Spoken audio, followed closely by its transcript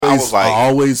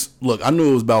always look. I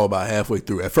knew it was Bow Wow about halfway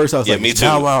through. At first, I was like, me too.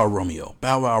 Bow Wow or Romeo.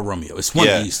 Bow Wow or Romeo. It's one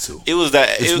of these two. It was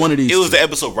that. It's one of these. It was two. the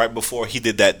episode right before he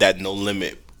did that No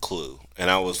Limit clue, and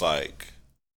I was like,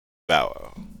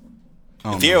 Bow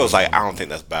Wow. Theo was like, I don't think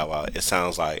that's Bow Wow. It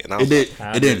sounds like, and I was it didn't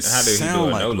How did he sound do a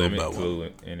like No Lil Limit Bow Wow. clue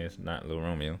and it's not Lil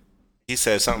Romeo? He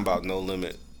said something about no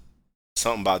limit,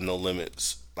 something about no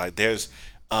limits. Like there's,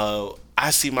 I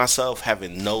see myself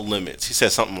having no limits. He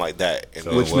said something like that,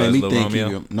 So Which made me think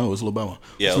Romeo? it's Lil Bow Wow.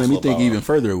 Yeah, Which made me Lil think Bow Wow. even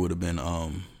further it would have been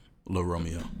Lil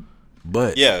Romeo.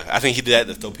 But yeah, I think he did that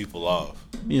to throw people off.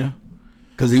 yeah,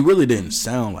 because he really didn't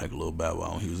sound like Lil Bow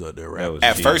Wow when he was up there rapping.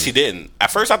 At first he didn't.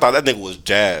 At first I thought that nigga was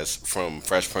Jazz from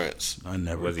Fresh Prince. I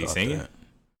never Was he thought singing? that.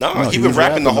 No, No, he he been was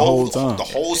rapping the rapping whole time. the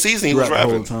whole season. He He was rapped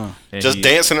the rapping, whole time. And just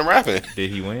dancing and rapping.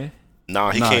 Did he win? Nah,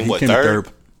 he Nah, came in third.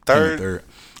 Third.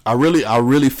 I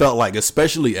really felt like,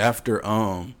 especially after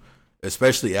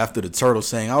the turtle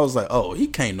sang, I was like, oh, he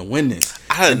came to win this.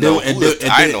 I didn't know who the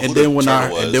turtle was.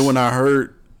 And then when I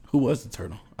heard who was the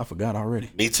turtle, I forgot already.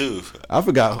 Me too. I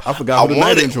forgot who the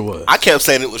night intro was. I kept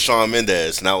saying it was Shawn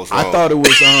Mendes, and I was wrong. I thought it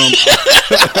was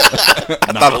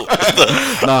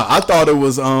I thought it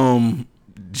was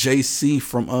JC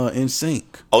from NSYNC.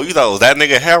 Oh, you thought it was that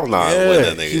nigga? Hell no. It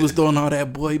wasn't that nigga. He was doing all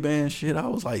that boy band shit. I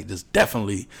was like, this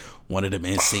definitely one of them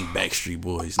NSYNC Backstreet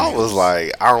Boys. I was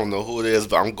like, I don't know who it is,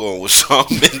 but I'm going with Shawn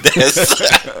Mendes.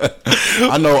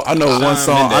 I know one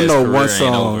song. I know one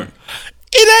song.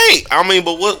 It ain't. I mean,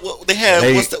 but what they had?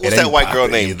 What's that white girl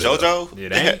named? JoJo.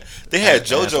 Yeah, they had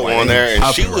JoJo on there,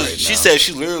 and she was. Right she said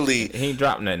she literally. He ain't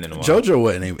dropped nothing in a while.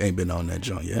 JoJo ain't been on that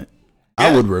joint yet.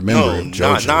 I would remember if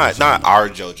JoJo. Not our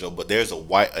JoJo, but there's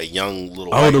a young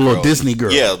little. Oh, white the little girl. Disney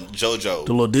girl. Yeah, JoJo.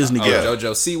 The little Disney girl.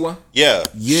 JoJo Siwa. Yeah,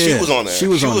 she was on there. She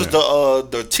was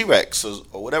the T-Rex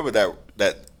or whatever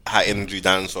that high energy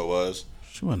dinosaur was.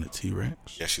 She wasn't a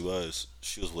T-Rex. Yeah, she was.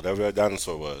 She was whatever that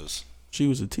dinosaur was. She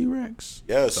was a T-Rex.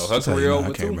 Yes. So her career over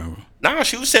I can't too? remember. Nah,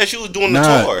 she said she was doing the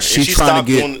tour. She trying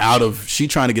to get out of. She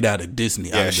trying to get out of Disney.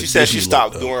 Yeah, she said she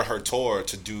stopped doing her tour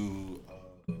to do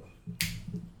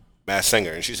Masked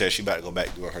Singer, and she said she about to go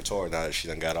back doing her tour now that she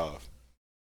done got off.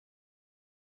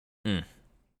 I'm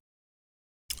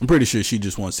pretty sure she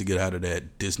just wants to get out of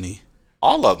that Disney.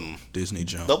 All of them. Disney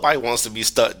jump. Nobody wants to be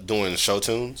stuck doing show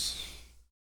tunes.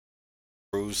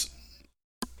 Bruce.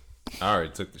 I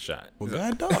already took the shot. Well,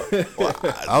 God dog.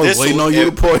 I was waiting on you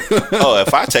to point.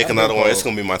 If I take another one, it's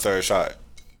gonna be my third shot.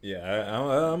 Yeah,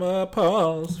 I'm gonna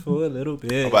pause for a little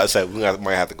bit. I'm about to say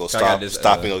might have to go stop and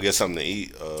go get something to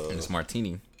eat. It's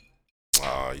martini.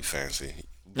 Oh, you fancy?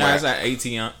 No, it's like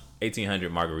 1800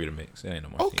 margarita mix. It ain't no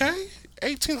martini. Okay,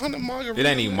 1800 margarita. It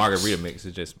ain't even margarita mix.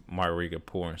 It's just margarita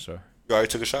pouring. So you already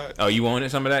took a shot. Oh, you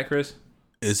wanted some of that, Chris?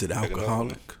 Is it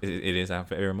alcoholic? It is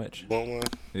very much. Want one?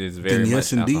 It is very Then much.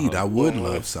 yes, indeed. alcoholic. I would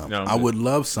love some. No, I would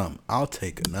love some. I'll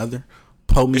take another.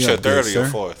 Pull me It's up your third there, or your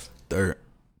sir. fourth? Third.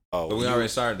 Oh, But we already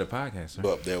started the podcast, sir. You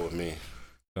up there with me.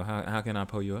 So how can I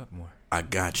pull you up more? I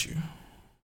got you.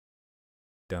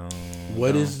 Dun,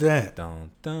 What dun, is that? Dun,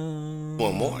 dun,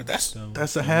 One more. That's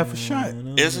a half a shot.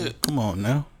 Is it? Come on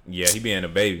now. Yeah, he being a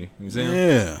baby. You see him?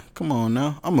 Yeah, come on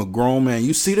now. I'm a grown man.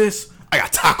 You see this? I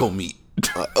got taco meat.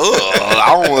 I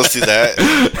don't want to see that.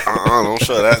 Don't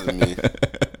show that to me.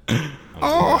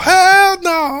 Oh hell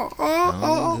no!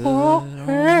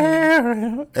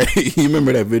 Hey, you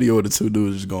remember that video of the two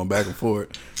dudes just going back and forth?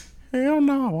 Hell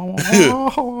no!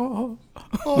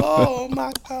 Oh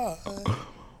my god!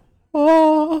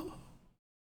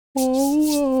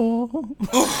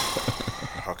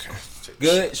 Okay.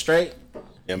 Good, straight.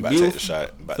 Yeah, I'm about to take the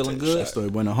shot. Feeling good. So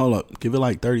wait, no, hold up. Give it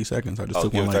like 30 seconds. I just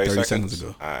took one like 30 seconds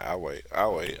ago. I'll wait.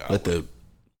 I'll wait.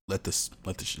 Let it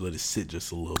sit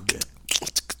just a little bit.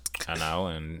 I know,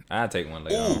 and I'll take one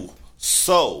later on.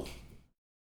 So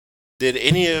did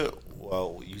any of?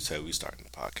 Well, you said we starting the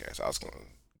podcast. I was going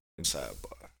to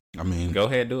sidebar. I mean, Go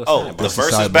ahead, do a Oh, sidebar. the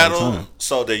versus battle.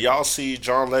 So did y'all see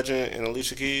John Legend and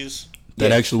Alicia Keys?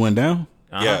 that actually went down.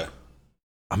 Uh-huh. Yeah.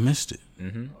 I missed it.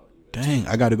 Mm-hmm. Dang,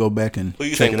 I got to go back and Who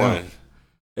you check think it out. won?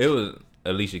 It was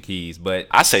Alicia Keys, but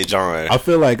I say John. I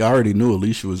feel like I already knew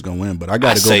Alicia was gonna win, but I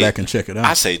got to go back and check it out.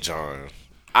 I say John.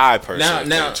 I personally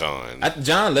now think John.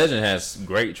 John Legend has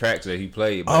great tracks that he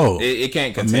played, but it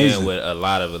can't contend amazing. with a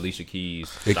lot of Alicia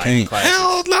Keys. It can't. classics.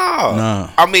 Hell no. Nah.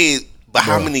 I mean, but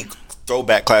how many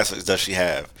throwback classics does she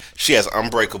have? She has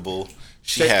Unbreakable.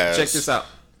 Check this out.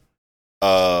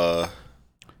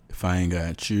 If I ain't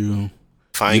got you,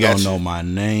 If I you ain't got don't you, know my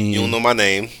name. you don't know my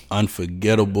name.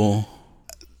 Unforgettable.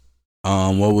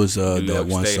 What was New that York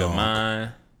one State of song?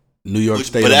 Mind. New York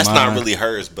State. But that's of Mind. not really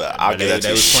hers. But I'll get that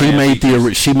to you. She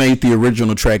made the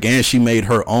original track, and she made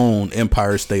her own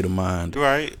Empire State of Mind.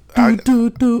 Right. I'll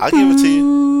give it to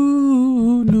you.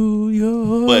 New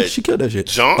York. But she killed that shit.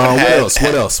 John what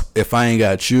else? If I Ain't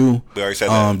Got You. We already said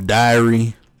that.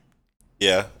 Diary.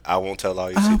 Yeah, I Won't Tell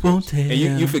All Your Secrets. And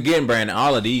you forgetting, Brandon,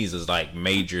 all of these is like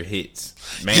major hits.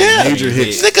 Major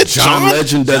hits. John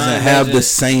Legend doesn't have the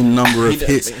same number of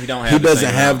hits. He doesn't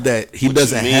have that. He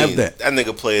doesn't have that. That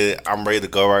nigga played I'm Ready to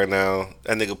Go Right Now.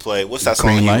 That nigga played, what's that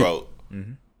song he wrote?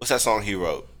 Mm-hmm. What's that song he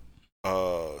wrote?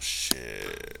 Oh,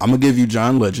 shit. I'm going to give you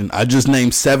John Legend. I just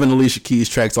named 7 Alicia Keys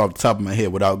tracks off the top of my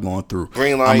head without going through.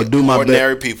 Green Light, I'm gonna do my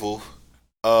Ordinary People.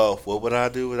 What would I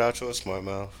do without your smart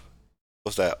mouth?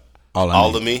 What's that?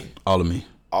 All of Me.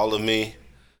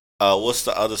 What's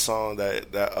the other song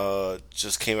that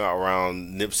just came out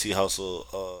around Nipsey Hussle?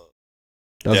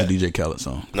 That was a DJ Khaled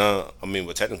song. No, I mean,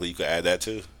 but technically you could add that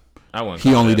too.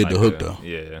 He only did the hook though.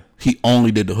 Yeah, he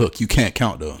only did the hook. You can't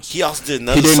count those. He also did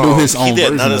another song. He didn't do his own version. He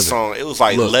did another song. It was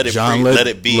like Let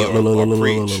It Be,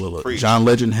 or Preach. John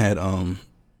Legend had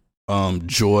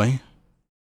Joy.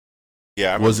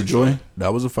 Yeah, was it Joy?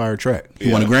 That was a fire track. He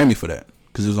won a Grammy for that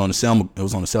because it was on the Selma. It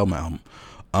was on the Selma album.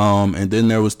 And then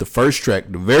there was the first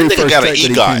track, the very first track that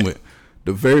he came with.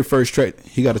 The very first track,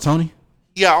 he got a Tony.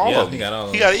 Yeah, all of them. He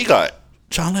got an EGOT.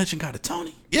 John Legend got a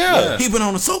Tony. Yeah, he been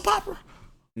on a soap opera.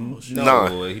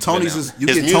 No, Tony's is you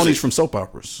get Tony's from soap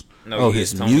operas. No,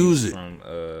 his music.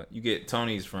 You get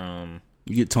Tony's from.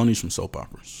 You get Tony's from soap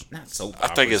operas. Not soap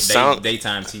operas. I think it's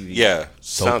daytime TV. Yeah,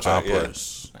 soap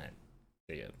operas.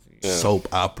 Yeah.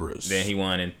 Soap operas. Then he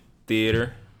won in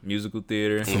theater, musical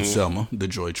theater from Selma, the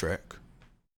Joy track,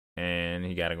 and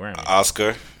he got a Grammy,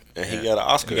 Oscar, and he got an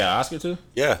Oscar. He got an Oscar too.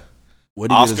 Yeah, what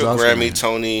did he Oscar, get his Oscar Grammy, in?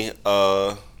 Tony,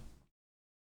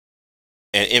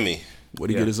 and Emmy. What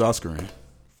did he get his Oscar in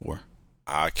for?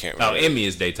 I can't remember. Oh, Emmy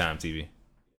is daytime TV.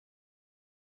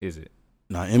 Is it?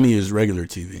 Nah, Emmy is regular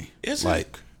TV. Is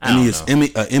like Emmy is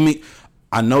Emmy. Emmy.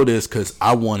 I know this because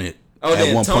I won it.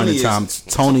 At one point in time,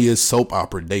 Tony is soap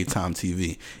opera daytime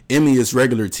TV. Emmy is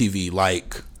regular TV.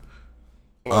 Like,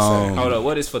 hold on,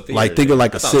 what is for theater? Like, think of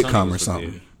like a sitcom or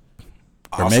something.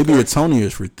 Or maybe a Tony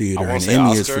is for theater and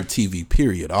Emmy is for TV.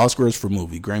 Period. Oscar is for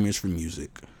movie. Grammy is for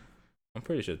music. I'm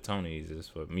pretty sure Tony's is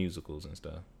for musicals and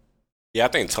stuff. Yeah, I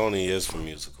think Tony is for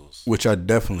musicals, which I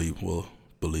definitely will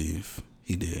believe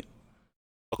he did.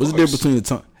 What's the difference between the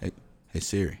Tony? Hey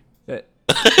Siri.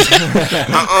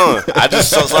 I just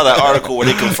saw that article where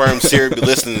they confirmed Siri be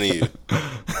listening to you.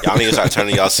 Y'all need to start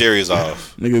turning y'all Siris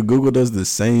off. Nigga, Google does the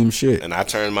same shit. And I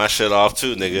turned my shit off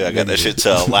too, nigga. I got that shit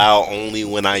to allow only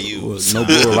when I use. No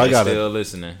bull, I got it. Still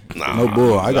listening. Nah, no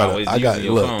bull, I got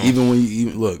look, phone. even when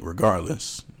you look,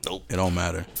 regardless. Nope. It don't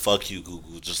matter. Fuck you,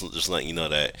 Google. Just letting you know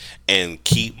that. And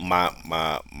keep my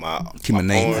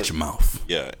name out your mouth.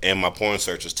 Yeah, and my porn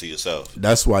searches to yourself.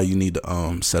 That's why you need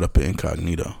to set up an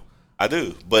incognito. I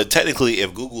do. But technically,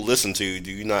 if Google listened to you,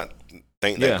 do you not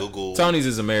think that Google... Tony's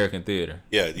is American theater.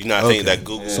 Yeah, do you not think that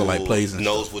Google plays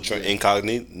knows what your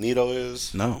incognito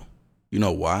is? No. You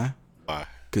know why? Why?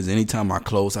 Because anytime I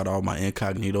close out all my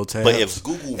incognito tabs... But if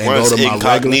Google runs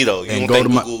incognito, you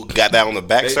don't think Google got that on the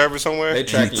back server somewhere? They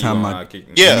track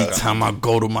anytime I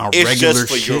go to my regular shit... It's just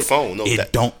for your phone.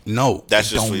 No, That's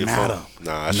just for your matter. phone.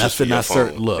 Nah, it's just for your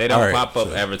phone. Look, they don't pop up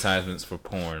advertisements for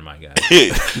porn, my guy.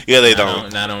 Yeah, they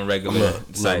don't. Not on regular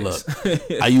sites. Look.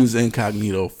 I use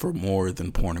incognito for more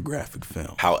than pornographic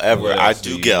film. However, I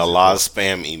do get a lot of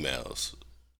spam emails.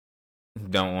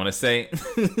 Don't want to say.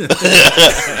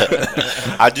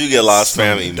 I do get a lot of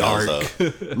spam emails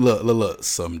though. Look,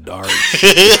 some dark.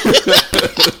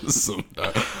 Some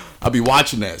dark. I be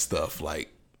watching that stuff like.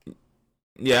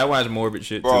 Yeah, I watch morbid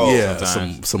shit too. Bro, yeah,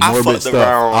 some morbid stuff.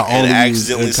 I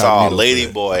accidentally saw a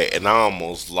lady boy and I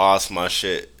almost lost my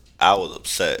shit. I was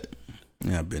upset.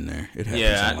 Yeah, I've been there. It happens.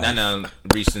 Yeah, I know.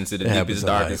 Reached into the deepest,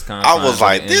 darkest confines. I was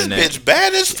like, "This bitch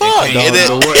bad as fuck."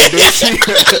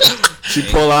 She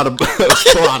pull out a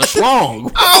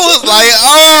schlong. I was like,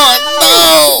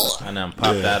 "Oh no!" I done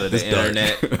popped out of the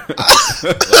internet.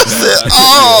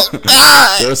 Oh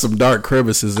God! There's some dark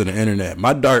crevices in the internet.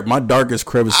 My darkest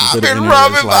crevices in the internet.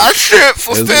 I've been rubbing my shit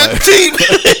for 15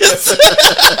 minutes.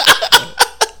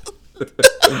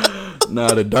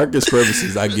 Nah, the darkest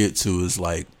crevices I get to is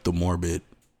like the morbid,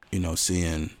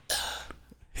 seeing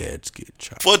heads get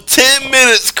chopped. For 10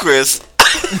 minutes, Chris.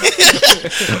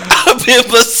 I've been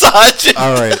massaging.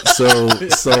 All right, so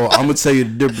I'm gonna tell you the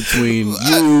difference between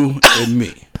you and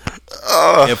me.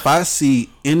 If I see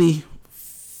any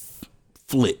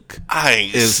flick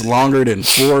is longer than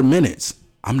 4 minutes,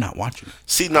 I'm not watching it.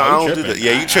 See, no, I don't do that.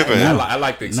 Yeah, you tripping. I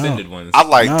like the extended ones. I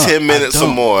like 10 minutes or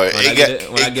more. When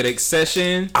I get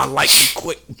Accession, I like the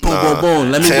quick. Boom,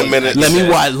 boom. Let me 10 minutes.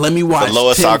 Let me watch. The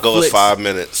lowest I go flicks. is 5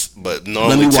 minutes, but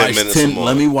normally 10 minutes or more.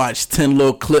 Let me watch 10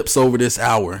 little clips over this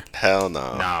hour. Hell no.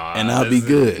 And I'll be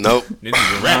good. Nope. This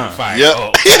is a rapid fire. Yep.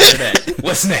 Oh,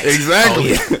 what's next?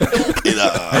 Exactly.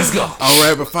 Let's go. I'll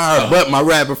rapid fire, but my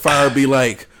rapid fire be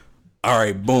like, all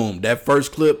right, boom. That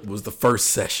first clip was the first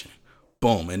session.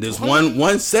 Boom. And this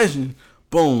one session,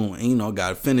 boom, and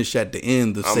gotta finish at the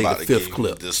end to say the fifth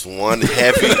clip. This one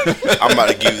heavy I'm about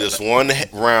to give you this one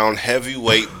round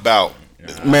heavyweight bout.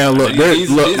 Man, look, there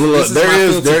is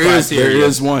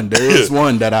one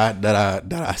that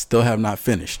I still have not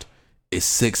finished. It's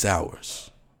 6 hours.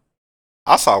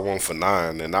 I saw one for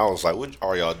 9 and I was like, what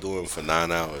are y'all doing for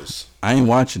 9 hours? I ain't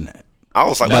watching that. I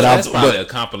was like, that's probably a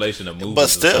compilation of movies. But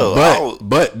still,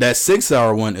 but that 6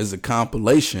 hour one is a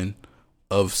compilation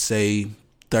of, say,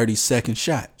 30-second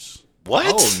shots. What?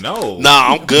 Oh no!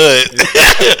 Nah, I'm good. 6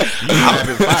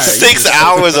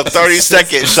 hours of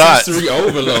 30-second shots. Sensory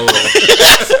overload.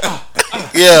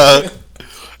 Yeah.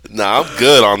 Nah, I'm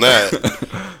good on that.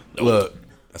 Look,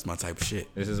 that's my type of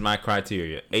shit. This is my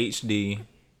criteria: HD.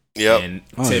 Yep. And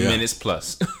 10 minutes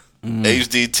plus.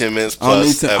 HD 10 minutes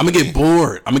plus. I'm gonna get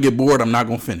bored. I'm not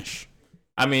gonna finish.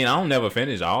 I mean, I don't never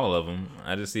finish all of them.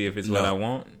 I just see if it's what I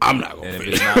want. I'm not gonna and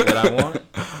finish. if it's not what I want,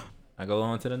 I go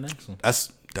on to the next one.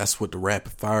 That's what the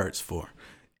rapid fire is for.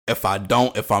 If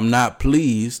I'm not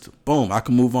pleased, boom, I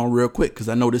can move on real quick because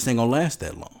I know this ain't gonna last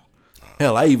that long.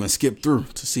 Hell, I even skip through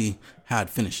to see how it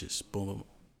finishes. Boom, boom.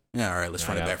 Yeah, all right, let's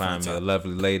run it back from the top. Find me a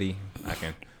lovely lady I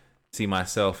can see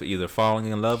myself either falling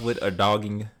in love with or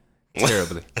dogging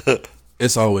terribly.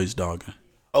 It's always dogging.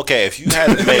 Okay, if you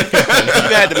had to make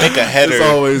a header, it's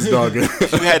always dogging.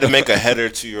 If you had to make a header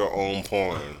to your own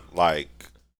porn, like,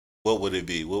 what would it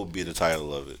be? What would be the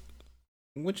title of it?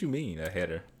 What you mean, a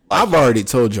header? Like, I've already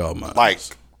told y'all mine.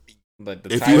 But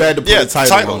if you had to put a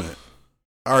title on it,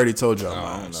 I already told y'all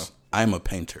mine. I'm a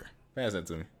painter. Pass that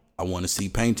to me. I want to see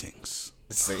paintings.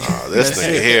 This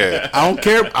nigga here. I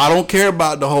don't care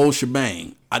about the whole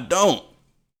shebang. I want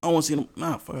to see them.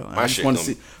 Nah, fuck. I just want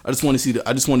to see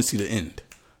the end.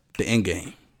 The end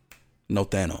game. No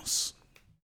Thanos.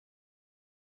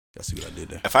 Y'all see what I did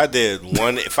there? If I did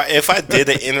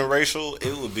an interracial,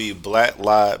 it would be Black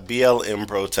Lives BLM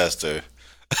protester.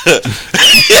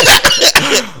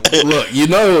 Look,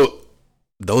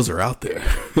 those are out there.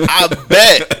 I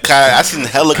bet. I seen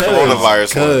hella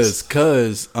coronavirus ones.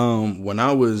 Cause when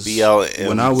I was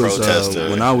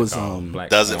protester,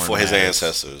 does it for his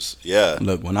ancestors. Yeah.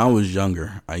 Look, when I was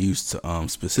younger, I used to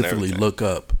specifically look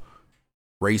up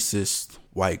racist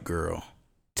white girl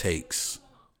takes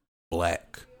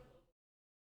black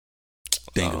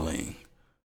ding-a-ling.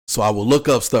 So I would look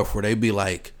up stuff where they be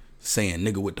like saying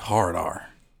nigga with the hard R.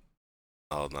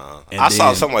 Oh no! I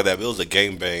saw something like that. But it was a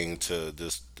gangbang to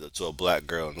a black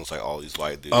girl, and it was like all these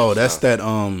white dudes. Oh, that's that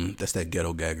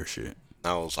ghetto gagger shit.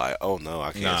 I was like, oh no,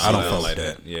 I can't. I don't fuck like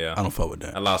that. Yeah, I don't fuck with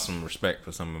that. I lost some respect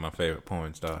for some of my favorite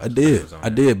porn stars. I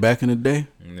did back in the day.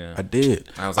 Yeah, I did.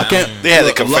 I was like, they had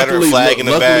the Confederate flag in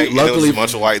the back. And it was a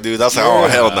bunch of white dudes. I was like, oh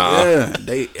hell no. Nah. Yeah,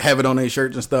 they have it on their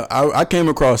shirts and stuff. I came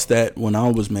across that when I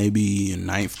was maybe in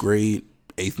 9th grade,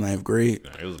 9th grade.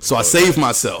 So I saved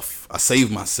myself.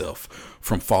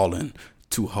 From falling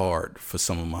too hard for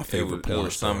some of my favorite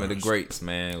porn stars. Some of the greats,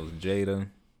 man. It was Jada.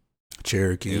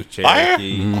 Cherokee. Fire?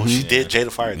 Mm-hmm. Oh, she did.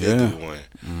 Jada Fire did do one.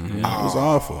 Mm-hmm. It was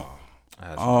awful.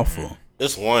 Awful.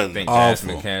 This one. I think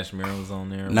Jasmine Cashmere was on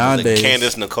there. Nowadays,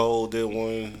 Candace Nicole did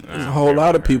one. A whole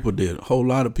lot of people did. A whole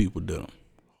lot of people did them.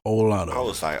 I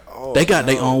was like, oh. They got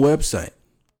their own website.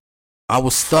 I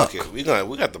was stuck. We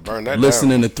got to burn that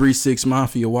listening to 3-6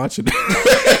 Mafia watching it.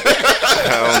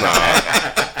 Hell no.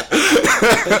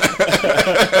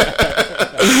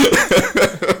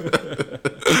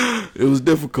 It was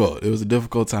difficult. It was a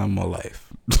difficult time in my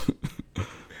life.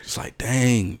 It's like,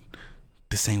 dang,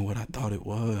 this ain't what I thought it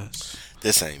was.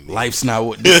 This ain't me. Life's not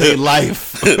what. This ain't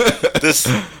life. This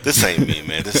ain't me,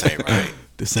 man. This ain't right.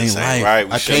 This ain't life.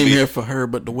 Right. I came here for her,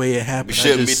 but the way it happened, we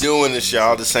shouldn't be doing this,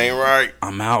 y'all. This ain't right.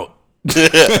 I'm out.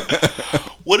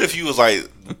 What if you was like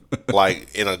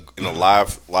in a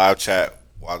live chat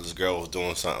while this girl was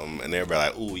doing something, and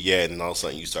everybody like, "Ooh, yeah," and all of a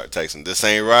sudden you start texting, "This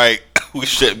ain't right. We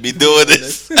shouldn't be doing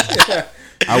this."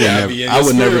 I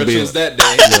would never be that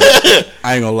day.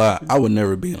 I ain't gonna lie. I would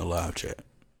never be in a live chat.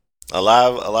 A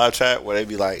live chat where they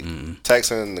be like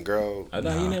texting the girl. I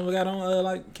thought you never got on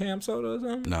like Cam Soda or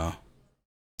something. No,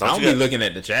 I don't be looking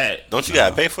at the chat. Don't you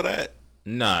gotta pay for that?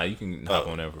 Nah, you can hop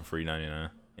on there for free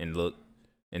 $99 and look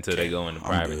until they go in the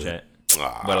private chat.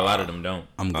 but a lot of them don't.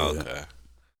 I'm good. Okay.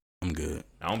 I'm good.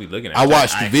 I don't be looking at. I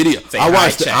watched the video.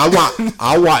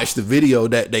 I watched the video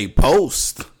that they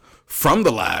post from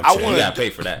the live chat. You gotta pay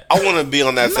for that. I want to be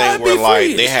on that thing where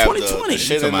like they have the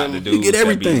shit in them. You get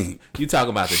everything. You talking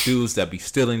about the dudes that be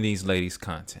stealing these ladies'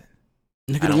 content.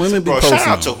 Nigga, the women be posting them. Shout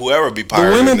out to whoever be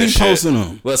pirating the women be this posting shit.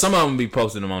 them. Well, some of them be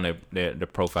posting them on their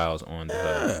profiles on the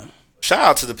hub. Shout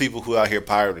out to the people who out here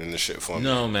pirating this shit for me.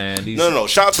 No, man. No.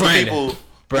 Shout out to the people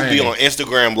who be on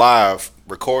Instagram Live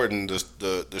recording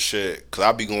the shit. Because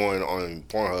I be going on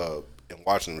Pornhub and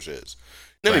watching them shits.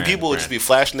 People would just be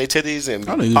flashing their titties and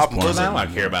popping pussy. I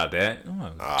don't care about that.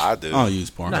 I do. I don't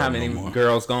use Pornhub. You know how many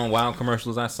girls going wild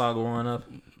commercials I saw growing up?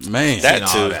 Man. That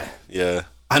too. Yeah.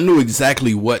 I knew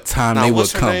exactly what time they would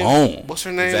come on. What's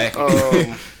her name?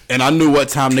 Exactly. And I knew what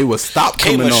time they would stop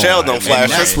coming on. Michelle done flash.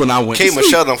 That's when I went K.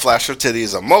 Michelle done flash her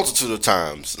titties a multitude of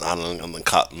times. I done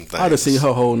caught them things. I'd have seen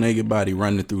her whole naked body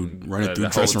running through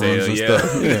dressing rooms and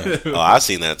stuff. Yeah. Oh, I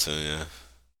seen that too. Yeah.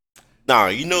 Nah,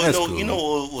 you know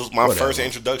what was my first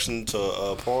introduction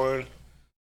to porn?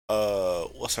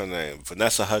 What's her name?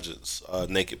 Vanessa Hudgens.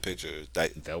 Naked pictures.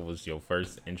 That was your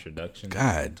first introduction.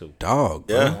 God, to dog.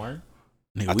 Yeah. Porn?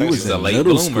 Nigga, we was in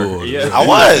middle school. Yeah. I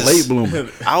was late bloomer.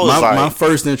 I was my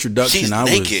first introduction. She's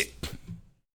naked.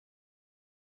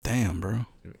 Damn, bro.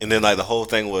 And then like the whole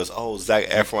thing was, Zac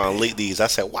Efron leaked these. I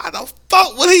said, why the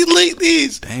fuck would he leak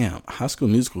these? Damn, High School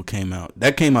Musical came out.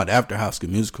 That came out after High School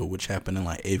Musical, which happened in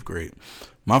like 8th grade.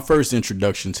 My first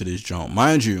introduction to this joint,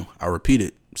 mind you, I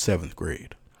repeated 7th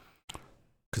grade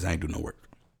because I ain't do no work.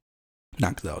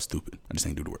 Not because I was stupid. I just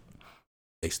ain't do the work.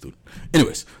 A student.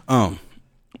 Anyways,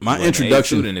 my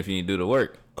introduction. Student if you didn't do the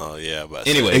work. Oh yeah, but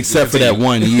anyway, except for that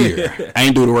 1 year, I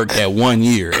ain't do the work that 1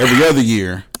 year. Every other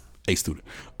year, A student.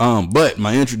 But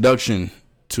my introduction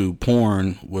to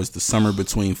porn was the summer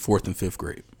between 4th and 5th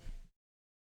grade.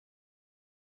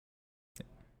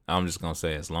 I'm just gonna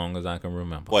say as long as I can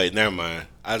remember. Wait, never mind.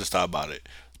 I just thought about it.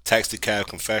 Taxi Cab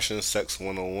Confessions, Sex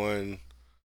 101,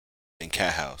 and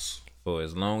Cat House. For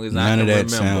as long as None I can remember. of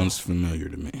that sounds familiar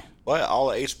to me. What? All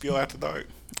of HBO After Dark?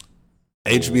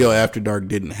 HBO After Dark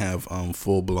didn't have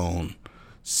full blown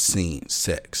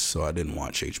sex, so I didn't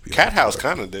watch HBO. Cat House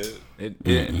kind of did. It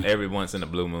every once in a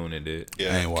blue moon it did.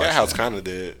 Yeah, Cat House kind of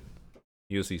did.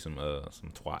 You'll see some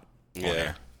twat.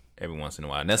 Yeah. Every once in a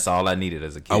while. And that's all I needed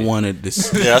as a kid. I wanted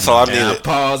this. Yeah, that's all I needed. I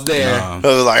paused there. I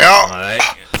was like, All right.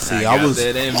 See, I was.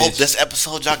 This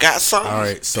episode y'all got something. All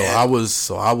right, so I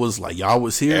was like, y'all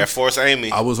was here. Air Force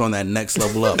Amy. I was on that next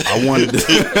level up. I wanted to.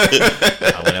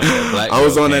 I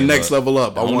was on that next level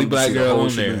up. I wanted black to see girl the whole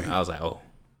on there. shebang. I was like,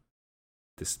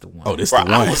 this is the one. Oh, this Bro,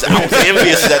 the one. I was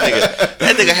envious of that nigga.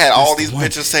 That nigga had all these one.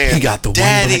 bitches saying, He got the one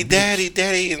daddy, black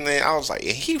daddy. And then I was like,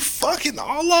 he fucking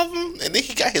all of them? And then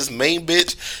he got his main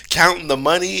bitch counting the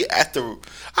money at the...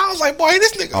 I was like, boy,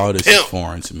 this nigga All this pimp. is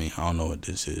foreign to me. I don't know what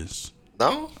this is.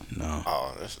 No? No.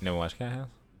 Oh, that's... Never watched Cat House?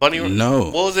 Bunny No.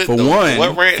 What was it?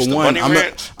 What ranch? The Bunny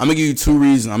Ranch? I'm going to give you 2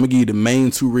 reasons. I'm going to give you the main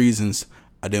 2 reasons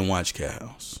I didn't watch Cat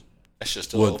House. That's just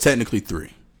still Well, technically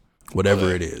 3.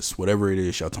 Whatever it is,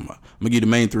 y'all talking about. I'm going to give you the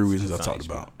main 3 reasons I talked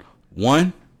about.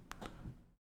 1,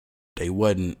 they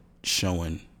wasn't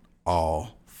showing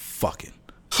all fucking.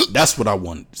 That's what I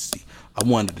wanted to see. I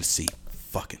wanted to see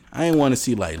fucking. I didn't want to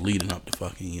see like leading up to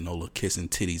fucking, little kissing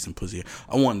titties and pussy.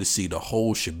 I wanted to see the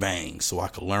whole shebang so I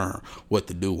could learn what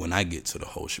to do when I get to the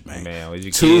whole shebang. Man, when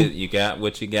you 2, kid, you got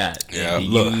what you got. Yeah,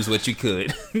 you use what you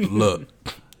could. Look.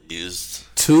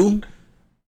 2,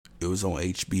 it was on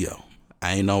HBO.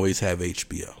 I ain't always have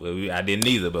HBO. Well, I didn't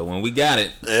either, but when we got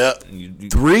it,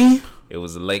 3, it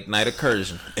was a late night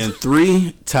excursion. And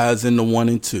 3 ties into 1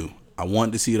 and 2. I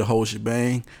wanted to see the whole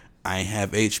shebang. I ain't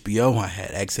have HBO. I had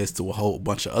access to a whole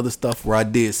bunch of other stuff where I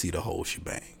did see the whole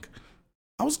shebang.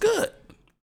 I was good.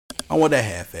 I want that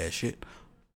half-ass shit.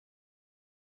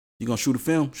 You gonna shoot a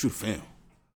film? Shoot a film.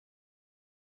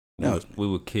 We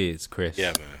were kids, Chris.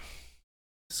 Yeah, man.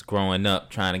 Just growing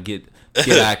up, trying to get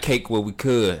our cake where we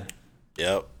could.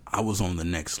 Yep. I was on the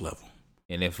next level.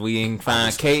 And if we didn't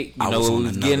find cake, you know what we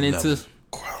was getting into?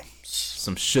 Crumbs.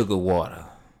 Some sugar water.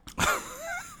 I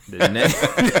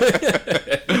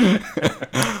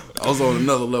was on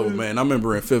another level, man. I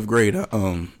remember in 5th grade,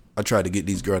 I tried to get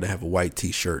these girls to have a white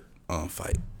t-shirt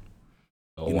fight.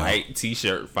 White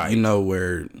t-shirt fight. You know,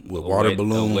 where with water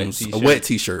balloons, a wet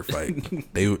t-shirt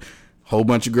fight. They whole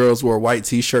bunch of girls wore white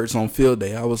t-shirts on field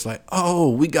day. I was like, oh,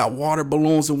 we got water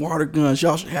balloons and water guns.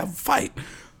 Y'all should have a fight.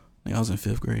 I was in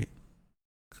 5th grade.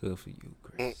 Good for you,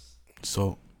 Chris.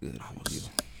 So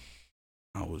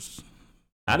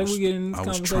How did we get in this I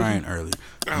was conversation? trying early.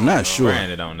 I'm not sure.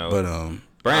 Brandon don't know. But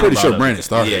Pretty sure Brandon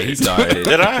started. Yeah, he started it.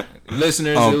 Did I?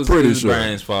 Listeners, I'm it was pretty sure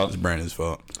Brandon's fault. It's Brandon's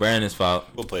fault. Brandon's fault.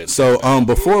 We'll play it. So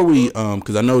before we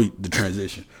because I know the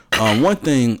transition. One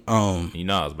thing You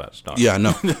know I was about to start. yeah, I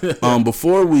know.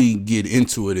 Before we get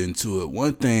into it,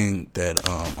 one thing that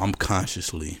I'm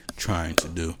consciously trying to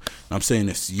do, and I'm saying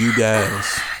this to you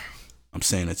guys, I'm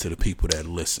saying it to the people that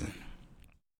listen,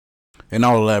 and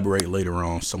I'll elaborate later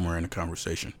on somewhere in the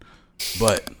conversation.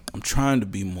 But I'm trying to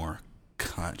be more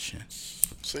conscious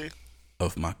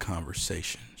of my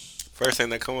conversations. First thing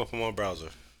that come up on my browser.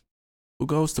 Who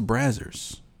goes to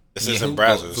browsers? This isn't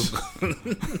browsers.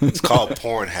 It's called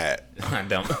Porn Hat. I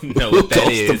don't know what that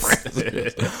is.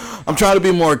 I'm trying to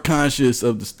be more conscious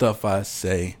of the stuff I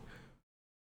say,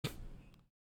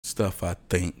 stuff I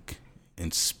think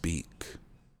and speak.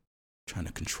 I'm trying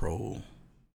to control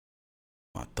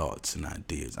my thoughts and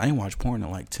ideas. I ain't watched porn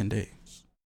in like 10 days.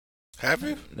 Have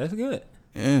you? That's good.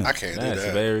 Yeah. I can't do That's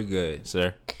that. very good,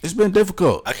 sir. It's been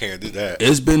difficult. I can't do that.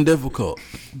 It's been difficult.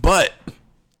 But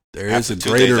there is After a 2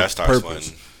 greater days, I start purpose.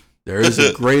 sweating. There is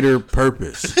a greater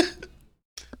purpose.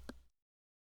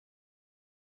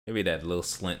 Maybe that little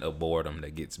slint of boredom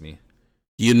that gets me.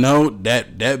 You know,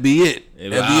 that be it.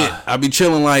 That be it. I be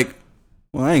chilling like,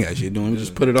 well, I ain't got shit doing.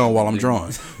 Just put it on while I'm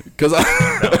drawing. Cause I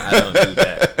don't do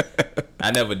that. I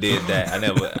never did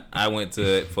that. I went to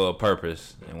it for a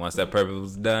purpose. And once that purpose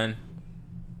was done,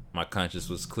 my conscience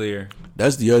was clear.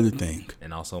 That's the other thing.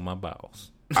 And also my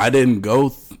bowels. I don't go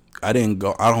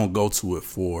to it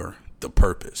for the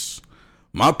purpose.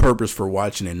 My purpose for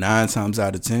watching it 9 times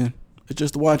out of 10 is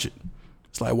just to watch it.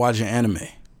 It's like watching anime.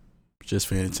 Just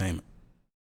for entertainment.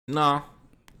 No.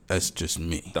 That's just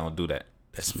me. Don't do that.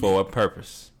 That's for a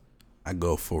purpose. I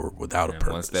go for it without a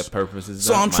purpose. Once that purpose is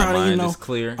so done, I'm trying my mind to, is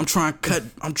clear. I'm trying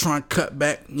to cut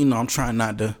back. I'm trying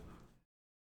not to.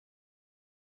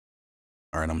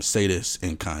 All right, I'm gonna say this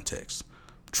in context.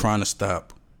 I'm trying to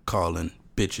stop calling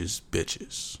bitches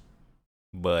bitches.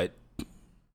 But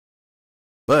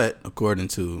according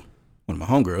to one of my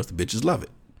homegirls, the bitches love it.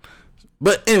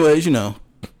 But anyways,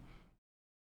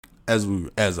 as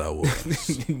I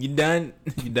was. You done?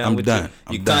 I'm with done.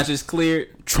 Your conscience cleared?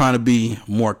 Trying to be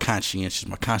more conscientious.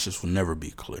 My conscience will never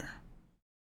be clear.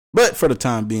 But for the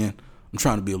time being, I'm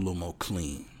trying to be a little more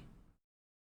clean.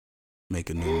 Make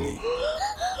a new me.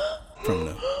 From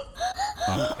the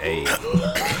hey,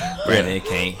 Brandon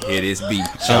can't hear this beat,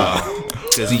 y'all,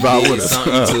 because he did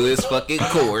something to his fucking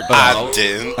chord. I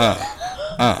didn't.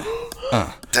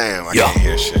 Damn, I can't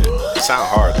hear shit. It sound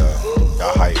hard though.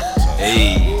 Y'all hype. So.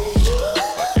 Hey,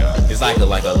 it's like a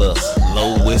little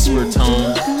low whisper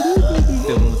tone.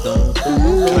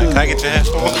 Can I get your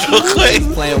headphones real quick?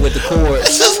 Playing with the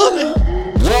chords.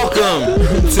 Welcome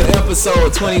to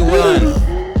episode 21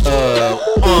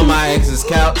 On My Ex's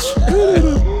Couch.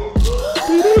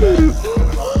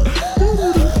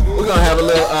 We're gonna have a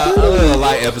little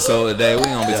light episode today. We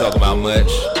ain't gonna be talking about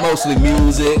much. Mostly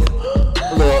music,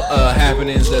 little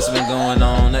happenings that's been going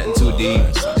on. Nothing too deep.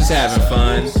 Just having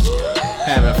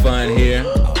fun here.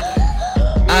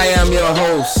 I am your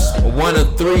host, one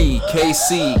of three,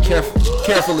 KC,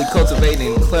 carefully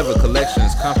cultivating clever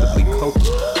collections, comfortably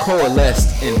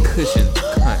coalesced in cushioned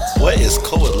cunts. What is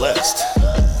coalesced?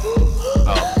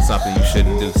 Oh, something you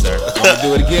shouldn't do, sir. Want to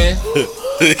do it again?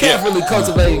 Carefully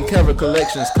cultivating clever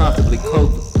collections, comfortably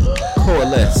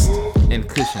coalesced in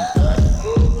cushioned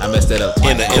cunts. I messed that up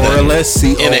twice. Coalesce,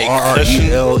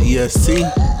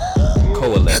 CORRELEST.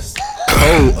 Coalesced.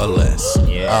 Coalesce.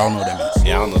 Yeah. I don't know what that means.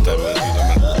 Yeah, I don't know what that means. I'm gonna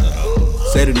look that up.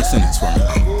 Say it in a sentence for me.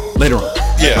 Later on.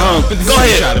 Yeah. Go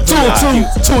ahead. 2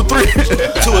 or 3.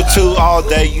 2 or 2 all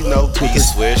day, be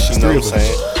swish, you know what I'm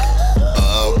saying?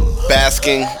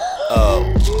 Basking,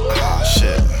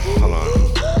 shit, hold on.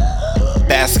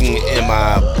 Basking in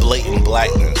my blatant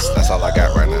blackness. That's all I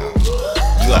got right now.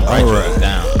 You gotta write it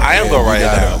down. I am gonna write it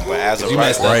down, but as of You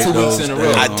right messed up 2 weeks in a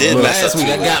row. I did mess Last up week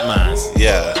 2 I got mine.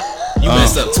 Yeah. You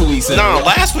messed up 2 weeks in a row. No,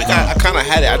 last week I kind of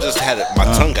had it. I just had it. My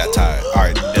tongue got tired. All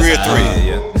right, 3 or 3.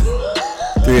 Yeah.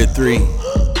 3 or 3.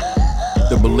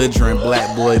 The belligerent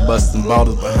black boy busting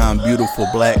bottles behind beautiful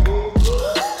black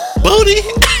Booty.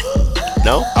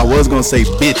 No, I was gonna say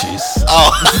bitches.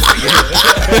 Oh.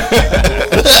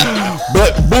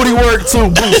 But booty work too.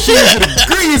 Boo, she's to the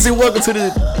greasy. Welcome to the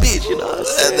bitch. You know what I'm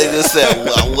saying? That nigga said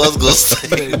I was gonna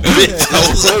say bitches. I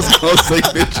was gonna say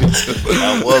bitches.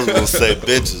 I was gonna say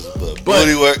bitches, but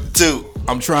booty work too.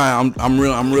 I'm trying.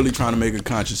 I'm really trying to make a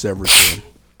conscious effort.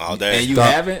 All day. And you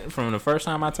haven't from the first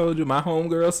time I told you. My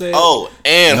homegirl said. Oh,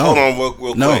 and hold on real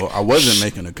quick. No, I wasn't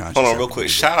making a conscious. Hold on real quick.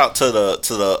 Shout out to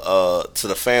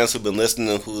the fans who've been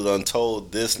listening, who done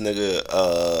told this nigga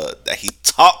that he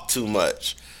talked too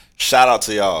much. Shout out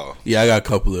to y'all. Yeah, I got a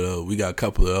couple of those. We got a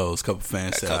couple of those. Couple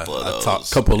fans say I talk.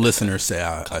 Couple of listeners say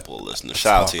I. Couple of listeners.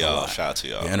 Shout out to y'all. Shout out to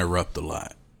y'all. They interrupt a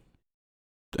lot.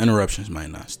 The interruptions might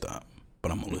not stop,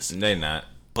 but I'm gonna listen. They not.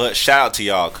 But shout out to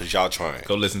y'all because y'all trying.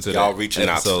 Go listen to y'all that reaching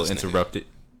out to this Interrupted.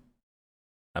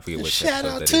 I forget what. Shout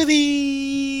out to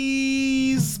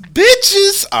these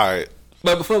bitches. All right.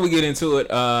 But before we get into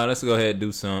it, let's go ahead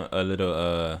and do a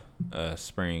little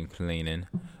spring cleaning.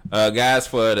 Guys,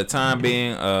 for the time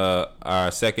being, our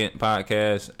second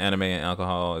podcast, Anime and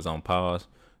Alcohol, is on pause.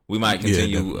 We might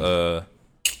continue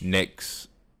next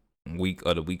week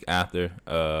or the week after.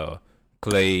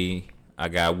 Clay, I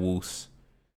got Woos.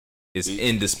 Is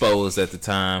indisposed at the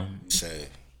time.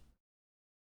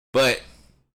 But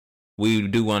we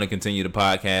do want to continue the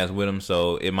podcast with him,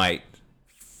 so it might,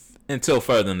 until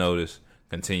further notice,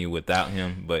 continue without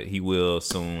him, but he will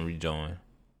soon rejoin.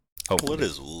 Hopefully. What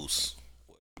is Woos?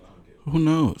 Who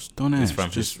knows? Don't ask.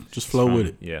 Just flow with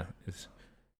it. Yeah.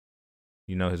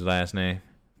 You know his last name?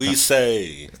 We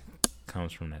say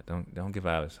comes from that. Don't give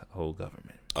out his whole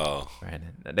government. Oh,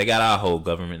 Brandon. They got our whole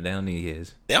government. They don't need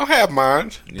his. They don't have mine.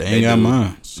 They ain't got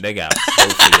mine. They got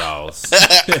both of y'all's.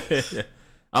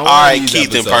 All right,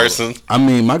 Keith in person. I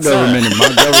mean, my government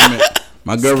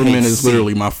is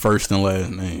literally my first and last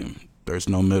name. There's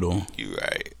no middle. You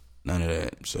right. None of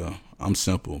that. So I'm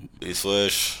simple. It's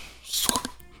Flush.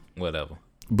 Whatever.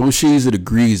 Bushies the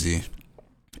Greasy.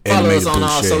 Follow us on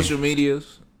all social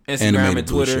medias. Instagram and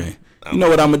Twitter. You know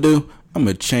what I'm going to do? I'm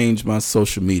going to change my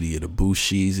social media to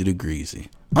Bushies the Greasy.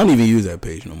 I don't even use that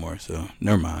page no more, so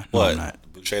never mind. No, what? I'm not.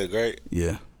 Boucher the Great?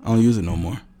 Yeah. I don't use it no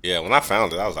more. Yeah, when I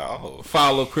found it, I was like, oh.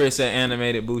 Follow Chris at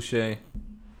Animated Boucher.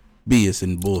 B as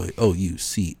in boy.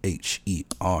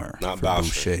 Oucher. Not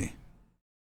Boucher.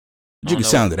 You can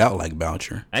sound it out like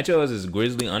Boucher. Ain't yours is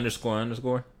Grizzly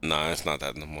 __? Nah, it's not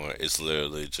that no more. It's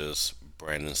literally just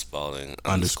Brandon Spalding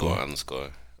underscore.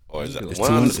 Or is that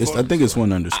one underscore? I think it's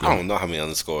one underscore. I don't know how many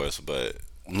underscores, but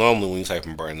normally when you type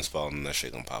in Brandon Spalding, that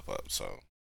shit gonna pop up. So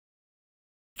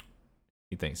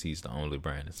he thinks he's the only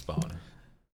Brandon Spalding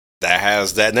that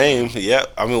has that name.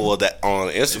 Yep. I mean, well, that on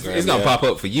Instagram, it's gonna pop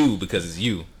up for you because it's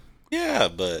you. Yeah,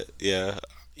 but yeah.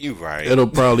 You right. It'll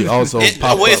probably also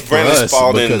pop up for Brandon us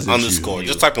Spalding _ you.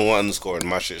 Just type in one underscore and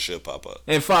my shit should pop up.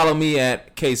 And follow me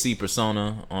at KC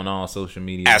Persona on all social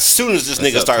media. As soon as this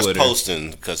nigga starts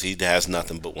posting, because he has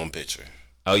nothing but one picture.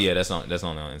 Oh yeah, that's on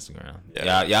Instagram.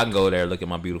 Yeah. Y'all can go there, look at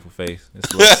my beautiful face.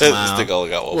 It's a little smile, this nigga only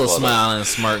got one photo. Smile and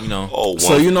smirk, you know.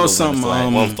 So you know something?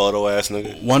 One photo ass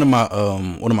nigga. One of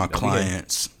my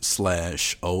clients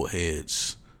 / old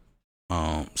heads /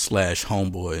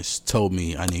 homeboys told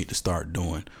me I need to start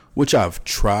doing, which I've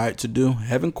tried to do,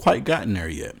 haven't quite gotten there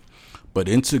yet, but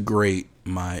integrate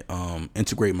my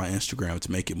Instagram to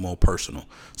make it more personal.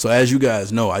 So as you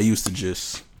guys know, I used to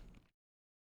just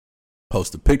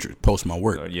post the pictures, post my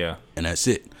work, and that's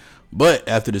it. But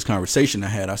after this conversation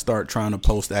I started trying to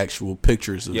post actual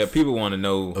pictures of people want to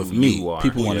know of who me. You are.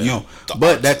 People want to know,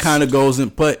 but that kind of goes in.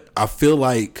 But I feel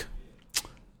like.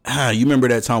 You remember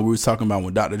that time we were talking about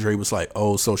when Dr. Dre was like,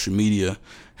 "Oh, social media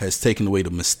has taken away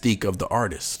the mystique of the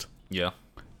artist." Yeah,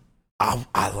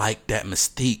 I like that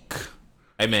mystique.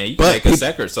 Hey man, you can make a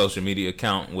separate social media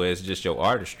account where it's just your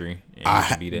artistry. And you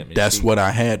can be that mystique. That's what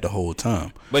I had the whole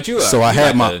time. But I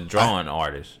had my drawing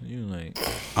artist. You like?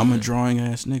 I'm a drawing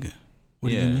ass nigga. What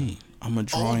do you mean? I'm a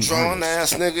drawing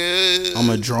ass nigga. I'm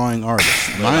a drawing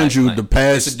artist. Mind you, the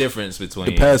past it's a difference between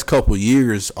the past couple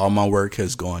years, all my work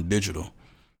has gone digital.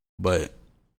 But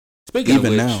speaking even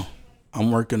of which, now,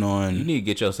 I'm working on. You need to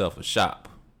get yourself a shop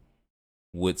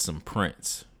with some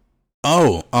prints.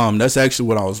 Oh, that's actually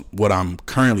what I'm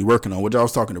currently working on, which I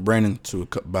was talking to Brandon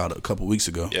about a couple weeks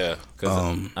ago. Yeah,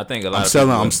 I think a lot I'm of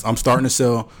selling. people I'm starting to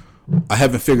sell. I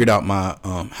haven't figured out my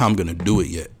how I'm gonna do it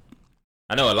yet.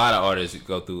 I know a lot of artists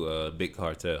go through Big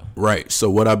Cartel. Right. So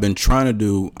what I've been trying to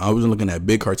do, I was looking at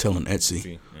Big Cartel and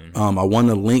Etsy. Mm-hmm. I want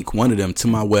to link one of them to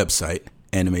my website,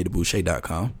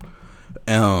 animatedboucher.com.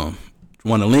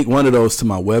 Want to link one of those to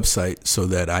my website so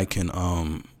that I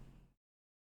can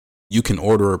you can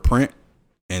order a print,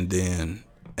 and then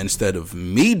instead of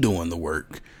me doing the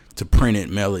work to print it,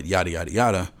 mail it, yada yada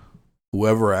yada,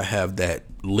 whoever I have that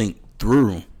link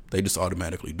through, they just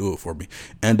automatically do it for me.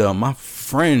 And my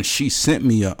friend, she sent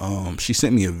me a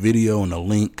video and a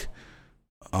link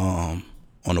on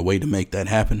a way to make that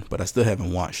happen, but I still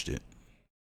haven't watched it.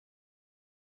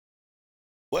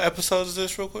 What episode is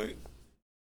this, real quick?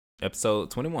 Episode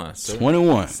 21. Sir.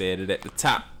 21. Said it at the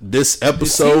top. This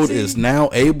episode is now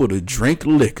able to drink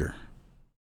liquor.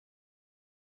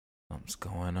 What's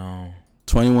going on?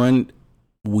 21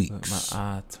 weeks.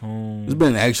 My iTunes. It's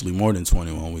been actually more than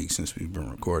 21 weeks since we've been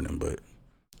recording, but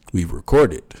we've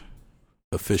recorded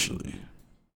officially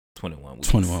 21 weeks.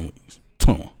 21 weeks.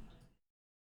 21.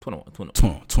 21.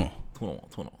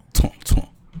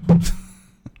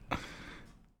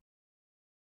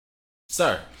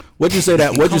 Sir, What you say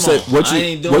that? What you say? What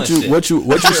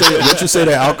you say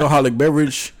that alcoholic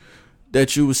beverage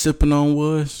that you was sipping on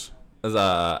was? It was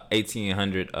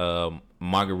 1800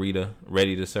 margarita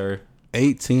ready to serve.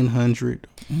 1800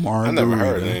 margarita. I never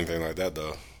heard of anything like that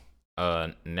though.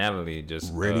 Natalie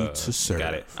just ready to serve.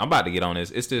 Got it. I'm about to get on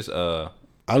this. It's this I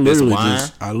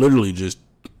literally just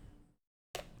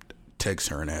text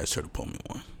her and asked her to pull me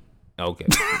one. Okay.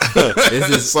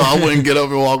 So I wouldn't get up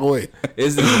and walk away.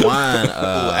 It's this wine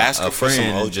ask her a for some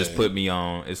friend OJ. just put me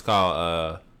on. It's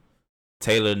called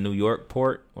Taylor New York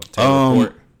Port or Taylor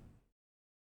Port.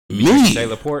 Me,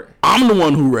 Taylor Port. I'm the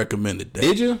one who recommended that.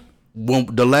 Did you?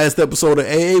 The last episode of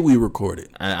AA we recorded.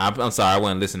 I'm sorry, I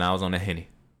wasn't listening. I was on the Henny.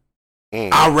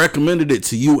 I recommended it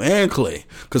to you and Clay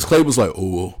because Clay was like,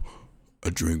 "Oh, I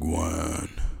drink wine."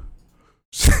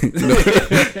 you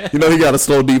know he got a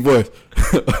slow deep voice.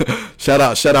 shout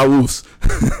out Woos.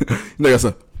 I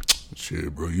said,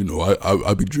 "Shit, bro, you know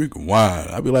I be drinking wine."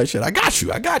 I be like, "Shit, I got you.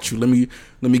 Let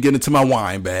me get into my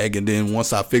wine bag, and then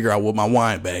once I figure out what my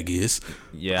wine bag is,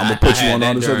 I'm gonna put you on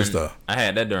all this other stuff." I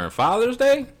had that during Father's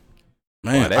Day.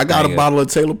 Man, I got a bottle of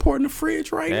Taylor Port in the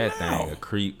fridge right now. That thing will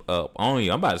creep up on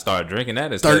you. I'm about to start drinking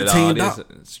that instead of all this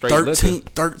straight liquor.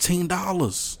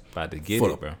 $13 About to get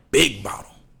for it, bro. Big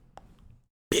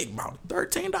bottle,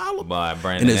 $13. Boy,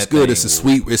 Brandon, And it's good. It's a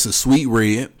sweet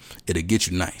red. It'll get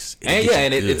you nice.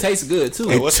 It tastes good too.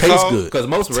 It tastes good because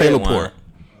most Taylor red Port.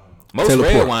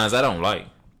 red wines I don't like.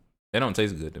 They don't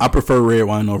taste good to me. I prefer red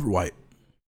wine over white.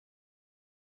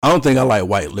 I don't think I like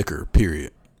white liquor.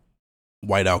 Period.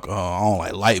 White alcohol. I don't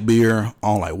like light beer. I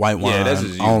don't like white wine. Yeah, that's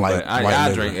just you. I don't like white I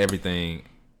liquor. drink everything.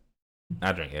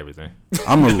 I drink everything.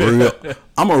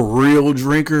 I'm a real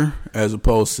drinker as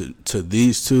opposed to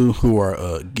these two who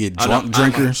are get drunk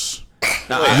drinkers.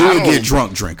 You would get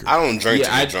drunk drinker. I don't drink.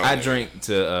 Yeah, to get drunk. I drink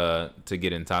to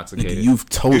get intoxicated. Nigga, you've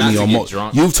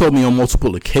told me on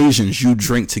multiple occasions you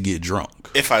drink to get drunk.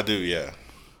 If I do, yeah.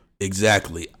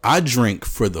 Exactly. I drink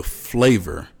for the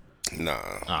flavor. Nah.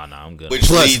 Oh no, I'm good. Which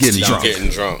Plus leads getting to drunk. you getting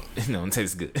drunk. No, it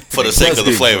tastes good. For the sake of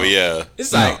the flavor, yeah.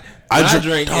 It's like I I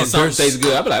drink and something there's- tastes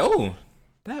good. I be like, oh,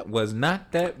 that was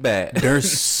not that bad.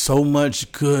 There's so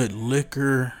much good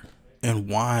liquor and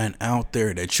wine out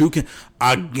there that you can.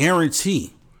 I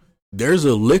guarantee there's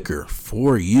a liquor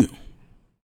for you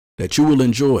that you will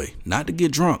enjoy, not to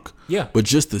get drunk, Yeah. but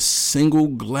just a single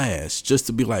glass, just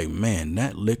to be like, man,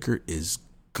 that liquor is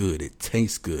good. It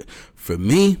tastes good. For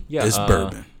me, Yeah, it's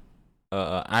bourbon.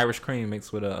 Irish cream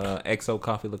mixed with a XO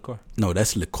coffee liqueur. No,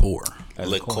 that's liqueur.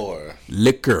 Liqueur.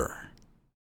 Liquor.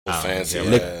 Fancy. yeah,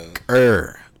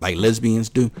 Liquor. Like lesbians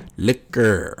do.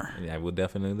 Liquor. Yeah, we'll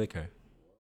definitely liquor.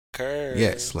 Liquor.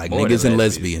 Yes, like More niggas than and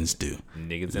lesbians. lesbians do.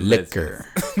 Niggas and Liquor.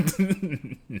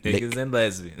 lesbians. Niggas and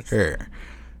lesbians. Her.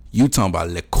 You talking about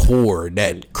liqueur,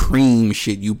 that cream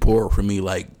shit you poured for me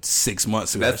like 6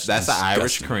 months ago. That's an Irish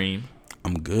disgusting. cream.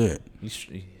 I'm good. You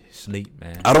sleep,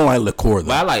 man. I don't like liqueur though.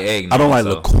 But I like eggnog. I don't like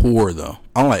so. liqueur though.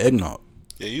 I don't like eggnog.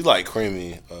 Yeah, you like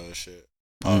creamy shit.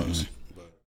 Mm-mm.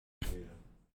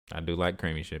 I do like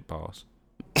creamy shit. Pause.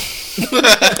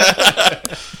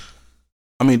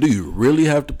 I mean, do you really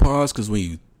have to pause? Because when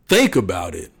you think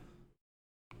about it,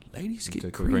 ladies get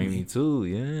Took creamy. too.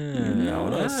 Yeah. You know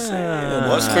what I'm saying?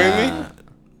 What's creamy?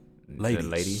 Ladies. The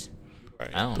lady. Right.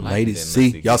 I don't The like ladies. it See,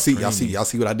 unless it y'all gets creamy.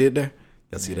 see what I did there?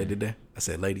 Y'all see what I did there? I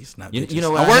said ladies, not You bitches.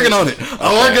 know what? I'm working on it.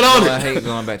 I'm working on I it. hate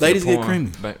going back to Ladies the get porn. creamy.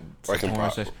 Back to Work in porn pro-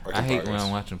 section. work I in hate when progress.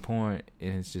 I'm watching porn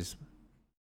and it's just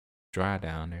dry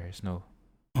down there. It's no.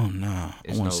 Oh nah, I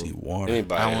It's want to no- see water.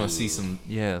 Anybody I want who- to see some.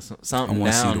 Yeah, I something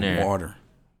want to see down the there. water.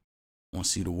 I want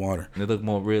to see the water. It look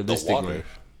more the realistic. water.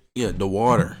 Yeah, the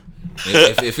water.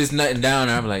 if it's nothing down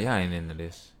there, I'm like, y'all ain't into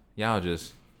this. Y'all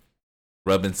just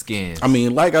rubbing skins. I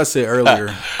mean, like I said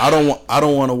earlier, I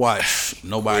don't want to watch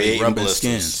nobody Creating rubbing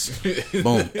blisters. skins.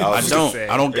 Boom. Y'all I just-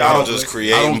 don't. Y'all just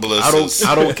creating blisters.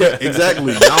 I don't care.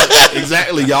 Exactly.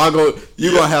 Exactly. Y'all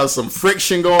you gonna have some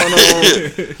friction going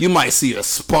on. You might see a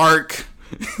spark.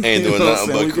 Ain't You doing know what I'm nothing saying?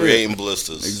 We but good. creating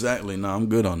blisters. Exactly. No, I'm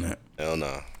good on that. Hell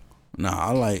no. Nah,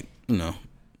 I like,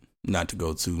 not to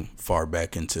go too far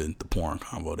back into the porn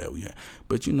combo that we had.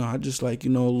 But, I just like, a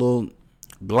little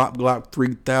glop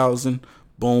 3000,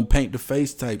 boom, paint the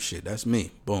face type shit. That's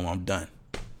me. Boom, I'm done.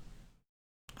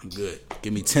 I'm good.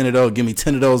 Give me 10 of those. Give me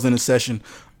 10 of those in a session.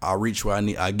 I'll reach where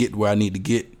I get where I need to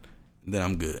get. Then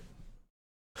I'm good.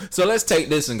 So let's take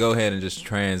this and go ahead and just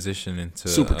transition into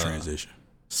Super transition.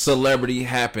 Celebrity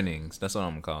happenings. That's what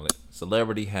I'm gonna call it.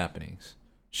 Celebrity happenings.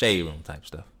 Shade room type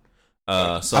stuff.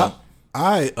 So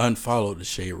I unfollowed the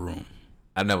Shade Room.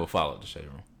 I never followed the Shade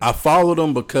Room. I followed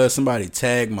them because somebody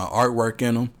tagged my artwork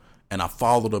in them, and I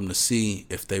followed them to see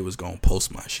if they was gonna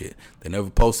post my shit. They never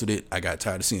posted it. I got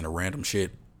tired of seeing the random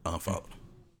shit. Unfollowed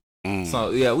them. So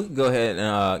yeah, we can go ahead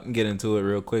and get into it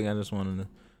real quick. I just wanted to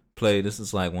play. This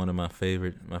is like one of my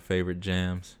favorite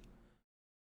jams.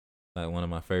 Like one of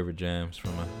my favorite jams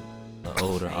from an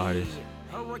older artist.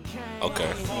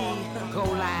 Okay.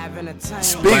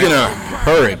 Speaking of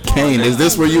Hurricane, is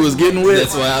this where you was getting with?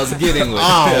 That's what I was getting with.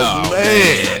 Oh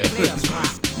man,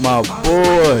 my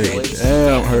boy,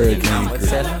 damn Hurricane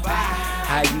Chris.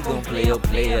 How you gonna play your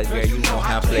player, girl? You know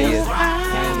how players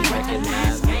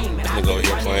recognize me. I'm gonna go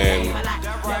here playing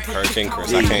Hurricane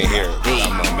Chris. I can't hear it.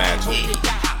 I'm gonna imagine.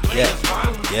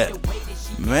 Yeah,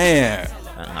 man.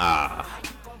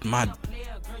 My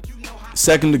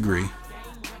second degree.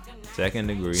 Second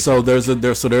degree. So there's a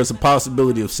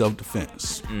possibility of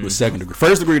self-defense with second degree.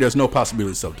 First degree, there's no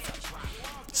possibility of self-defense.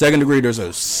 Second degree, there's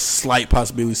a slight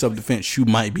possibility of self-defense. You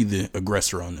might be the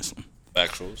aggressor on this one.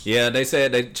 Factuals. Yeah, they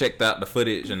said they checked out the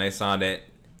footage and they saw that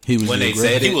He was when the they aggressor.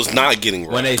 said He it. was not getting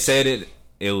right. When they said it,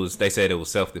 they said it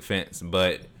was self-defense,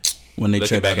 but when they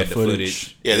looking checked out back the at the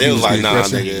footage, yeah, they he was like, the nah,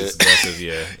 aggressor. it was nigga. aggressive,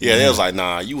 yeah. Yeah, they was like,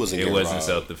 nah, you wasn't It getting wasn't robbed.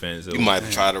 self-defense. You might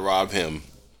have tried to rob him.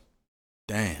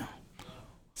 Damn.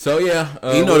 So yeah,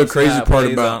 You know the we'll see crazy how it part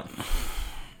plays about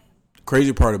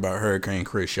out. Hurricane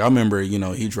Chris. Y'all remember,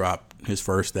 he dropped his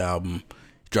first album.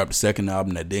 He dropped the second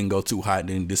album that didn't go too hot,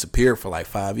 then he disappeared for like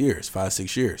 5 years,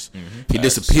 5-6 years. He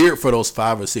disappeared for those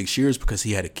 5 or 6 years because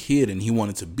he had a kid and he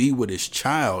wanted to be with his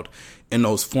child in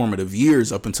those formative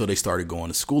years up until they started going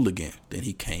to school again. Then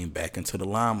he came back into the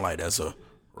limelight as a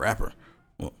rapper.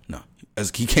 Well, no,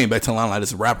 as he came back to the limelight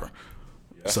as a rapper.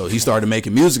 So he started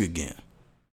making music again.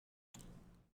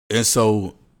 And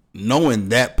so knowing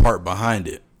that part behind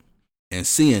it and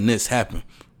seeing this happen,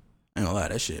 I ain't gonna lie,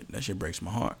 that shit breaks my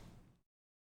heart.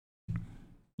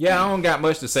 Yeah, I don't got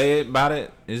much to say about it.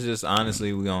 It's just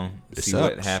honestly we gonna see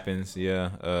sucks. what happens. Yeah.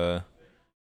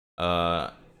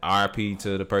 RIP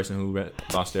to the person who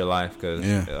lost their life because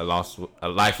a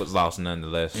life was lost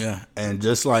nonetheless. Yeah, and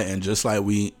just like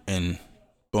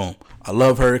boom, I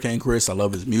love Hurricane Chris. I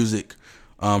love his music.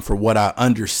 For what I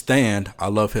understand, I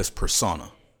love his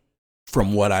persona.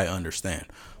 From what I understand,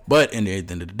 but in the end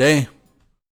of the day,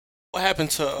 What happened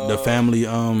to the family.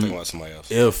 think about somebody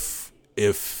else.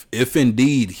 If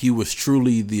indeed he was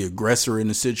truly the aggressor in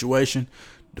the situation,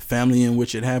 the family in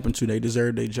which it happened to, they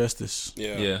deserve their justice.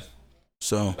 Yeah.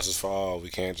 So That's just for all. We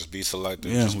can't just be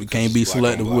selective. yeah, just we because can't be it's black on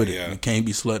selective black, with it. yeah. We can't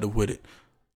be selective with it.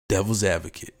 Devil's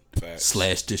advocate Facts.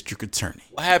 / district attorney.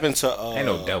 What happened to Ain't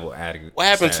no devil addict. What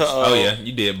happened to oh yeah,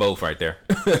 you did both right there.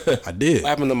 I did. What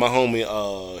happened to my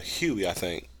homie Huey, I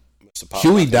think. Mr. Pop,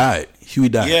 Huey I think. died. Huey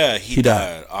died. Yeah, he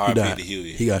died. He R.I.P. died. to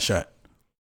Huey. He got shot.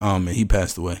 And he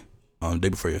passed away. Day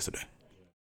before yesterday.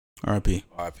 R.I.P.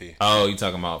 R.I.P. Oh, you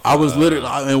talking about? I was literally,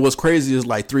 and what's crazy is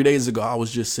like 3 days ago, I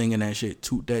was just singing that shit,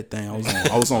 toot that thing.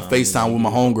 I was on FaceTime with my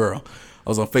homegirl.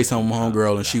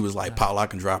 And she was like pop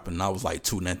lock and dropping, and I was like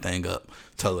tooting that thing up,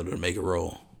 telling her to make it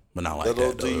roll, but not like Little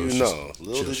that. do Though. you know.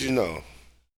 Little did you know.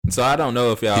 So I don't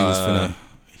know if y'all.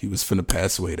 He was finna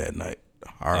pass away that night.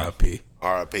 R.I.P.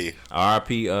 R.I.P.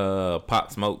 R.I.P.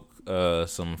 Pop Smoke.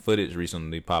 Some footage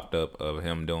recently popped up of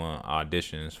him doing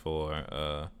auditions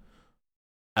for.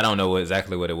 I don't know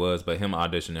exactly what it was, but him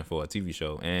auditioning for a TV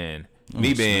show, and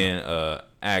me being a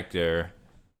actor,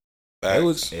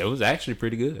 Facts. it was actually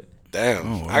pretty good. Damn.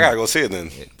 Oh, wow. I gotta go see it then.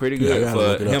 Pretty Yeah, I good gotta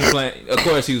look for it him up. playing. Of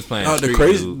course, he was playing.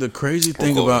 The crazy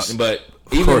thing about, but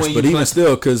of even course, when but you even play,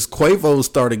 still, because Offset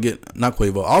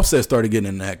started getting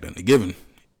into acting,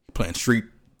 playing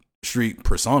street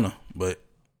persona, but it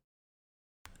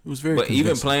was very. but even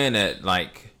convincing. playing that,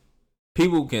 like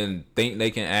people can think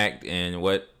they can act, and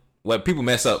what people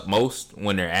mess up most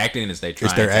when they're acting is they're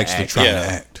they're actually trying to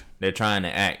act. They're trying to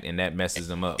act, and that messes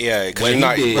them up. Yeah, because What you're he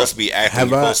not did- supposed to be acting. Have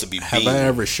You're I supposed to be have being. I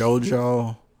ever showed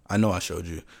y'all? I know I showed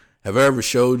you. Have I ever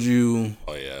showed you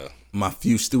Oh, yeah. my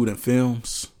few student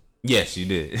films? Yes, you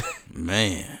did.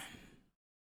 Man,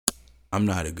 I'm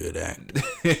not a good actor.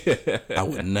 I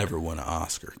would never win an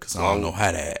Oscar because I don't know how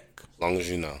to act. As long as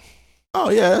you know. Oh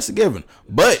yeah, that's a given.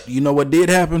 But you know what did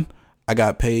happen? I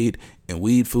got paid in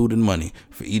weed, food, and money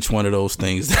for each one of those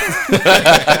things. For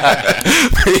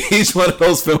each one of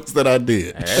those films that I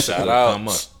did. That's a Shout good out. come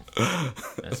up.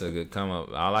 That's a good come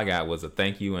up. All I got was a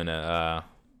thank you and a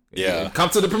Yeah. Come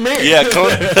to the premiere. Yeah,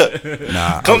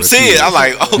 come see it. I'm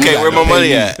like, okay, where my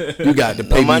money at? You got to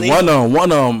pay me. One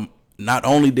of them. Not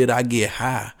only did I get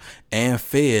high and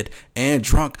fed and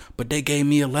drunk, but they gave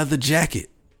me a leather jacket.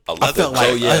 I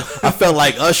felt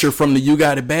like Usher from the "You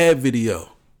Got It Bad" video.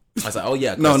 I was like, oh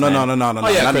yeah. No. Not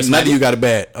the "You Got It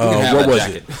Bad." What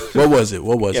was it?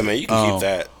 What was it? Yeah, man, you can keep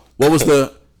that. What was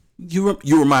the? You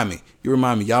remind me.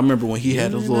 Y'all remember when he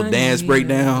had his little dance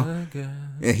breakdown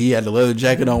and he had the leather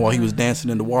jacket on while he was dancing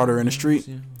in the water in the street?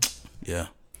 Yeah.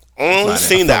 Only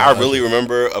scene that I really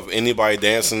remember of anybody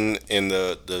dancing in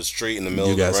the street in the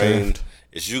middle of the rain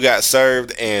is "You Got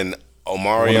Served" and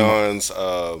Omarion's.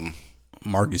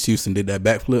 Marcus Houston did that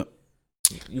backflip.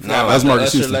 You forgot about the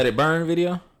Usher "Let It Burn"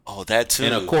 video? Oh, that too.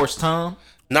 And of course, Tom.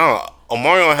 No,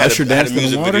 Omarion had a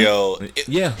music video.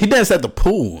 Yeah, he danced at the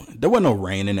pool. There wasn't no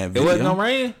rain in that video. There wasn't no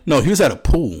rain? No, he was at a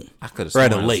pool. I could have sworn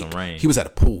at a lake. Some rain. He was at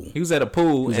a pool. He was at a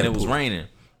pool and it was raining.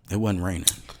 It wasn't raining.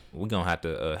 We're gonna have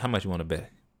to. How much you want to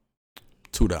bet?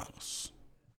 $2.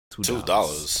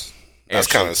 $2. That's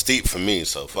kind of steep for me.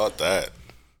 So fuck that.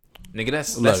 Nigga,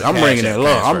 that's I'm bringing it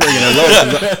low. I'm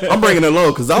bringing it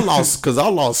low because I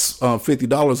lost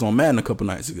 $50 on Madden a couple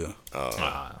nights ago.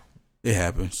 It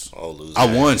happens. I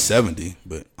won 70,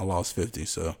 but I lost 50,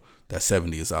 so that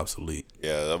 70 is obsolete.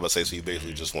 Yeah, I was about to say, so you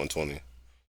basically just won 20.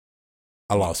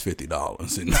 I lost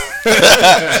 $50.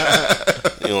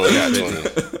 You only got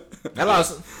 20. I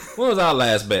lost. What was our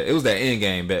last bet? It was that end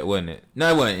game bet, wasn't it?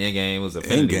 No, it wasn't end game. It was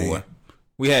Infinity War.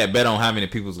 We had bet on how many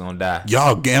people's gonna die.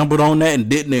 Y'all gambled on that and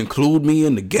didn't include me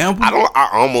in the gamble. I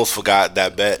almost forgot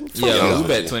that bet. Yeah, we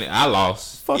bet 20. I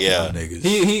lost. Fuck y'all niggas.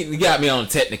 He got me on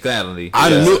technicality. I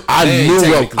knew.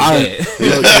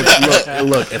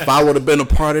 Look, if I would have been a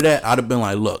part of that, I'd have been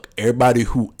like, look, everybody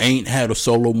who ain't had a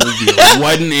solo movie or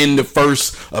wasn't in the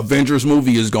first Avengers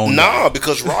movie is going. Nah,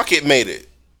 because Rocket made it.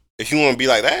 If you want to be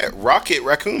like that, Rocket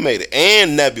Raccoon made it,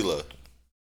 and Nebula.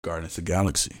 Guardians of the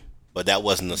Galaxy. But that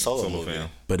wasn't a solo movie.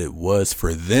 But it was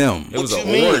for them. It was an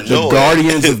origin. The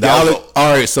Guardians of the Galaxy.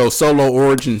 All right, so solo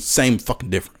origin, same fucking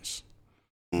difference.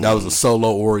 That was a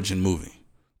solo origin movie.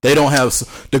 They don't have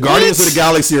the Guardians of the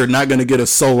Galaxy are not going to get a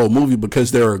solo movie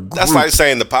because they're a group. That's like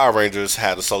saying the Power Rangers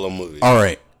had a solo movie. All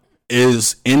right.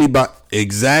 Is anybody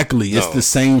exactly? It's the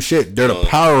same shit. They're the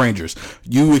Power Rangers.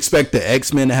 You expect the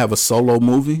X-Men to have a solo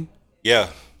movie? Yeah.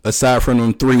 Aside from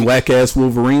them 3 whack-ass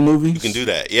Wolverine movies? You can do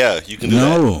that. Yeah, you can do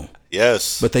that. No.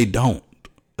 Yes. But they don't.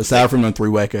 Aside from them 3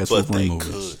 whack-ass Wolverine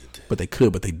movies. But they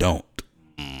could, but they don't.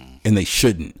 And they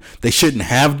shouldn't. They shouldn't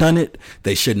have done it.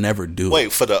 They should never do it.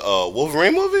 Wait, for the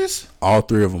Wolverine movies? All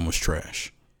 3 of them was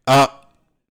trash.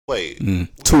 Wait.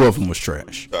 2 of them was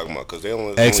trash. Talking about because they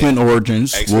only X-Men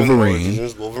Origins,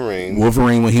 Wolverine.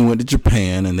 Wolverine when he went to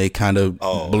Japan and they kind of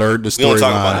blurred the storyline.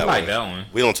 I like that one.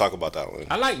 We don't talk about that one.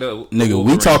 I like the nigga. Wolverine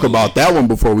we talk about that one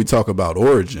before we talk about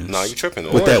Origins. No, you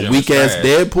tripping with that weak ass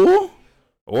Deadpool.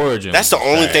 Origins. That's the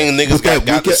only thing niggas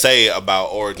got to say about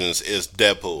Origins is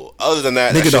Deadpool. Other than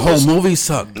that, nigga, the whole movie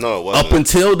sucked. No, it wasn't. Up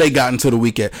until they got into the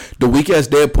weak ass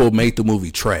Deadpool made the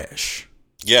movie trash.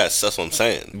 Yes, that's what I'm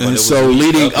saying. And so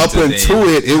leading up into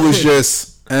it, it was just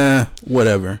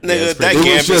whatever. Nigga, that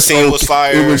Gambit scene was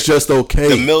fire. It was just okay.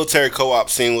 The military co-op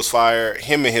scene was fire.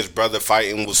 Him and his brother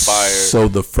fighting was fire. So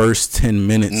the first 10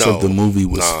 minutes of the movie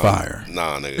was fire.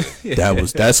 Nah,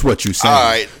 nigga. That's what you said. All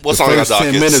right, what's on your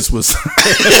docket? 10 minutes was.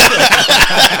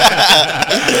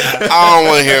 I don't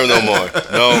want to hear him no more.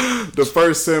 No. The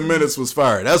first 10 minutes was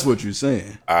fire. That's what you're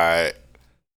saying. All right.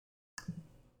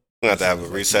 We have to have a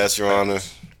recess, Your Honor.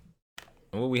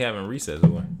 What we having recess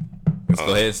for? Let's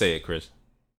go ahead and say it, Chris.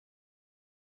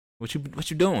 What you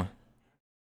doing?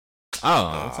 This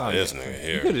nigga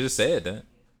here. You could have just said that.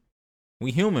 We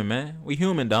human, man. We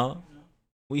human, dog.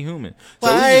 We human.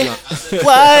 Why?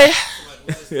 Why?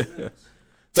 So we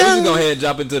just go ahead and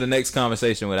jump into the next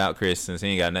conversation without Chris since he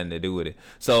ain't got nothing to do with it.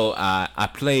 So I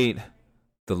played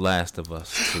The Last of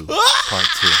Us 2 Part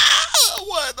 2.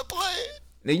 What the play?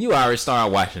 Now you already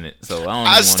started watching it, so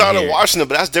I started watching it,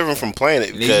 but that's different from playing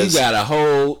it because you got a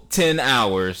whole 10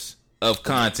 hours of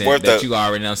content that you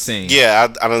already done seen. Yeah,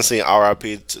 I done seen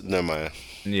R.I.P. Never mind.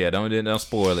 Yeah, don't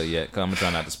spoil it yet. Cause I'm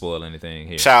trying not to spoil anything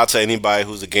here. Shout out to anybody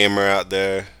who's a gamer out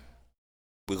there.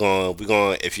 We're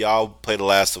gonna if y'all play The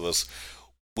Last of Us,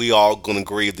 we all gonna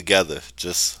grieve together.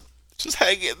 Just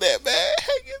hang in there, man.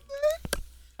 Hang in there.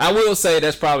 I will say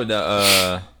that's probably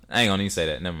the I ain't gonna even say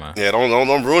that. Never mind. Yeah,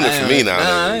 don't ruin it for me now.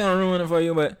 I ain't gonna ruin it for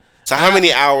you, but So how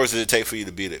many hours did it take for you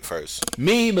to beat it first?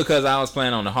 Me, because I was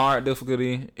playing on the hard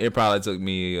difficulty, it probably took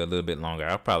me a little bit longer.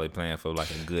 I was probably playing for like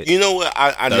a good. You know what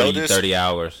I noticed? 30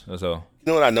 hours or so. You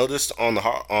know what I noticed on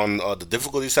the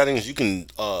difficulty settings? You can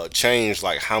change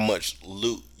like how much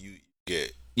loot you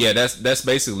get. Yeah, that's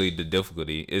basically the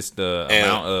difficulty. It's the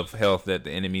amount of health that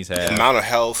the enemies have. Amount of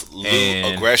health,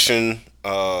 loot, aggression,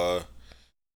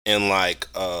 and like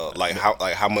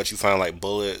how much you find like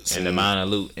bullets and the amount of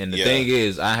loot. And the thing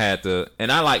is, I had to,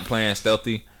 and I like playing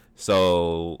stealthy,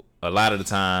 so a lot of the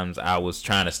times I was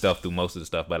trying to stealth through most of the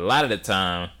stuff, but a lot of the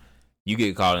time you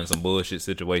get caught in some bullshit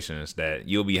situations that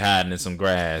you'll be hiding in some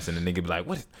grass and the nigga be like,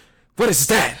 what is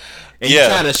that? And you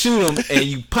try to shoot him and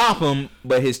you pop him,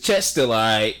 but his chest still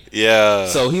alright. Yeah.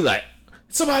 So he like,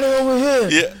 somebody over here.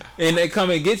 Yeah. And they come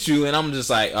and get you, and I'm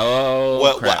just like,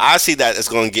 oh, crap. Well, I see that it's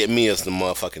going to get me as the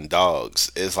motherfucking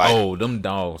dogs. It's like, oh, them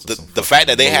dogs. The fact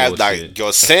that they have like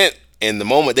your scent, and the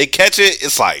moment they catch it,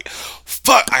 it's like,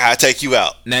 fuck, I gotta take you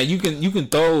out. Now you can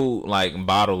throw like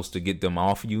bottles to get them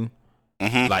off you.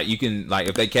 Mm-hmm. Like you can, like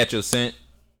if they catch your scent,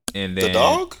 and then the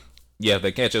dog. Yeah, if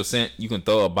they catch your scent, you can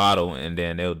throw a bottle and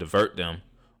then they'll divert them.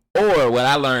 Or what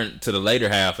I learned to the later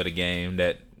half of the game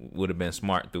that would have been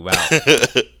smart throughout.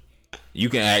 You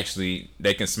can actually,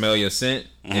 they can smell your scent,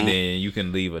 and then you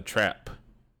can leave a trap.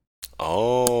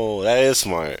 Oh, that is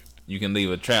smart. You can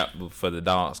leave a trap for the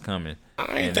dogs coming.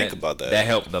 I didn't think about that. That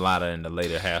helped a lot in the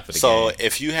later half of the game. So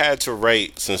if you had to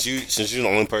rate, since you're the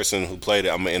only person who played it,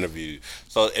 I'm gonna interview you.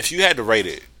 So if you had to rate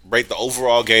the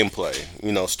overall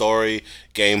gameplay, story,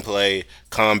 gameplay,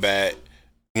 combat,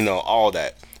 all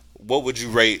that. What would you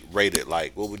rate it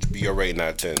like? What would be your rating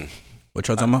out of 10? What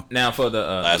y'all talking about? Now for the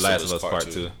Last of Us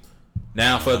Part 2.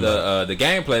 Now for the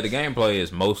gameplay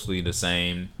is mostly the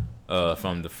same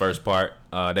from the first part.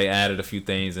 They added a few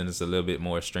things and it's a little bit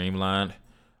more streamlined.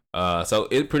 So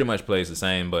it pretty much plays the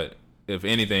same, but if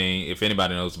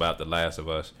anybody knows about The Last of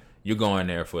Us, you're going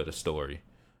there for the story.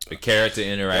 The character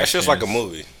interactions. That's just like a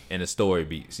movie. And the story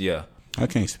beats, yeah. I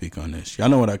can't speak on this. Y'all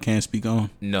know what I can speak on?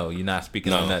 No, you're not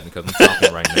speaking on nothing because I'm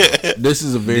talking right now. This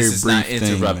is a very this is brief not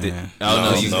interrupted. thing, man.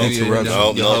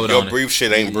 Oh, no, your brief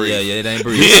shit ain't brief. Yeah, it ain't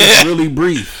brief. It's really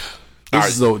brief. This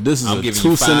is a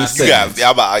 2-sentence sentence.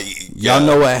 Y'all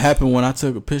know what happened when I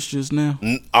took a picture just now?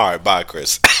 All right, bye,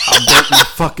 Chris. I broke my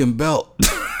fucking belt.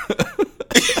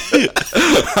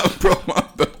 I broke my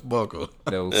belt buckle.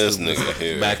 This nigga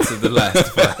here. Back to The Last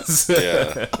of Us.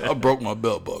 Yeah. I broke my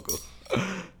belt buckle.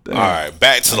 Damn. All right,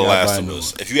 back to The Last of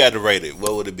Us. If you had to rate it,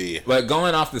 what would it be? But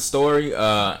going off the story,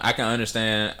 I can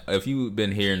understand if you've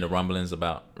been hearing the rumblings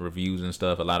about reviews and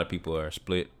stuff. A lot of people are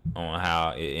split on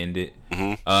how it ended.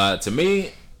 Mm-hmm. To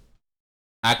me,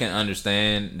 I can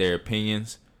understand their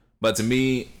opinions, but to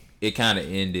me, it kind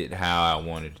of ended how I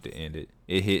wanted it to end it.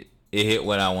 It hit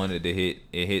what I wanted to hit.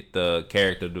 It hit the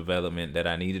character development that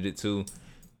I needed it to.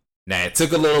 Now it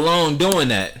took a little long doing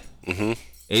that. Mm-hmm.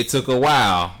 It took a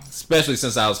while, especially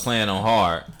since I was playing on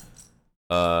hard.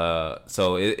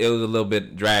 So it was a little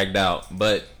bit dragged out,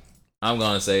 but I'm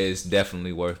gonna say it's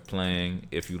definitely worth playing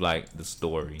if you like the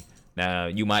story. Now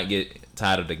you might get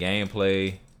tired of the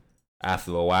gameplay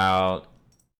after a while.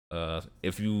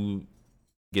 If you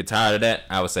get tired of that,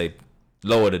 I would say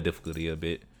lower the difficulty a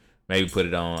bit. Maybe put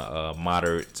it on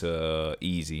moderate to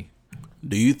easy.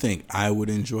 Do you think I would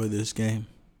enjoy this game?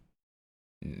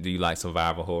 Do you like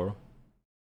survival horror?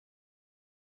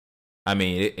 I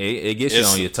mean, it gets you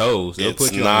on your toes. It'll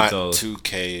put you on your toes. It's not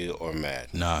 2K or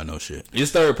Madden. Nah, no shit. It's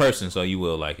third person, so you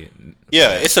will like it.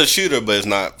 Yeah, it's a shooter, but it's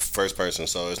not first person,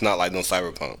 so it's not like no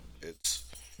Cyberpunk. It's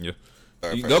you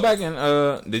go back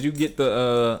and did you get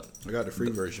the? I got the free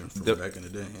version from back in the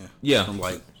day. Yeah, from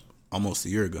like almost a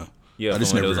year ago. Yeah, it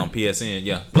was on PSN.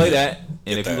 Yeah, play that,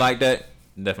 and if you like that,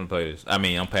 definitely play this. I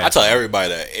mean, I'm past. I tell everybody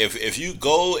that if you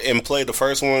go and play the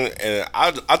first one, and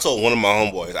I told one of my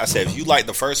homeboys, I said if you like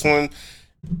the first one,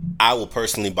 I will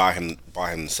personally buy him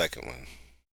the second one.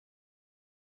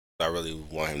 I really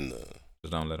want him to.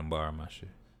 Just don't let him borrow my shit.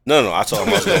 No. I told him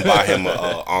I was gonna buy him an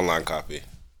online copy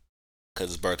because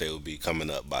his birthday will be coming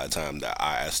up by the time that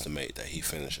I estimate that he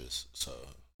finishes. So,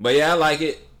 but yeah, I like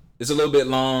it. It's a little bit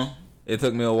long. It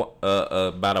took me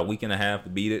about a week and a half to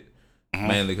beat it. Mm-hmm.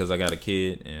 Mainly because I got a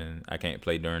kid and I can't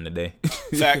play during the day.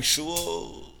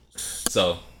 Factual.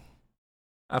 So,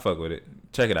 I fuck with it.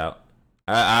 Check it out.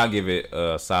 I'll give it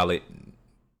a solid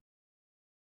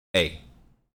A.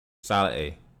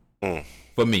 Solid A.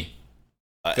 For me.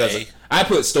 Because I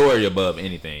put story above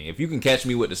anything. If you can catch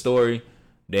me with the story,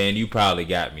 then you probably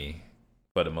got me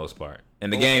for the most part.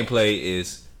 And the gameplay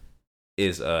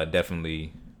is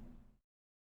definitely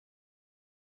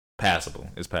passable.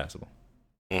 It's passable.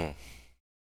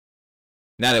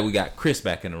 Now that we got Chris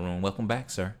back in the room, welcome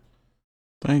back, sir.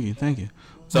 Thank you.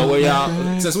 So were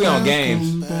y'all, since we on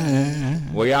games,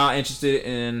 were y'all interested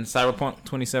in Cyberpunk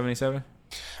 2077?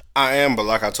 I am, but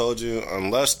like I told you,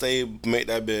 unless they make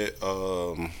that bit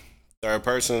third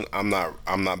person, I'm not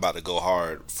about to go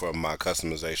hard for my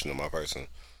customization of my person.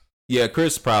 Yeah,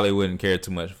 Chris probably wouldn't care too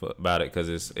much about it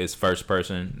because it's first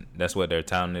person. That's what they're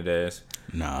touting it as.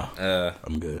 Nah,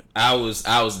 I'm good. I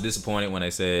was disappointed when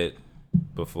they said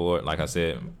before, like I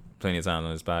said plenty of times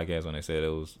on this podcast, when they said it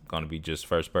was going to be just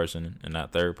first person and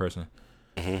not third person.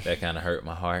 Mm-hmm. That kind of hurt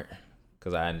my heart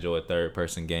because I enjoy third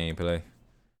person gameplay.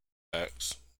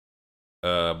 X.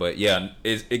 But yeah,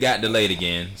 it got delayed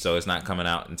again, so it's not coming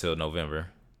out until November.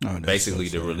 Oh, basically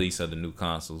the release of the new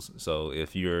consoles. So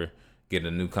if you're getting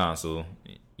a new console,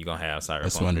 you're gonna have Cyberpunk.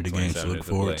 That's one of the games to look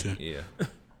forward to. Yeah.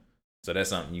 So that's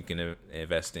something you can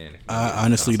invest in. I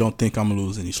honestly don't think I'm gonna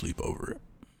lose any sleep over it.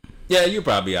 Yeah, you're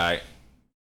probably alright.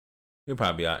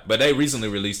 But they recently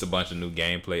released a bunch of new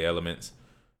gameplay elements,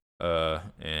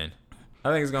 and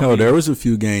I think it's gonna. There was a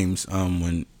few games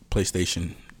when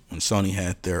Sony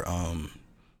had their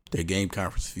game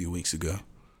conference a few weeks ago, and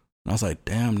I was like,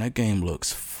 damn, that game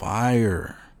looks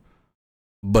fire.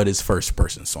 But it's first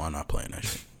person, so I'm not playing that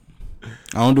shit.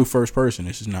 I don't do first person.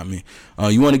 It's just not me.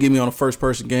 You want to get me on a first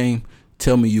person game?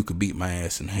 Tell me you could beat my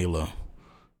ass in Halo,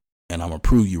 and I'm gonna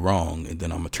prove you wrong, and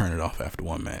then I'm gonna turn it off after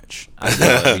one match. I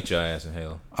still beat your ass in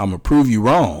Halo. I'm gonna prove you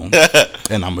wrong,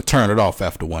 and I'm gonna turn it off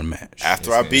after one match.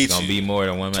 After I beat you, it's gonna be more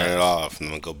than one match. Turn it off, and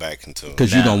I'm gonna go back into it.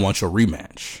 Because you don't want your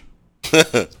rematch.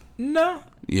 No.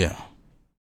 Yeah.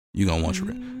 You gonna want your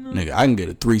nigga. I can get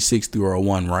a 360 or a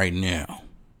 1 right now,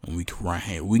 and we can right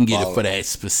here. We can get it for that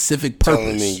specific purpose.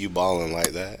 Telling me you balling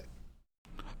like that?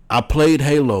 I played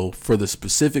Halo for the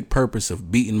specific purpose of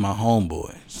beating my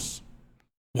homeboys.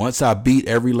 Once I beat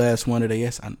every last one of their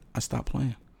ass, I stopped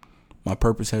playing. My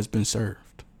purpose has been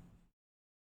served.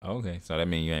 Okay, so that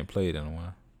means you ain't played in a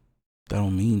while. That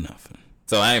don't mean nothing.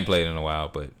 So I ain't played in a while,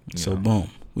 but so boom,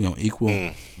 we on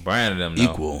equal. Brian and them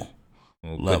equal.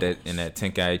 We'll put that in that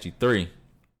Tenkaichi 3.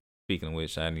 Speaking of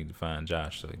which, I need to find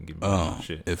Josh so he can give me some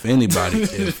shit. If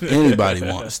anybody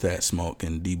wants that smoke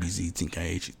in DBZ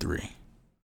Tenkaichi 3.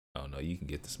 Oh no, you can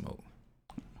get the smoke.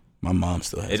 My mom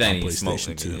still has it ain't even smoke,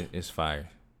 2. It's fire.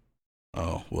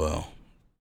 Oh well.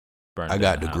 Burn I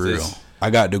got the house. grill. I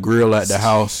got the grill at the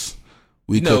house.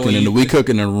 We cooking in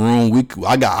the room.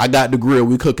 I got the grill.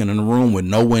 We cooking in the room with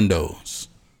no windows.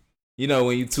 You know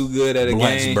when you too good at a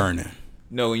Blunts game. burning.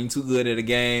 You know when you too good at a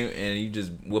game and you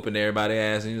just whooping everybody's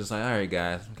ass and you're just like, all right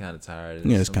guys, I'm kind of tired of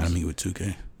this. Yeah, it's kind of me with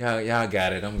 2K. Y'all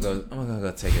got it. I'm gonna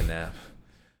go take a nap.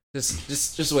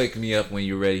 Just wake me up when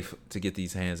you're ready to get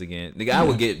these hands again. Nigga, I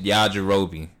would get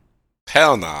Yajirobe.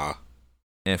 Hell nah.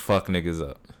 And fuck niggas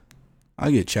up.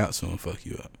 I get Chaozu and fuck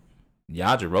you up.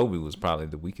 Yajirobe was probably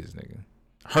the weakest nigga.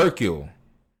 Hercule.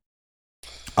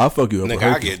 I'll fuck you up.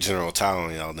 Nigga, I get General Tao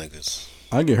on y'all niggas.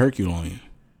 I get Hercule on you.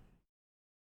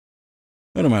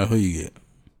 It don't matter who you get.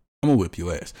 I'm gonna whip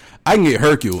your ass. I can get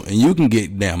Hercule and you can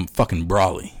get damn fucking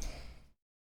Brawly.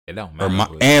 It don't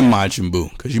matter. And Majin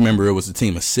Buu. Because you remember it was a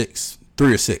team of 6.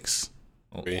 3 or 6.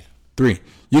 3.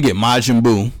 You get Majin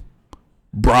Buu,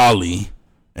 Brawly,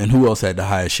 and who else had the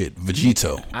highest shit?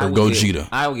 Vegito or Gogeta.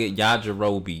 I would get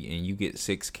Yajirobe and you get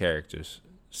 6 characters.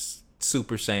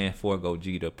 Super Saiyan 4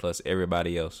 Gogeta plus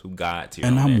everybody else who got to you.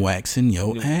 And I'm waxing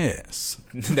your ass.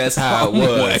 That's how it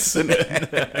was.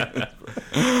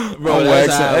 Bro, I'm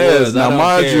waxing ass. Now,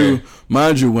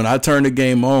 mind you, when I turn the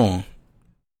game on,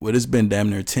 well, it's been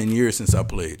damn near 10 years since I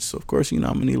played. So, of course, I'm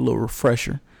going to need a little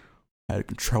refresher. How the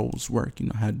controls work,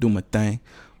 how to do my thing.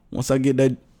 Once I get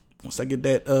that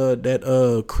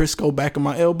Crisco back in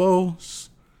my elbows,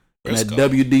 and that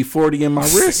WD-40 in my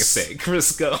wrist. Like I said,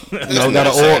 Crisco.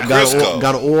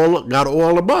 Got to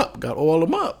oil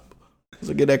them up.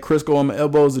 So I get that Crisco on my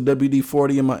elbows, the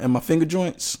WD-40 in my finger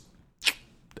joints.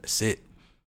 That's it.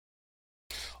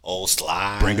 Old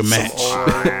slide. Bring a match.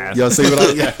 Y'all see what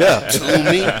I got? To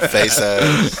me, face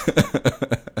ass.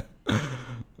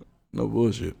 No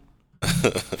bullshit.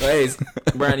 Hey,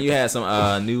 Brian, you had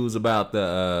some news about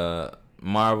the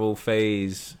Marvel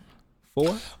Phase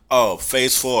 4? Oh,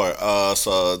 Phase 4.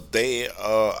 So they,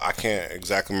 I can't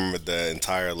exactly remember the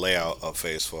entire layout of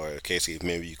Phase 4. Casey,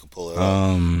 maybe you could pull it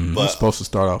up. But it's supposed to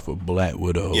start off with Black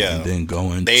Widow, and then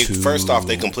go into. First off,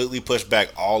 they completely pushed back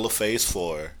all of Phase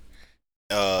 4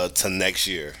 to next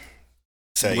year.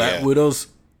 So, Black Widow's.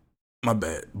 My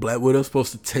bad. Black Widow's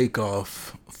supposed to take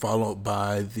off, followed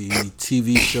by the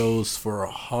TV shows for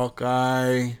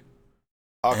Hawkeye,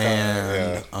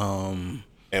 and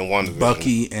and one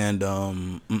Bucky and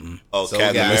so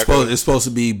it's supposed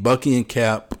to be Bucky and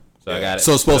Cap, So I got it.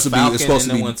 So it's supposed to be. It's supposed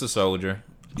to be the Winter Soldier,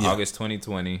 August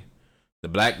 2020. The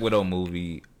Black Widow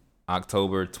movie,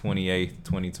 October 28th,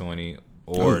 2020,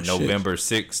 or November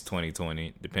 6th,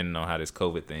 2020, depending on how this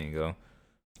COVID thing go.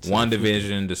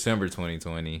 WandaVision, December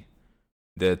 2020.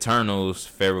 The Eternals,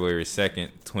 February 2nd,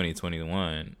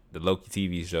 2021. The Loki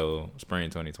TV show, spring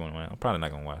 2021. I'm probably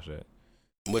not gonna watch that.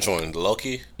 Which one? The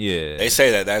Loki? Yeah. They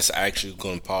say that that's actually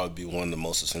going to probably be one of the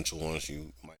most essential ones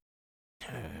you might.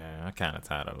 I'm kind of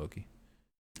tired of Loki.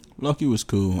 Loki was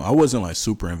cool. I wasn't like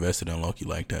super invested in Loki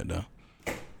like that though.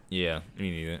 Yeah, me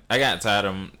neither. I got tired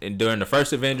of him. And during the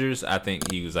first Avengers, I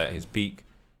think he was at his peak.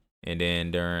 And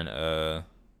then during I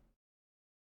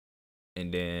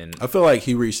feel like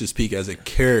he reached his peak as a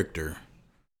character.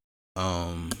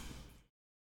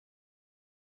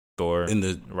 Thor in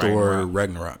the Thor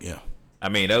Ragnarok, yeah. I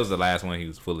mean, that was the last one he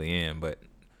was fully in, but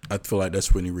I feel like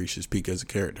that's when he reached his peak as a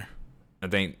character. I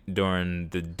think during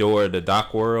the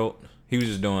Doc World, he was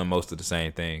just doing most of the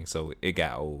same thing, so it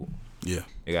got old. Yeah,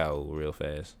 it got old real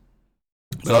fast.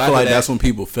 So I feel like that's when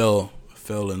people fell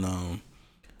in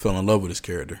love with his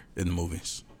character in the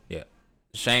movies. Yeah,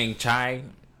 Shang-Chi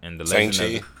and the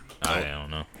Legend of. I don't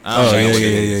know.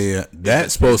 Yeah.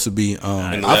 That's supposed to be.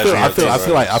 I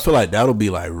feel like that'll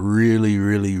be like really,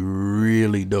 really,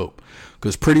 really dope.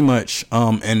 Because pretty much,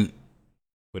 and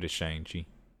what is Shang-Chi?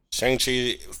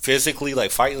 Shang-Chi physically,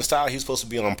 like fighting style, he's supposed to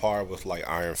be on par with like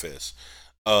Iron Fist.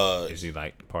 Is he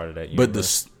like part of that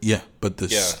universe? But the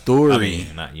story,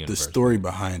 the story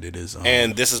behind it is.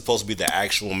 And this is supposed to be the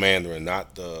actual Mandarin,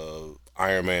 not the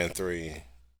Iron Man 3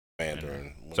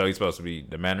 Mandarin. So he's supposed to be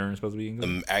the Mandarin. Supposed to be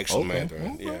English? The actual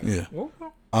Mandarin. Yeah.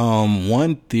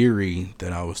 One theory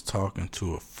that I was talking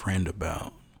to a friend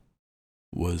about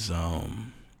was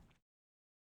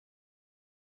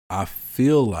I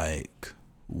feel like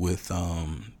with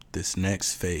this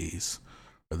next phase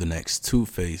or the next two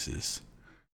phases,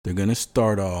 they're gonna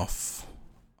start off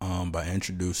by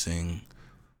introducing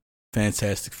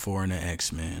Fantastic Four and the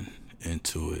X-Men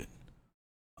into it.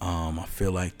 I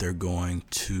feel like they're going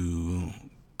to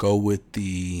go with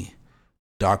the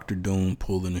Dr. Doom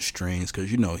pulling the strings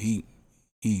because, you know, he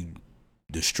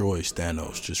destroys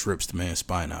Thanos, just rips the man's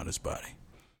spine out of his body.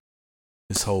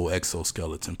 His whole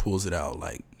exoskeleton pulls it out,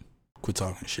 like, quit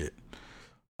talking shit.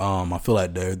 I feel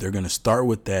like they're going to start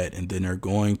with that, and then they're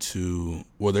going to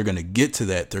get to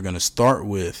that. They're going to start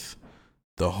with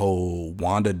the whole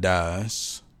Wanda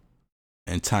dies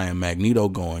and Ty and Magneto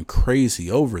going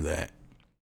crazy over that,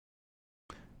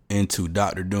 into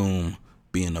Dr. Doom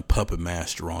being a puppet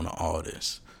master on all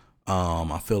this.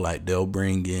 I feel like they'll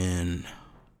bring in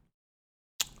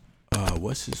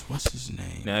what's his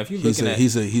name? Now, if you looking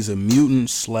he's a mutant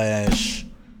 /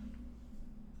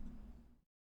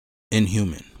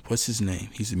 Inhuman. What's his name?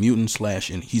 He's a mutant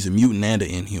he's a mutant and an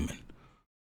Inhuman.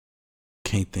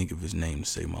 Can't think of his name to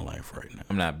save my life right now.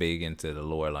 I'm not big into the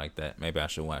lore like that. Maybe I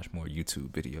should watch more YouTube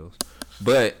videos.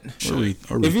 But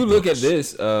if you look at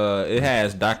this, it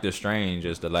has Doctor Strange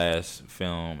as the last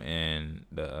film in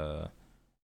the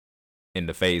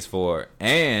Phase 4,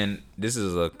 and this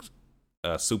is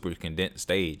a super condensed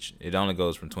stage. It only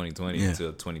goes from 2020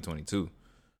 until 2022,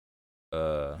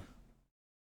 early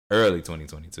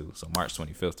 2022, so March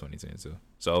 25th, 2022.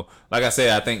 So, like I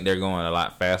said, I think they're going a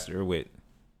lot faster with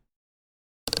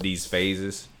these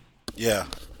phases. Yeah.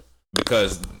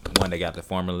 Because one, they got the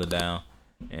formula down,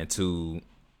 and two,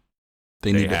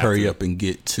 they need to hurry up and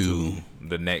get to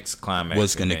the next climax.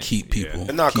 What's going to keep people? Yeah.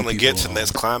 They're not going to get to the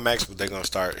next climax, but they're going to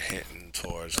start hitting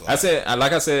towards. Like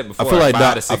I said before, I feel like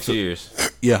 5 to 6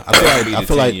 years. Yeah, I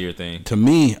feel like thing. To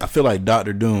me, I feel like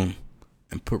Dr. Doom,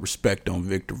 and put respect on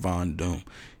Victor Von Doom,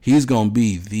 he's going to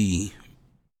be the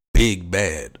big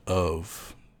bad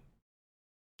of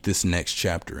this next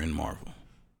chapter in Marvel.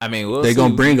 I mean, they're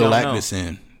going to bring Galactus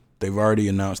in. They've already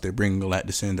announced they're bringing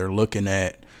Galactus in. They're looking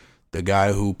at the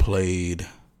guy who played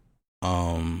they're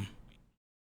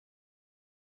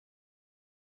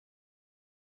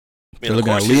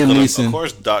looking at Liam Neeson. Of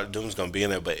course, Dr. Doom's going to be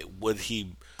in there, but would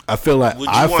he? I feel like would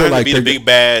you want him to be the big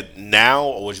bad now,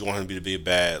 or would you want him to be the big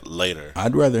bad later?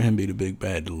 I'd rather him be the big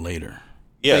bad later.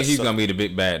 Yeah, I think he's going to be the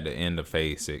big bad at the end of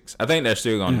Phase 6. I think they're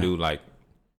still going to do like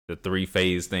the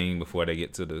 3-phase thing before they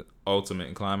get to the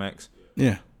ultimate climax.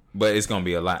 Yeah. But it's going to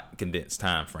be a lot condensed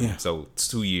time frame. Yeah. So it's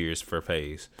 2 years per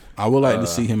phase. I would like to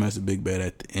see him as a big bad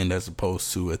at the end as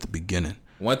opposed to at the beginning.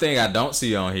 One thing I don't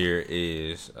see on here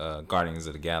is Guardians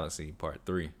of the Galaxy Part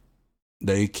 3.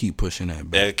 They keep pushing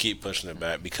that back. They keep pushing it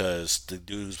back because the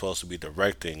dude who's supposed to be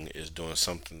directing is doing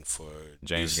something for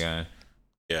James Gunn.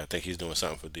 Yeah, I think he's doing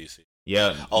something for DC.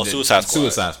 Yeah. Oh, Suicide Squad.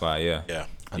 Suicide Squad, yeah. Yeah.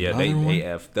 Yeah, Another one? they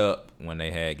effed up when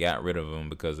they had got rid of him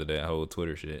because of that whole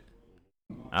Twitter shit.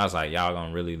 I was like, y'all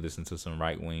gonna really listen to some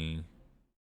right wing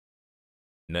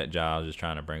nut jobs just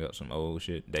trying to bring up some old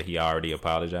shit that he already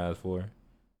apologized for?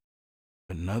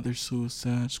 Another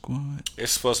Suicide Squad?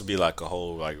 It's supposed to be like a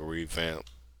whole like revamp.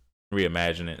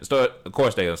 Reimagine it. So, of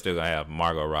course, they're still gonna have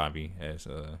Margot Robbie as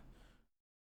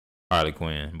Harley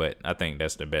Quinn, but I think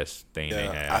that's the best thing they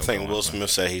have. I think Will Smith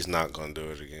said he's not gonna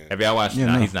do it again. Have y'all watched? Yeah,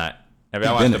 no. He's not. Have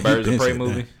y'all watched the Birds of Prey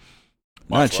movie?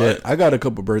 Not yet. I got a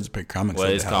couple Birds of Prey comics. Well,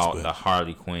 at it's the house, called but the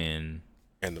Harley Quinn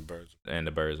And the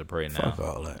Birds. of Prey now. fuck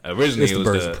all that. Originally, It's the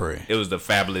Birds of Prey. It was the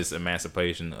Fabulous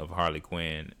Emancipation of Harley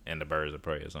Quinn and the Birds of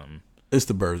Prey or something. It's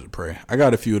the Birds of Prey. I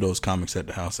got a few of those comics at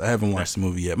the house. I haven't watched the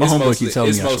movie yet. My homeboy keeps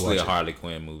telling me I should watch it. It's mostly a Harley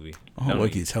Quinn movie. My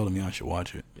homeboy keeps telling me I should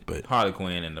watch it, but Harley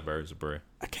Quinn and the Birds of Prey.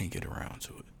 I can't get around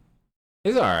to it.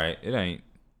 It's all right. It ain't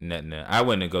nothing. I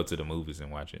wouldn't go to the movies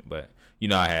and watch it, but you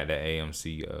know I had that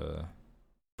AMC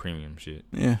premium shit.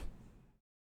 Yeah.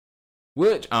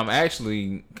 Which I'm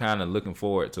actually kind of looking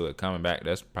forward to it coming back.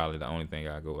 That's probably the only thing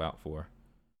I go out for.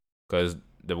 Because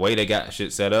the way they got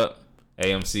shit set up,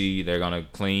 AMC, they're going to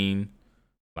clean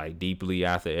like deeply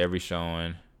after every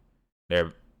showing.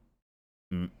 Their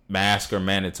masks are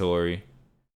mandatory.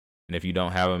 And if you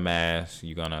don't have a mask,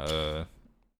 you're going to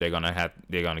they're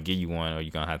gonna give you one or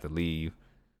you're going to have to leave.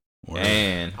 Word.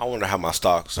 And I wonder how my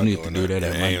stocks are I need doing to do that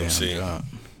at my AMC. damn job.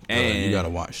 And you gotta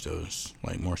watch those,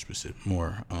 like more specific,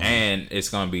 more. And it's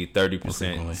gonna be 30%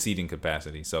 frequently. seating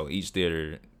capacity. So each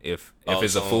theater, if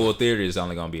it's a full theater, it's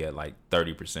only gonna be at like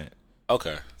 30%.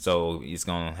 Okay. So it's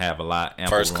gonna have a lot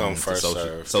ample First room come, to first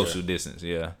serve, social distance.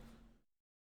 Yeah.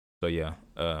 So yeah,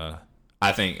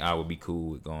 I think I would be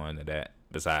cool with going to that.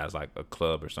 Besides like a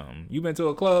club or something. You been to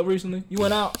a club recently? You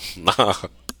went out? Nah.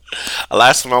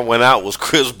 Last time I went out was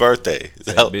Chris' birthday.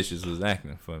 Bitches was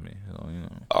acting for me. So, you know.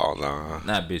 Oh nah.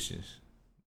 Not bitches.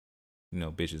 You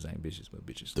know, bitches ain't bitches, but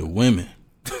bitches. The women.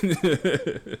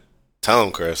 Tell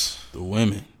him, Chris. The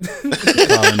women.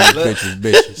 Calling these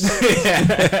bitches.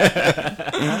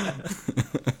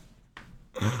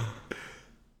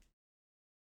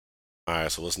 All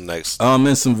right, so what's next?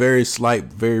 And some very slight,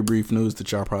 very brief news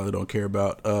that y'all probably don't care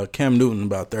about. Cam Newton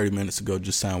about 30 minutes ago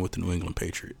just signed with the New England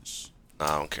Patriots.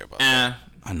 Nah, I don't care about that.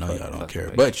 I know y'all don't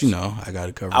care, but you know I got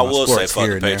to cover. I my will say sports fuck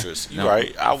here the and Patriots. there. You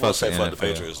right? I will say fuck the NFL.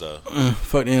 Patriots though.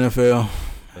 Fuck the NFL.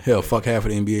 Hell, fuck half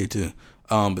of the NBA too.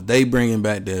 But they bringing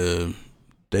back they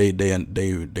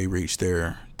reached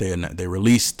their they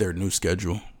released their new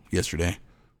schedule yesterday.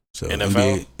 So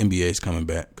NFL? NBA is coming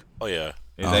back. Oh yeah.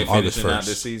 Is they August finishing out 1st.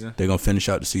 this season? They're gonna finish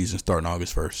out the season starting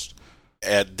August 1st.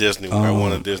 At Disney, at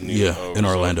one of Disney. in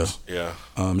Orlando. Yeah.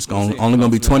 It's only gonna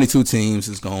be 22 teams.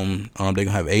 It's gonna they're gonna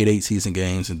have eight season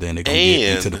games, and then they're gonna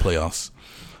get into the playoffs.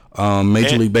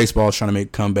 Major League Baseball is trying to make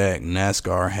a comeback.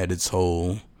 NASCAR had its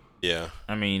whole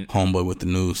homeboy with the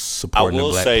news supporting I will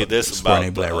the black, say this supporting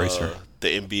about a black racer.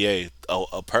 the NBA.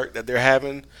 A perk that they're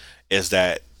having is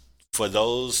that for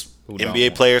those Who NBA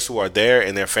don't. players who are there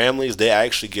and their families, they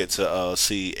actually get to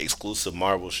see exclusive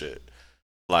Marvel shit.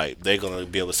 Like they're gonna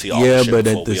be able to see all the shit but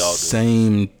before at the we all do.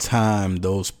 same time,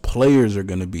 those players are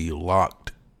gonna be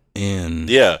locked in.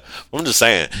 Yeah, I'm just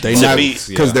saying. They To not me-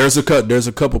 because there's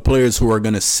a couple players who are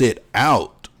gonna sit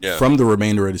out from the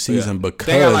remainder of the season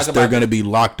because they're gonna be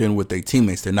locked in with their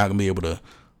teammates. They're not gonna be able to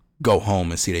go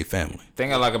home and see their family.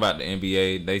 Thing I like about the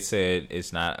NBA, they said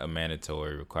it's not a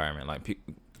mandatory requirement. Like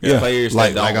players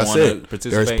like that don't I want said, to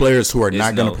participate. there's players who are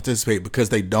not going to no. participate because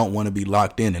they don't want to be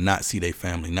locked in and not see their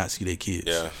family, not see their kids,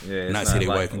 it's not see their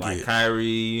like, wife and like kids.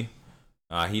 Kyrie,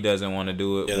 he doesn't want to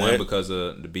do it. Yeah, one that- because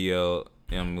of the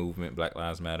BLM movement, Black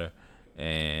Lives Matter,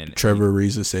 and Trevor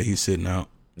Ariza said he's sitting out.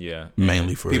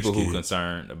 Mainly for people his who kids.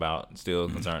 still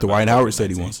concerned. Dwight about Howard said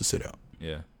he COVID-19. wants to sit out.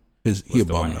 Yeah, He a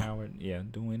bum Dwight though.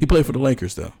 Howard, doing. He played for the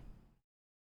Lakers though.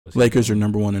 Was he Lakers doing- are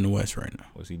number one in the West right now.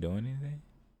 Was he doing anything?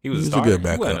 He was was a starter. good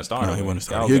backup. He wasn't a starter. No, he wasn't a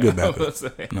starter. Okay. He a good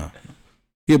backup. No,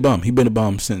 he a bum. He been a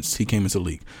bum since he came into the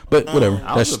league. But whatever.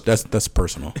 That's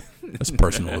personal. That's a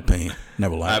personal opinion.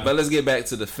 Never All lied. right, but let's get back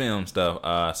to the film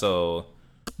stuff. So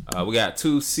we got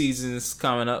 2 seasons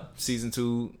coming up. Season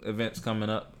 2 events coming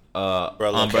up.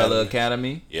 Umbrella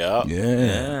Academy. Yeah. Yeah.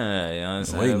 Yeah, you know what I'm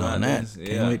saying? Waiting on that. This.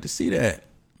 Can't wait to see that.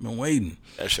 Been waiting.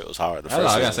 That shit was hard. That's all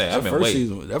I gotta say. I've been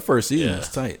waiting. That first season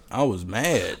was tight. I was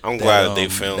mad. I'm glad that they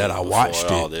filmed that I watched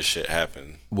before all it this shit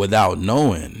happened without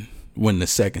knowing when the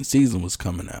second season was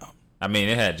coming out. I mean,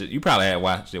 you probably had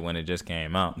watched it when it just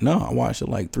came out. No, I watched it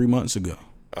like 3 months ago.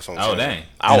 That's what I'm saying. Dang.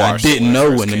 I watched it didn't it know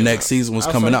first when the came next out. season was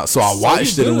coming out, so I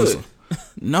watched it and was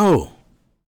no,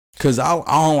 because I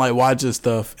don't like watching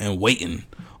stuff and waiting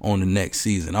on the next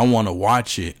season. I want to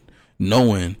watch it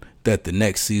knowing that the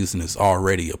next season is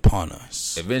already upon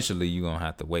us. Eventually, you're gonna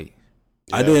have to wait.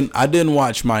 Yeah. I didn't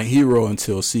watch My Hero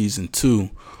until season 2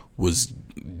 was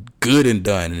good and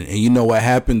done. And you know what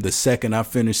happened the second I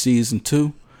finished season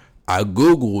 2? I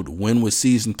Googled when was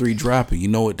season 3 dropping. You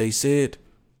know what they said?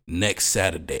 Next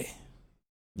Saturday.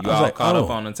 You all like, caught up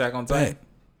on Attack on Titan?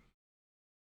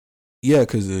 Yeah,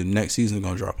 because the next season is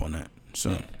going to drop on that.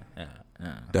 So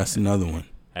that's another one.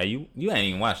 Hey, you ain't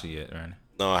even watched it yet, right?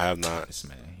 No, I have not. This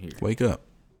man here. Wake up.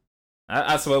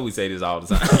 I swear we say this all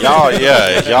the time.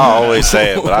 y'all always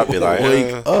say it, but I'd be like,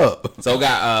 wake up. So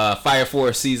got Fire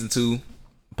Force season 2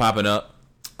 popping up.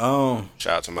 Shout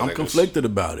out to my I'm niggas. conflicted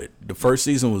about it. The first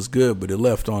season was good, but it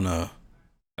left on a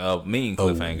mean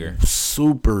cliffhanger.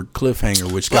 Super cliffhanger,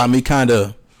 which got me kind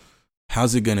of,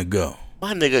 how's it gonna go?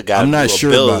 My nigga got I'm not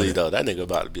sure ability, about it. though. That nigga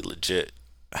about to be legit.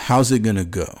 How's it gonna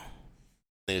go?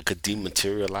 Nigga could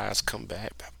dematerialize, come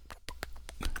back.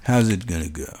 How's it gonna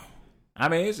go? I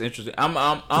mean, it's interesting. I'm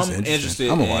interested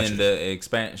in the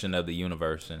expansion of the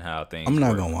universe and how things. I'm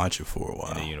not gonna watch it for a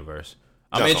while. In the universe,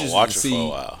 I'm interested to see for a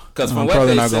while. Because I'm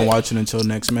probably not gonna watch it until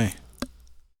next May.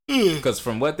 Because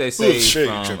from what they say,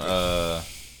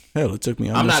 hell, it took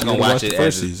me. I'm not gonna watch it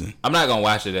first season. I'm not gonna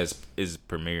watch it as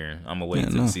premiering. I'm gonna wait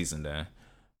until the season done.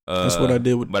 That's what I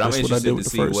did with. But I'm interested to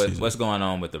see season. what's going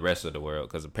on with the rest of the world.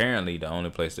 Because apparently, the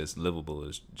only place that's livable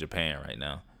is Japan right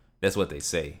now. That's what they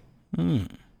say.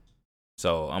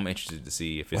 So I'm interested to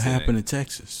see if it's what happened in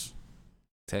Texas.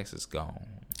 Texas gone.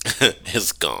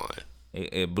 It's gone.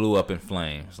 It blew up in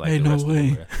flames. Like ain't no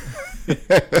way.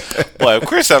 Boy, if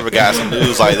Chris ever got some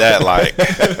news like that, like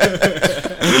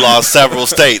we lost several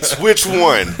states. Which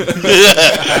one?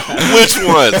 Which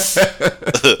ones?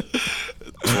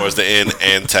 Towards the end,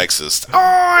 and Texas.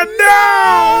 Oh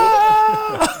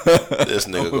no! This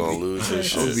nigga gonna lose his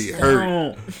shit.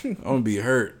 I'm gonna be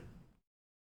hurt.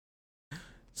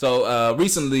 So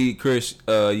recently, Chris,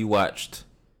 you watched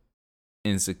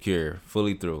Insecure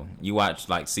fully through. You watched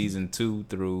like season 2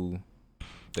 through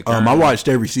the current I watched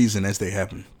every season as they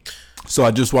happened. So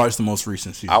I just watched the most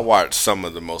recent season. I watched some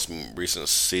of the most recent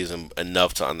season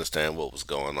enough to understand what was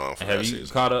going on for that season. Have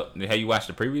you caught up? Have you watched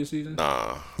the previous season?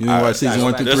 Nah. You didn't watch season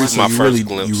 1 through 3, This is my first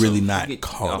glimpse. You really not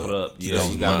caught up. You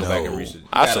gotta go back and research.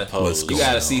 I suppose. You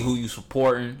gotta see who you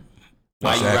supporting.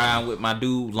 Why you riding with my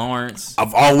dude Lawrence?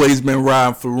 I've always been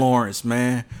riding for Lawrence,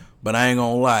 man. But I ain't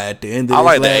gonna lie. At the end of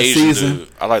this last season,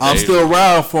 I'm still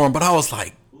riding for him. But I was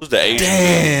like, who's the Asian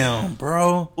damn, dude?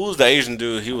 Bro. Who's the Asian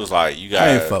dude? He was like, you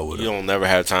don't never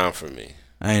have time for me.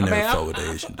 I ain't never fuck with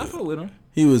the Asian dude. I fuck with him.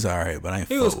 He was alright, but I ain't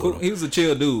fuck with him. He was a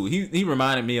chill dude. He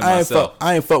reminded me of myself.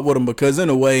 I ain't fuck with him because in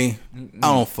a way, I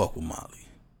don't fuck with Molly.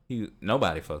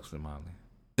 Nobody fucks with Molly.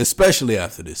 Especially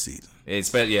after this season.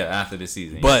 After this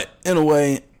season. But in a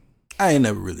way, I ain't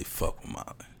never really fuck with Molly.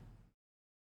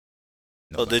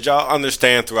 So did y'all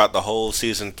understand throughout the whole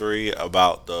season 3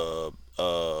 about the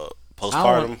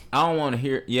postpartum? I don't want to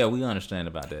hear. Yeah, we understand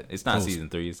about that. It's not season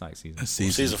 3. It's like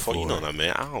season 4. You know what I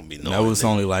mean? I don't be knowing. That was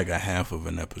only like a half of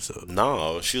an episode.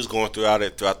 No, she was going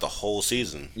throughout the whole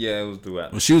season. Yeah, it was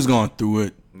throughout. Well, she was going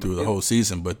through the whole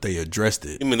season, but they addressed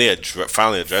it. I mean, they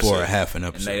finally addressed for it a half an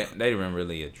episode. And they didn't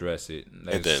really address it.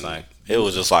 It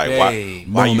was just like, why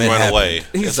you run away?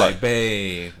 He's like,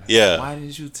 babe. Yeah. Why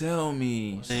didn't you tell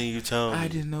me? I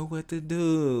didn't know what to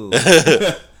do.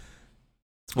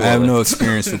 I have no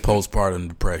experience with postpartum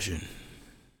depression.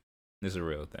 It's a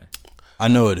real thing. I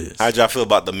know it is. How'd y'all feel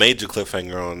about the major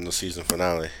cliffhanger on the season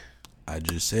finale? I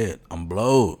just said I'm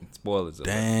blowed. Spoilers.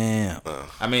 Damn.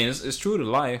 I mean, it's true to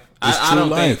life.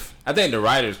 I think the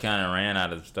writers kind of ran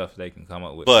out of stuff they can come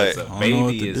up with. But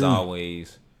baby is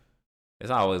always. It's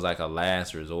always like a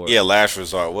last resort. Yeah, last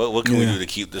resort. What can we do to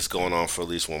keep this going on for at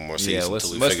least one more season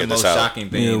until we figure this out? What's the most shocking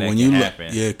thing that can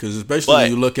happen? Yeah, because especially when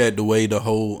you look at the way the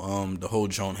whole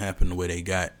joint happened, the way they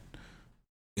got,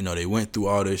 they went through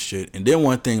all this shit. And then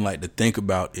one thing like to think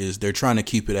about is they're trying to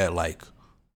keep it at like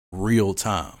real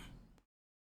time.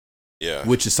 Yeah.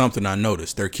 Which is something I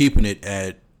noticed. They're keeping it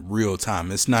at real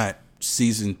time. It's not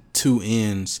season 2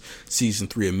 ends, season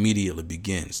 3 immediately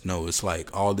begins. No, it's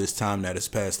like all this time that has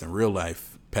passed in real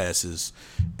life passes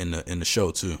in the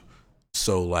show too.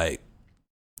 So like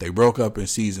they broke up in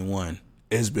season 1.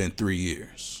 It's been 3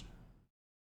 years.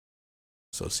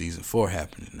 So season 4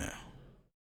 happening now.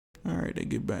 All right, they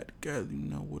get back together,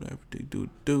 whatever they do,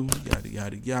 yada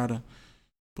yada yada.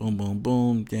 Boom, boom,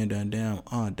 boom, down.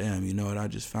 Oh damn, you know what I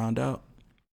just found out?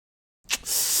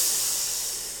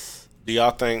 Do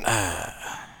y'all think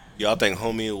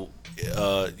homie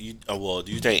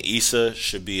do you think Issa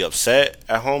should be upset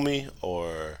at homie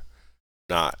or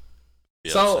not?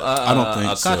 I don't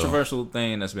think a controversial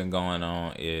thing that's been going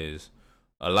on is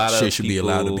a lot of shit should people, be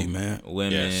allowed to be mad.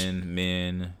 Women,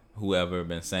 men, whoever,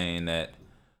 been saying that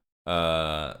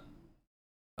a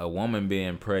woman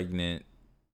being pregnant,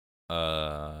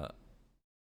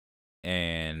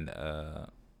 and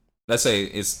let's say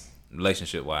it's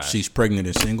relationship wise, she's pregnant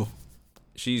and single.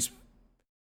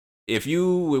 If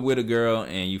you were with a girl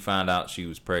and you found out she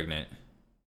was pregnant,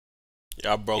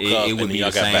 y'all broke up. It would and be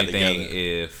y'all the got back same thing together.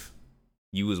 if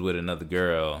you was with another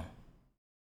girl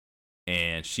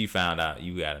and she found out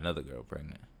you got another girl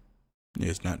pregnant. Yeah,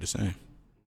 it's not the same.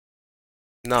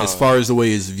 No, As far as the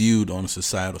way it's viewed on a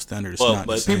societal standard, it's not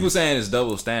the same. People saying it's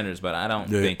double standards, but I don't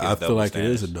think it's I double feel like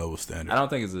standards. it is a double standard. I don't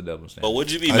think it's a double standard. but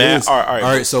would you be mad? All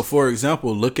right. So, for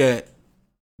example, look at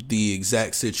the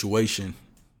exact situation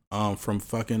from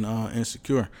fucking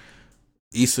Insecure.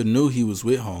 Issa knew he was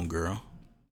with homegirl,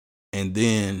 and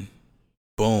then,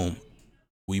 boom,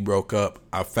 we broke up.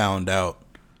 I found out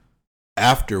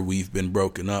after we've been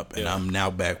broken up, and I'm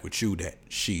now back with you that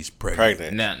she's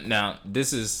pregnant. Now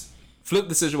this is flip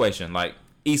the situation. Like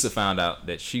Issa found out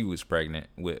that she was pregnant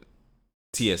with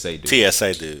TSA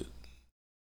dude.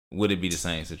 Would it be the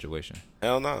same situation?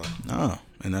 Hell no. No,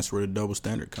 and that's where the double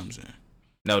standard comes in.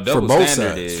 No, double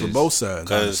standard is for both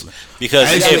sides.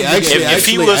 Because if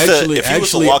he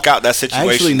was to walk out that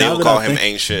situation, they would call him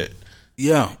ain't shit.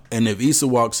 Yeah, and if Issa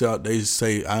walks out, they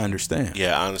say, I understand.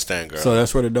 Yeah, I understand, girl. So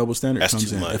that's where the double standard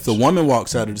comes in. Much. If the woman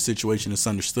walks out of the situation, it's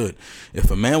understood. If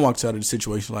a man walks out of the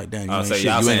situation like, damn, you ain't shit, you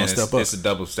ain't gonna step up. It's a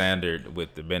double standard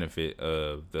with the benefit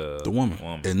of the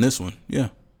woman. In this one, yeah.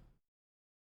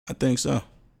 I think so.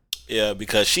 Yeah,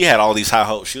 because she had all these high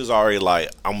hopes. She was already like,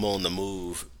 I'm willing to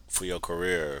move for your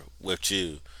career with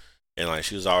you. And like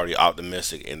she was already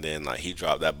optimistic, and then like he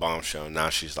dropped that bombshell, and now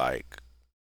she's like,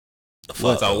 the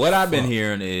fuck. So what I've been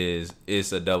hearing is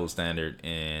it's a double standard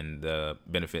in the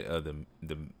benefit of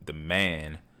the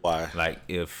man. Why? Like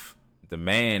if the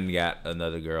man got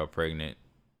another girl pregnant,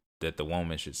 that the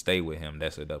woman should stay with him.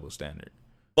 That's a double standard.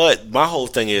 But my whole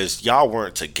thing is y'all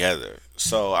weren't together.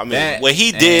 So I mean, what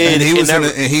he did, and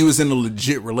he was in a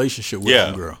legit relationship with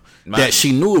a girl that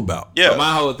she knew about. Yeah. But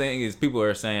my whole thing is people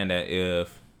are saying that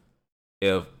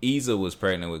if Issa was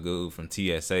pregnant with Good from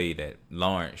TSA, that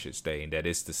Lawrence should stay, that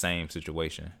it's the same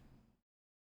situation.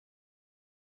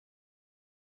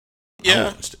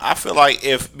 Yeah, I feel like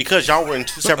because y'all were in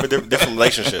two separate different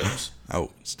relationships. I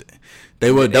would stay.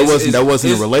 That wasn't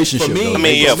a relationship. For me, I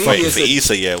mean, yeah, for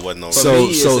Issa, yeah, it wasn't no. So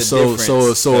if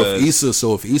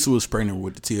Issa was pregnant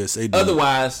with the TSA dude,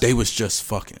 otherwise they was just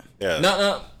fucking. Yeah.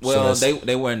 No. Well,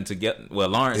 they weren't together. Well,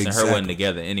 Lawrence and her wasn't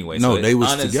together anyway. No, so they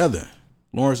was together.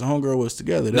 Lawrence and homegirl was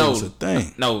together. That was a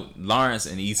thing. No, Lawrence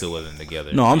and Issa wasn't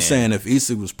together. No, I'm saying if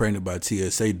Issa was pregnant by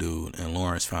TSA dude and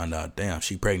Lawrence found out, damn,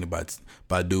 she pregnant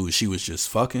by dude she was just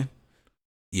fucking.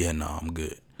 Yeah, no, I'm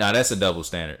good. Now that's a double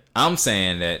standard. I'm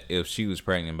saying that if she was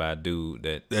pregnant by a dude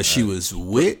that she was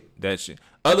with,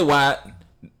 otherwise,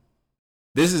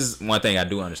 this is one thing I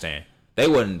do understand. They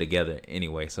wasn't together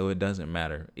anyway, so it doesn't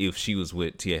matter if she was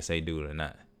with TSA dude or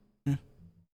not.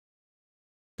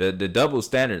 The double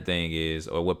standard thing is,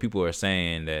 or what people are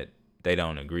saying that they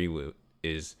don't agree with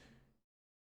is,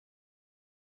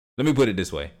 let me put it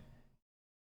this way.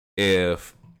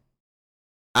 If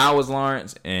I was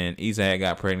Lawrence and Issa had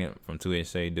got pregnant from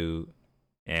TSA dude,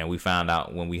 and we found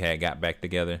out when we had got back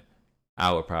together,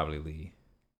 I would probably leave.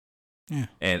 Yeah.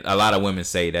 And a lot of women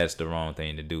say that's the wrong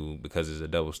thing to do because it's a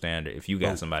double standard. If you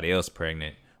got somebody else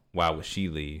pregnant, why would she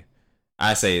leave?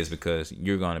 I say it's because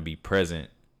you're going to be present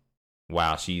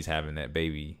while she's having that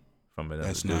baby from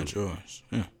another dude. That's not yours.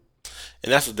 Yeah.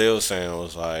 And that's what they were saying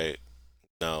was like,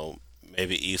 no,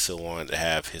 maybe Issa wanted to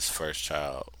have his first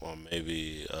child, or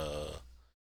maybe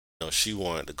she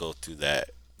wanted to go through that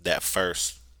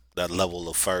level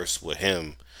of first with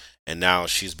him, and now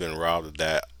she's been robbed of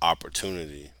that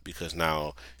opportunity because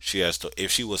now she has to.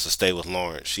 If she was to stay with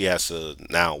Lawrence, she has to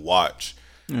now watch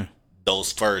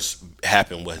those first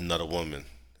happen with another woman.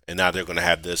 And now they're going to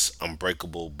have this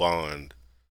unbreakable bond.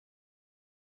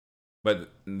 But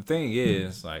the thing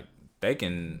is, like, they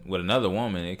can, with another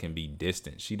woman, it can be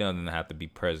distant. She doesn't have to be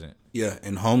present. Yeah,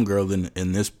 and homegirl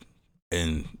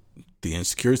in the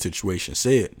Insecure situation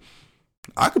said,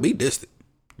 I could be distant.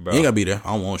 Bro. You ain't gotta be there.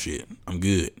 I don't want shit. I'm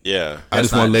good. Yeah. I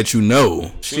just want to let you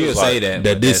know. She'll say that.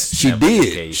 That this, she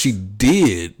did. She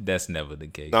did. That's never the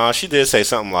case. No, she did say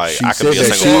something like, she I could be a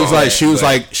single mom.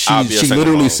 She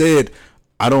literally said,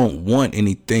 I don't want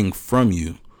anything from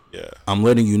you. Yeah. I'm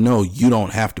letting you know you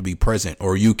don't have to be present,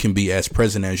 or you can be as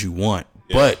present as you want.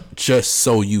 Yeah. But just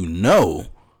so you know,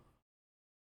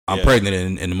 I'm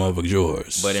pregnant and the motherfucker's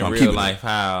yours. But in real life,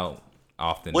 how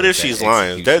often? What if she's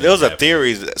lying? There was a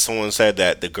theory that someone said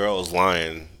that the girl is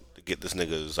lying to get this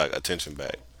nigga's like attention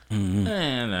back.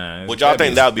 Man, Would y'all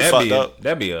think that would be fucked up?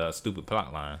 That'd be a stupid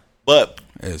plot line. But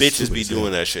It's bitches be stupid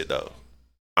doing that shit though.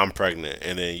 I'm pregnant,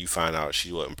 and then you find out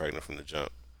she wasn't pregnant from the jump.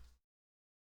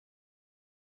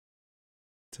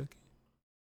 Took it.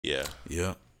 Yeah.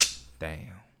 Yeah.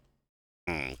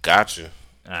 Damn. Gotcha.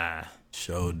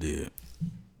 Sure did.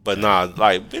 But nah,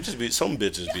 like some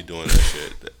bitches be doing that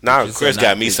shit. Now Chris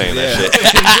got me saying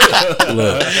that shit.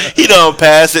 Look, He don't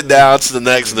pass it down to the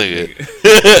next nigga.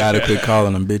 gotta quit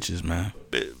calling them bitches, man.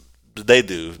 They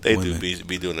do. They Women. do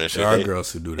be doing that shit. There are They-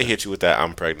 girls who do They that. hit you with that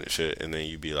I'm pregnant shit, and then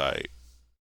you be like,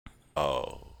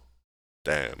 oh,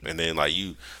 damn. And then like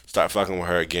you start fucking with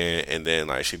her again, and then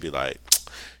like she be like,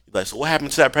 so what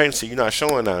happened to that pregnancy? You're not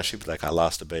showing now. She be like, I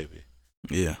lost a baby.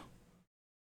 Yeah.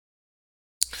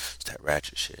 It's that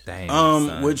ratchet shit. Damn.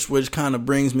 Son. Which kind of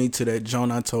brings me to that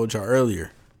Joan I told y'all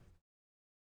earlier.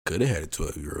 Could have had a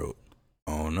 12-year-old.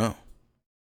 I don't know.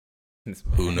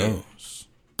 Who knows?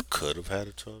 Could have had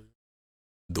a 12.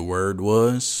 The word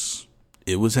was,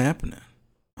 it was happening.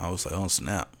 I was like, oh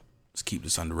snap. Let's keep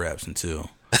this under wraps until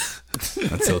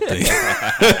things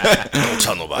Don't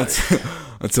tell nobody.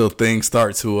 until things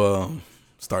start to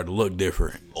look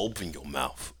different. Open your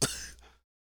mouth.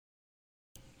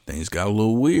 Things got a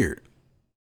little weird.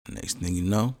 Next thing you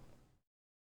know,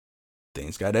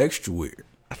 things got extra weird.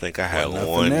 I think I had Wasn't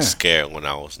nothing one there. scare when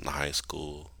I was in high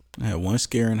school. I had one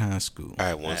scare in high school. I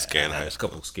had one scare in high A school.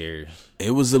 couple scares.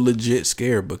 It was a legit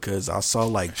scare because I saw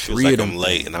like She was three like, of them I'm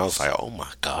late, and I was like, oh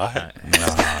my God.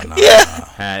 Nah.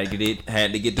 Had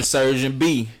to get the surgeon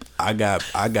B. I got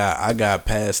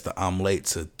past the I'm late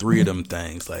to three of them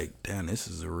things. Like, damn, this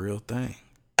is a real thing.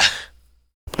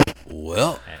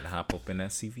 Well, Had to hop up in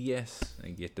that CVS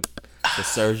and get the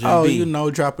surgeon oh, B. you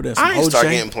know, drop it in some I ain't start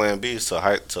OJ. getting Plan B's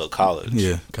till college.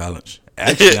 Yeah, college.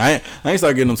 Actually, I ain't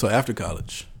start getting them until after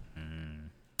college.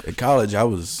 At college, I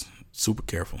was super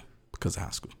careful because of high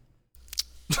school.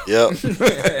 Yep.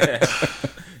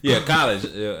 Yeah, college.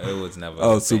 It was never. I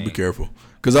was super careful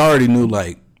because I already knew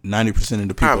like 90% of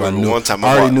the people I, remember knew. one time I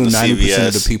I already knew walked to 90% of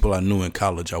the CVS. people I knew in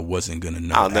college. I wasn't gonna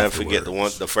know. I'll never forget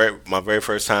afterwards. my very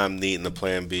first time needing the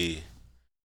Plan B.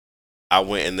 I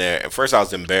went in there. At first, I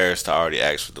was embarrassed to already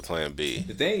ask for the Plan B.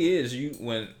 The thing is,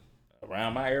 when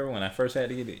around my era when I first had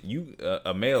to get it,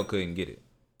 a male couldn't get it.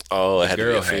 Oh, it had to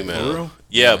be girl a had it. female. For real?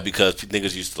 Yeah, because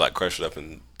niggas used to like crush it up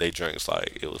and they drinks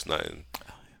like it was nothing.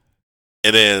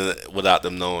 And then without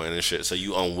them knowing and shit, so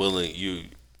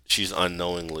she's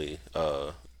unknowingly,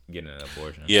 Getting an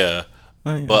abortion. yeah.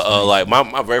 Oh, yeah, But like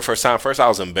my very first time, I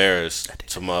was embarrassed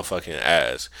to motherfucking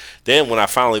ask. Then when I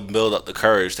finally built up the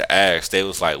courage to ask, they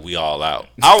was like, "We all out."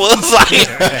 I was like,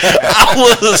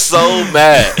 I was so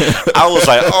mad. I was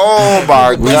like, "Oh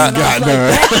my God!" got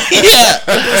done. Yeah,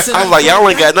 I was like, "Y'all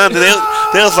ain't got nothing."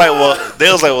 They was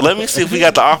like, "Well, let me see if we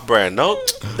got the off-brand." Nope,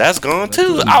 that's gone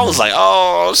too. I was like,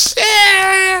 "Oh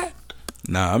shit!"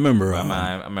 Nah, I remember.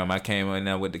 I remember I came in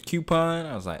there with the coupon.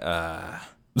 I was like,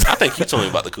 I think you told me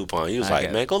about the coupon. You was I like,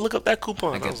 got- "Man, go look up that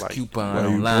coupon." I I got was the like, coupon why are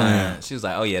you online. playing? She was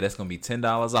like, "Oh yeah, that's gonna be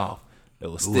 $10 off." It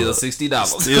was still Look, $60.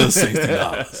 Still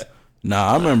 $60.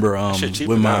 Nah, I remember Shit cheaper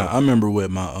with my now. I remember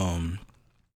with my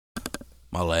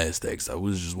my last ex. I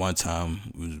was just one time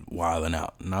we was wilding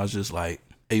out, and I was just like,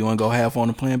 "Hey, you want to go half on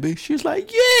the Plan B?" She was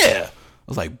like, "Yeah." I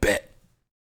was like, "Bet."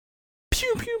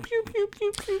 Pew pew pew pew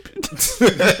pew pew pew.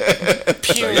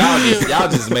 So y'all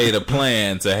just made a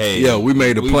plan to Yeah, we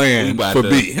made a plan about for to-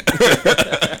 B.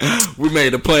 We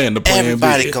made a plan to plan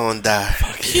everybody B. gonna die.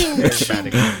 Everybody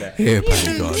come back.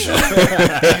 Everybody going down.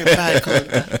 Everybody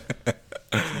gonna die.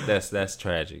 That's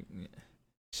tragic.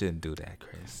 Shouldn't do that,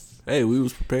 Chris. Hey, we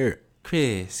was prepared.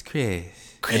 Chris.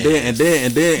 And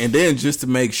then just to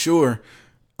make sure,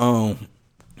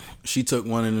 she took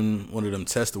one of them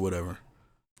tests or whatever.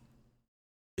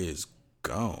 Is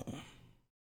gone.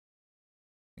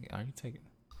 Are you taking?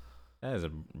 That is a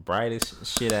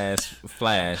brightest shit ass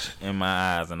flash in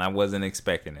my eyes, and I wasn't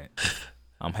expecting it.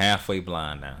 I'm halfway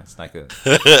blind now. It's like a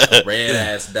red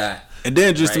ass dot. And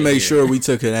then just to Right make here. sure we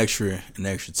took an extra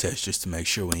test just to make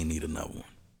sure we ain't need another one.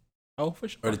 Oh, for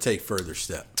sure. Or to take further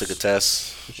steps. Took a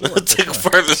test. sure, Took a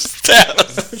further step.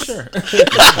 For sure.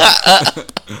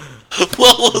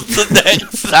 What was the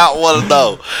next? I want to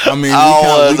know. I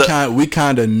mean, we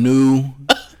kind of knew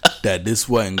that this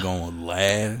wasn't going to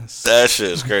last. That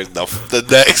shit is crazy. The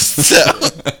next step.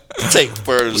 Take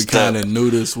further We step. kind of knew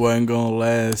this wasn't going to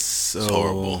last. So, It's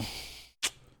horrible.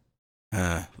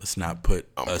 let's not put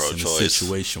I'm us in a pro-choice.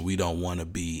 situation we don't want to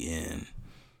be in.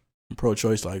 I'm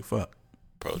pro-choice like fuck.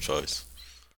 Pro-choice.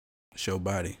 It's your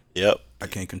body. Yep. I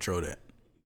can't control that.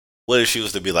 What if she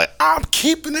was to be like, I'm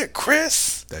keeping it,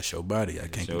 Chris? That's your body. I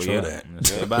can't control that.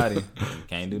 That's your body. You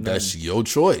can't do nothing. That's your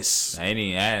choice. I ain't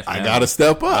even asked. I gotta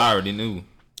step up. I already knew.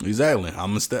 Exactly. I'm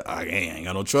gonna step. I ain't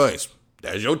got no choice.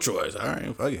 That's your choice. All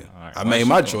right, fuck it. All right, I made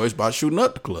my choice by shooting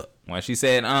up the club. When she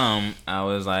said I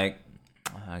was like,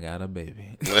 I got a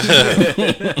baby.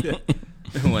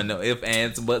 Wasn't no ifs,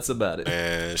 ands, buts about it.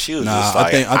 And she was just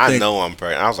like, I know I'm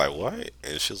pregnant. I was like, what?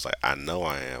 And she was like, I know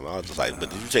I am. I was just like, but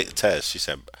did you take the test? She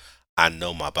said, I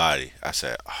know my body. I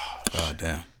said, oh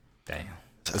damn.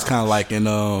 It's So, kind of like in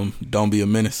Don't Be a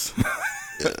Menace.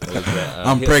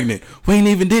 I'm pregnant. We ain't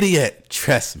even did it yet.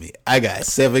 Trust me, I got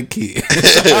 7 kids.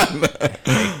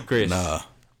 Hey, Chris,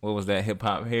 what was that hip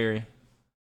hop Harry?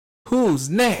 Who's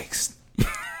next?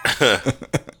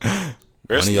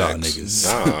 Chris One of y'all next.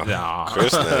 niggas. Nah.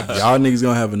 Chris next. Y'all niggas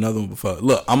gonna have another one before.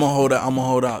 Look, I'm gonna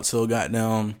hold out till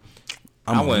goddamn.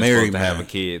 I wasn't supposed to have a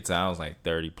kid till I was like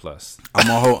 30 plus. I'm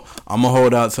gonna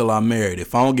hold out till I'm married.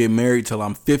 If I don't get married till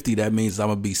I'm 50, that means I'm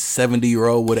gonna be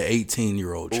 70-year-old with an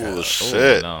 18-year-old child. Oh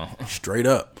shit! No. Straight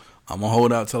up, I'm gonna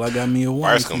hold out till I got me a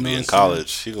wife. Wife's gonna be in college.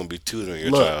 She's gonna be tutoring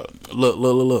your child.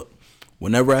 Look.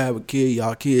 Whenever I have a kid,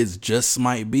 y'all kids just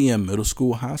might be in middle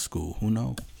school, high school. Who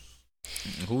knows?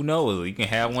 Who knows? You can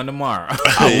have one tomorrow.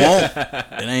 I won't.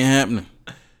 It ain't happening.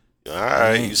 All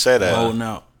right, you say that. I'm holding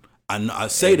out. I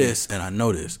say this and I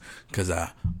know this because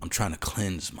I'm trying to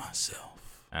cleanse myself.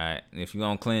 All right. If you're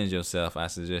going to cleanse yourself, I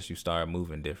suggest you start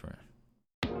moving different.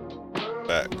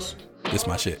 Facts. This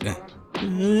my shit. Yeah.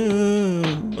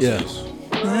 This?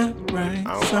 Right.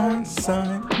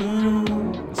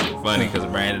 It's funny because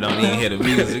Brandon don't even hear the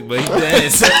music, but he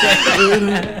dance.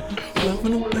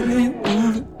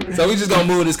 So we just gonna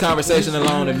move this conversation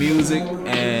along to music,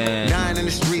 and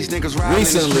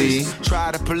recently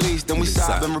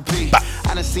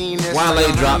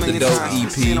Wale dropped the dope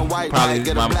EP,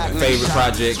 probably my favorite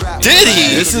project. Did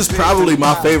he? This is probably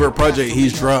my favorite project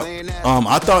he's dropped.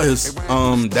 I thought his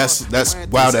that's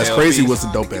wow, that's crazy was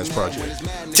a dope ass project.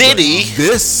 Did he?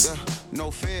 This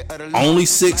only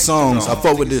 6 songs. I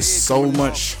fuck with this so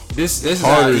much. This is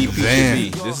how EP should be.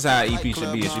 This is how EP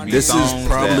should be. It should be This songs is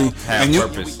probably that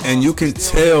have purpose. and you can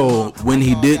tell when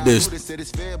he did this,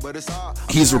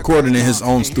 he's recording in his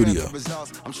own studio.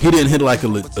 He didn't hit like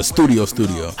a studio.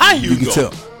 How you can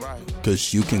tell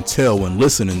because you can tell when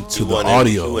listening to the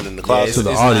audio. In the closet. To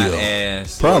the It's audio, not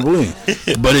as, probably,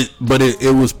 but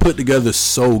it was put together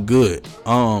so good.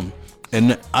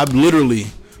 And I've literally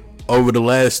over the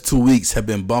last 2 weeks have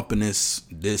been bumping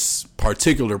this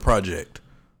particular project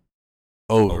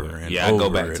over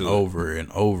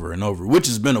and over, which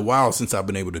has been a while since I've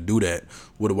been able to do that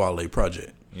with a Wale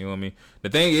project. You know what I mean? The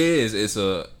thing is, it's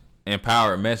a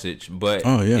empowered message, but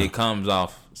it comes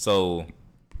off so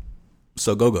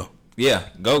go. Yeah,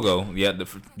 go. Yeah,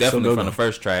 definitely from the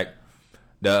first track.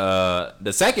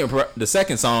 The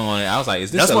second song on it, I was like,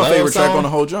 "Is this that's a my love favorite song? track on the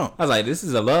whole jump?" I was like, "This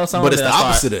is a love song," but it's the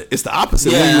opposite. It's the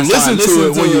opposite. Yeah, when you listen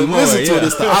to it,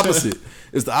 it's the opposite.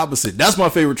 It's the opposite. That's my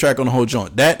favorite track on the whole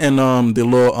joint. That and the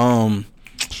little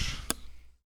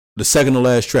the second to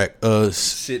last track.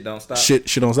 Shit don't stop. Shit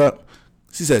don't stop.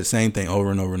 She said the same thing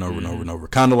over and over and over and over and over.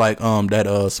 Kind of like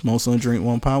that Smoke Some Drink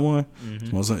One Pie one.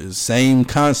 Smoke Some, it's the same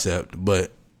concept,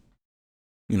 but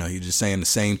you know, you're just saying the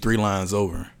same 3 lines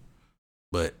over.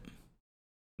 But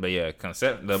yeah,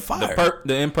 concept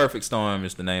the Imperfect Storm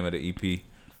is the name of the EP.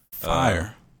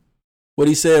 Fire. What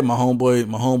he said, my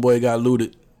homeboy got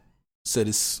looted. Said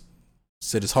it's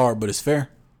hard, but it's fair.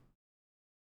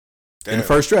 Damn. In the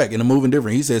first track, in the Moving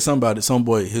Different, he said something about it.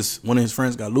 One of his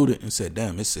friends got looted and said,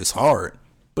 "Damn, it's hard,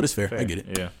 but it's fair. I get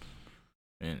it." Yeah,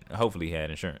 and hopefully he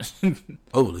had insurance.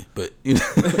 Hopefully, but you know,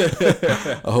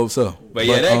 I hope so. But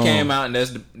yeah, that came out, and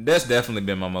that's definitely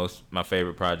been my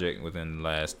favorite project within the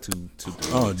last 2 3 weeks.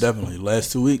 Oh, definitely,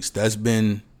 last 2 weeks. That's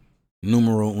been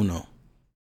numero uno.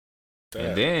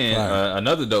 And then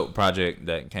another dope project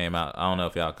that came out. I don't know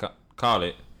if y'all caught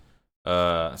it.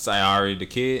 Sayari the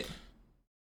Kid.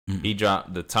 He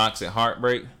dropped the Toxic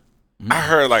Heartbreak. I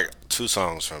heard like 2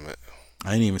 songs from it.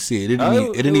 I didn't even see it. It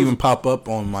didn't even pop up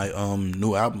on my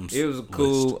new albums. It was a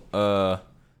cool. I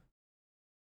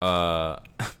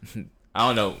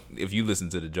don't know if you listen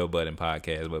to the Joe Budden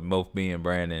podcast, but both me and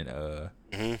Brandon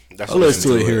I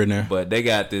listen to it here and there. But they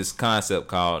got this concept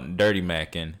called Dirty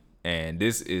Mackin', and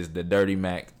this is the Dirty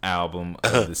Mac album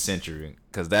of the century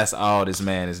because that's all this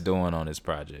man is doing on this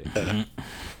project.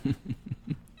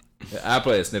 I'll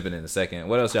play a snippet in a second.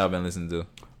 What else y'all been listening to?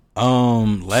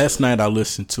 Last night I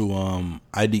listened to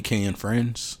IDK and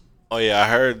Friends. Oh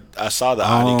yeah, I saw the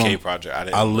IDK project.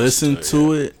 I listened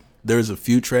to it. There's a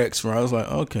few tracks where I was like,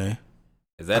 okay,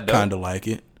 is that I kind of like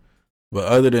it, but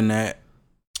other than that,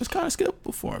 It's kind of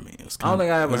skippable for me. I don't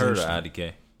think I ever heard of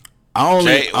IDK.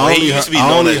 He used to be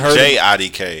known as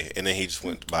J.IDK, and then he just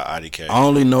went by IDK. I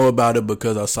only know about it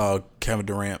because I saw Kevin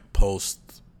Durant post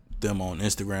them on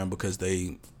Instagram because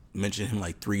they mentioned him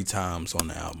like 3 times on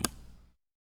the album.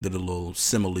 Did a little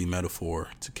simile metaphor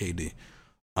to KD.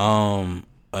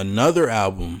 Another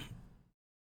album.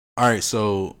 All right,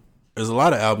 so there's a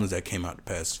lot of albums that came out the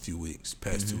past 2 weeks.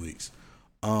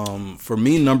 For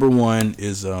me, number 1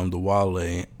 is the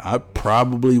Wale. I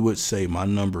probably would say my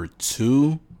number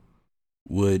 2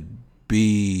 would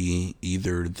be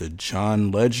either the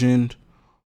John Legend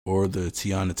or the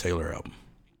Teyanna Taylor album.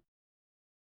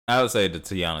 I would say the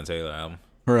Teyanna Taylor album.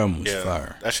 Her album was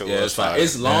fire. That shit was fire.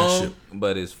 It's long,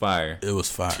 but it's fire. It was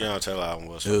fire. Teyanna Taylor album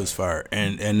was fire. It was fire.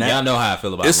 And that, y'all know how I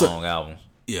feel about long albums.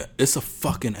 Yeah, it's a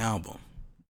fucking album.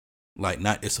 Like,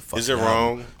 not it's a fucking album. Is it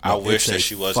wrong? No, I wish that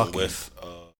she wasn't with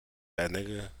that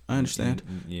nigga. I understand.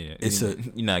 Yeah,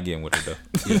 you're not getting with her though.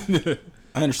 Yeah.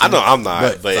 I understand. I know I'm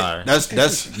not, but that's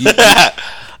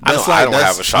I don't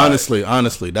have a shot.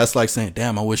 Honestly, that's like saying,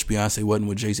 "Damn, I wish Beyonce wasn't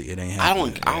with Jay-Z." It ain't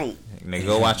happening. I don't. Nigga,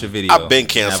 go watch a video. I've been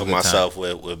canceling myself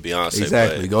with Beyonce.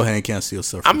 Exactly. Go ahead and cancel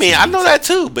yourself. I mean, I know that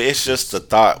too, but it's just the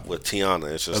thought with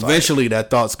Teyanna. It's just eventually that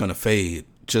thought's gonna fade,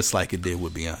 just like it did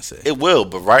with Beyonce. It will,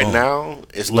 but right now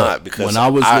it's not, because when I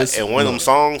was in one of them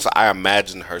songs, I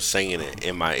imagined her singing it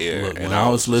in my ear. Look, when I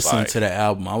was listening to the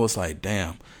album, I was like,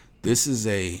 "Damn, this is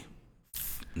a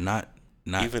not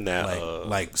even that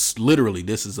like literally,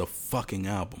 this is a fucking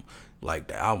album. Like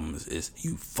the album is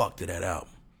you fucked to that album."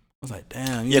 I was like,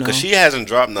 "Damn, yeah," because she hasn't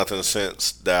dropped nothing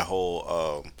since that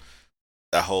whole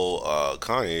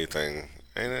Kanye thing,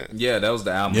 ain't it? Yeah, that was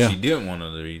the album she didn't want to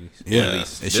release. Yeah, and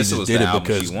she just did it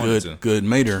because Kanye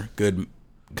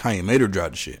made her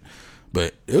drop the shit.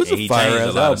 But it was a fire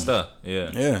ass album. Stuff.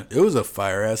 Yeah, it was a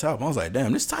fire ass album. I was like,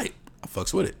 "Damn, this tight." I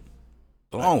fucks with it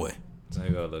a long way. So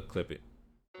you gotta clip it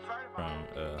from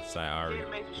Sayari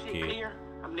Kid.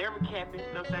 I'm never capping.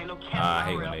 No saying no capping. I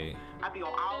hate when they. I be on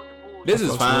all the bullshit. This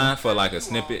is fine for like a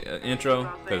snippet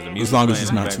intro because the music. As long as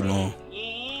it's not too long.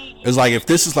 It's like if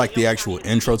this is like the actual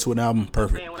intro to an album,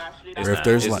 perfect. Or if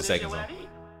there's like, the second song.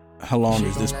 How long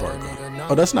does this part go?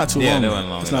 Oh, that's not too long. Yeah, that wasn't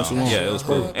long. It's not too long. Yeah, it was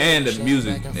cool. And the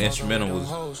music, the instrumental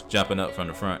was jumping up from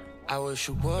the front. But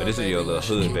this is your little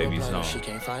hood baby song. That's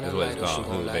what it's called,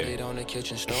 hood baby.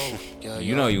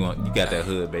 You know you got that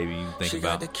hood baby you think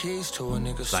about.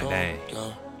 It's like, dang.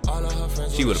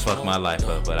 She would have fucked my life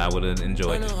up, but I would have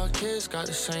enjoyed it.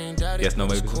 Yes, no,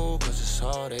 maybe.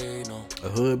 A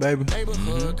hood baby?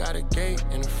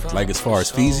 Mm-hmm. Like as far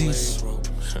as feezies?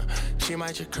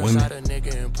 Women?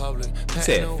 You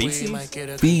said feces?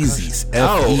 Feezies.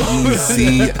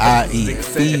 F-E-E-Z-I-E.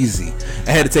 Feezy.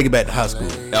 I had to take it back to high school.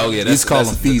 Oh, yeah. Let's call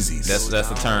them feezies. That's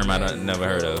a term I never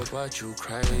heard of.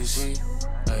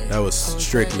 That was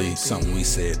strictly something we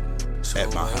said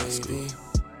at my high school.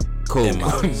 Cool.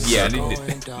 Yeah, it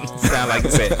did. Sound like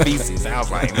you said feces. I was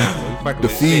like, no. The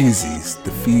feezies.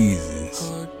 The feezies.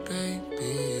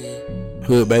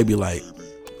 Hood baby, like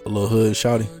a little hood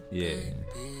shawty. Yeah.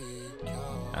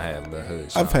 I had a little hood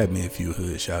shawty. I've had me a few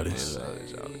hood shawties.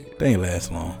 They ain't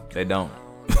last long. They don't.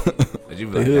 They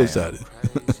hood shawty.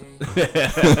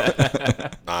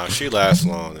 Nah, if she lasts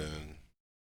long, then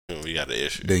we got an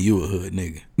issue. Then you a hood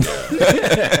nigga.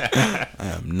 I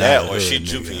am not that, or she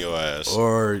juping your ass.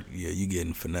 Or you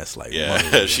getting finessed like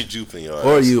she juping your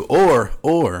ass.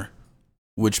 Or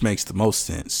which makes the most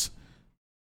sense,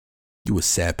 you a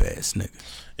sap ass nigga.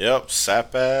 Yep,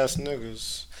 sap ass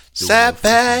niggas. Sap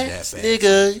ass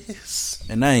niggas.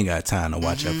 And I ain't got time to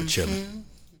watch out for chilling.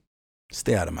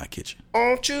 Stay out of my kitchen.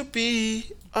 Won't you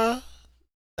be a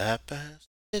sap ass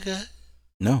nigga?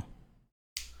 No.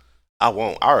 I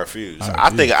won't. I refuse. I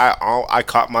think I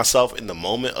caught myself in the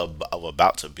moment of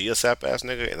about to be a sap ass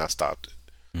nigga, and I stopped it.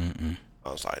 Mm-mm.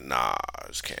 I was like, nah,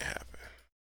 this can't happen.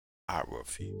 I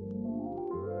refuse.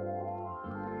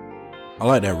 I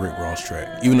like that Rick Ross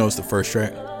track, even though it's the first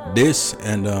track. This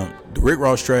and the Rick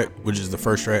Ross track, which is the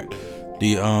first track,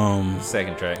 the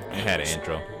second track, it had an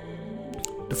intro.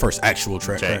 The first actual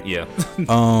track. Right? Yeah.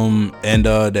 And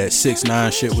that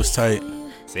 6ix9ine shit was tight.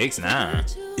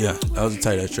 6ix9ine. Yeah, that was a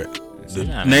tight ass track. The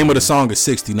name of the song is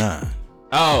 69.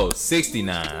 Oh,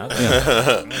 69.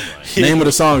 Yeah. Name of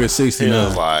the song is 69. He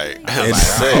was like, I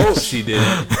hope she did.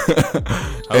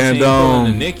 And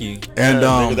Nicki. And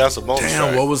that's a bonus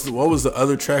damn, track. what was the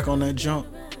other track on that jump?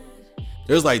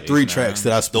 There's like 3 tracks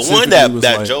that I specifically the one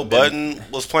that like, Joe Budden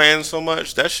was playing so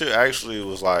much, that shit actually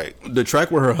was like the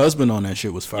track where her husband on that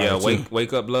shit was fire. Yeah, too.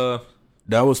 Wake Up Love.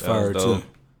 That was fire too.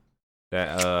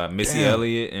 That Missy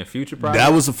Elliott and Future Project.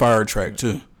 That was a fire track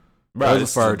too. Bro,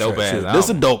 That's a fire dope track. ass Shit. album. This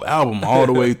is a dope album all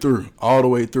the way through. All the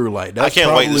way through. Like that's I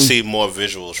can't wait to probably- see more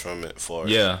visuals from it. For it.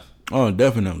 Yeah. Oh,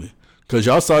 definitely. Cause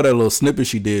y'all saw that little snippet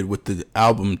she did with the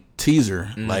album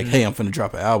teaser. Like, hey, I'm finna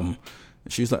drop an album.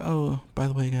 And she's like, oh, by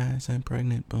the way, guys, I'm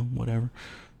pregnant. Boom, whatever.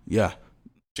 Yeah,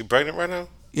 She pregnant right now?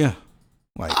 yeah.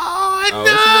 Like,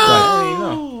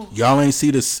 Oh, y'all ain't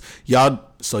see this. Y'all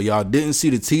didn't see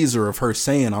the teaser of her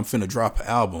saying I'm finna drop an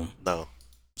album. No.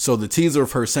 So the teaser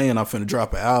of her saying I'm finna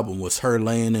drop an album was her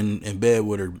laying in bed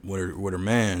with her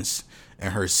mans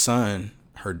and her son,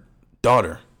 her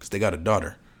daughter, because they got a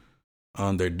daughter.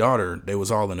 Their daughter, they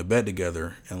was all in the bed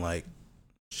together, and like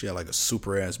she had like a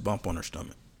super ass bump on her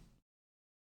stomach.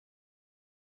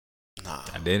 Nah.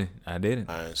 I didn't. I didn't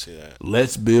see that.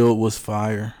 Let's Build was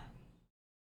fire.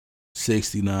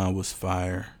 69 was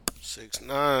fire.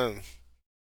 6ix9ine.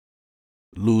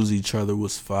 Lose Each Other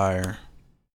was fire.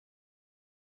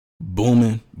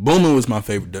 Boomin' was my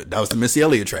favorite. That was the Missy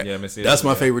Elliott track. Yeah, Missy That's my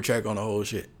Elliott. favorite track on the whole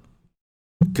shit.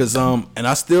 Cause and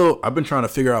I've been trying to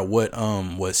figure out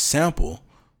what sample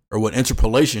or what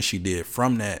interpolation she did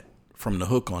from the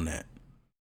hook on that.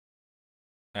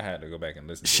 I had to go back and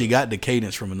listen to She it. got the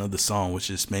cadence from another song, which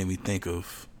just made me think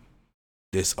of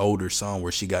this older song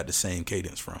where she got the same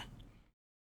cadence from.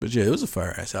 But yeah, it was a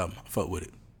fire ass album. I fuck with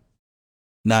it.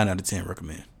 9 out of 10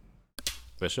 recommend.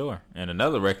 For sure. And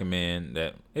another recommend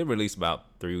that it released about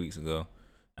 3 weeks ago.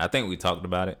 I think we talked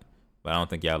about it, but I don't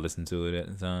think y'all listened to it at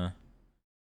the time.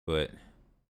 But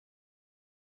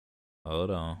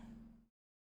hold on.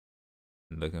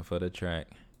 Looking for the track.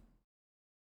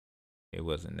 It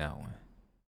wasn't that one.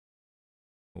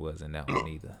 It wasn't that one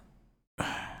either.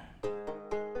 I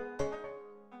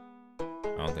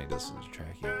don't think this is the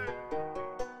track either.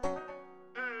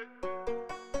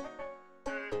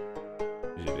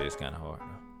 It's kind of hard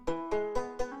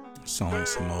though. Sound like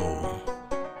some old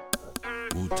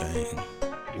Wu-Tang.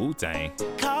 Wu-Tang.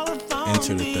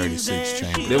 Enter the 36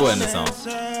 Chamber. It wasn't a song.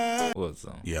 What was the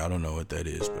song? Yeah, I don't know what that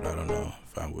is, but I don't know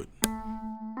if I would.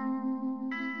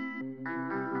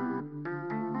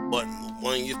 What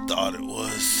one you thought it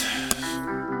was?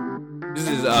 This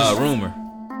is Rmr.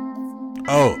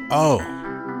 Oh.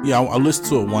 Yeah, I listened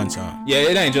to it one time. Yeah,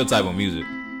 it ain't your type of music.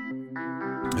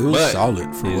 It was But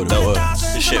solid for what it dope. was.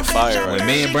 This shit fire right When now.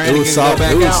 me and It Brandon was can solid.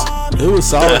 go back out. It was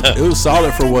solid. It was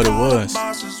solid for what it was.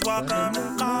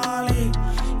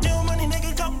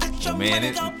 When me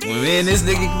and this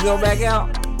nigga can go back out.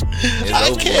 It's I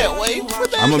over. can't wait for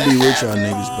that. I'm gonna be with y'all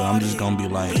niggas, but I'm just gonna be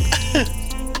like,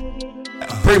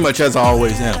 pretty much as I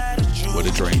always am. What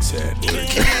a drink said.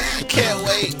 Can't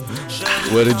wait.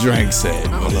 What a drink said.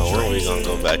 I don't know when we gonna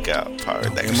go back out. Probably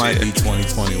next It might year. be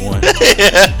 2021.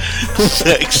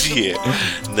 Next year.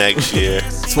 Next year.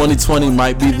 2020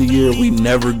 might be the year we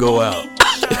never go out.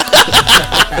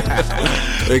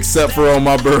 Except for on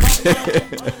my birthday.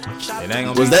 It ain't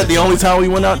gonna Was be that the only time we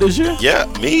went out this year? Yeah,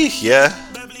 me. Yeah.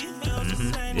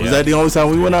 Was that the only time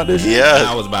we went out this year? I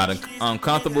Yeah. was about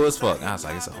uncomfortable as fuck. I was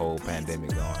like, it's a whole pandemic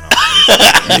going on.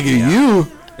 Nigga, you.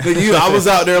 I was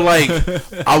out there like,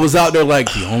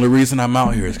 the only reason I'm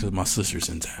out here is because my sister's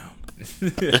in town.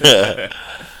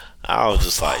 I was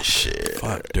just like, shit.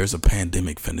 Fuck, there's a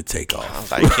pandemic finna take I off.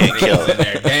 was like, you can't kill In it.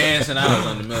 there dancing, I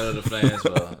was in the middle of the flames.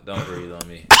 So don't breathe on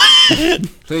me.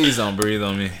 Please don't breathe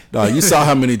on me. Dog, you saw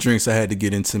how many drinks I had to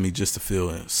get into me just to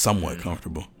feel somewhat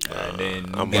comfortable. And then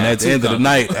I'm And at the end of the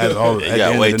night, at the got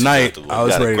end way of the too night, comfortable. I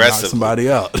was Got ready to knock aggressive. somebody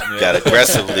out. Got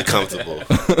aggressively comfortable.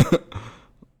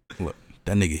 Look,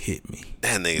 that nigga hit me.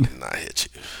 That nigga did not hit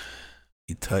you.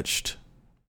 He touched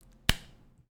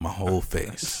my whole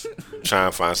face Try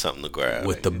and find something to grab.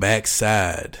 with the back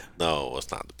side No,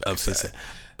 it's not the back of his side. hand.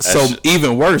 So shit-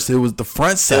 even worse, it was the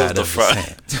front side the of front.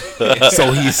 his hand.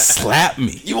 So he slapped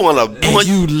me. You want to? And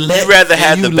you rather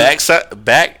have and the you back side?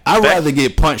 Back? I'd back? rather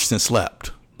get punched than slapped.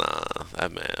 Nah,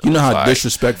 that man. You know how was like-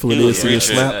 disrespectful it he is was to get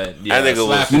reaching. slapped? I think it was-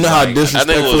 slap You know is how like- I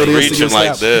disrespectful think it was it is to get reaching like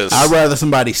slapped? this. I'd rather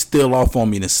somebody steal off on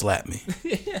me than slap me.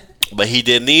 But he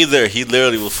didn't either. He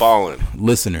literally was falling.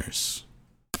 Listeners,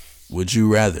 would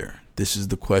you rather? This is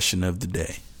the question of the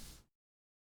day.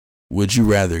 Would you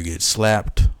rather get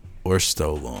slapped or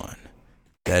stole on?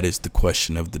 That is the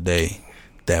question of the day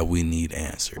that we need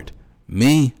answered.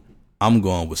 Me, I'm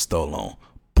going with stole on.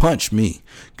 Punch me.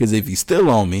 Because if you steal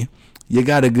on me, you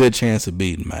got a good chance of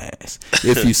beating my ass.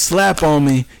 If you slap on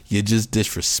me, you just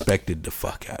disrespected the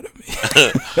fuck out of me.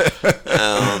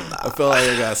 I felt like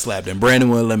I got slapped. And Brandon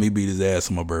wouldn't let me beat his ass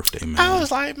on my birthday, man. I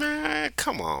was like, man,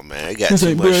 come on, man. You got He's too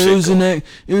like, much bro, shit. it was an going. accident.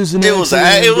 It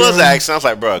was action. I was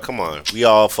like, bro, come on. We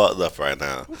all fucked up right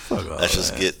now. all Let's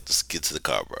just that. get to the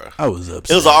car, bro. I was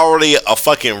upset. It was already a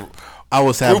fucking I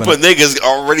was having group of niggas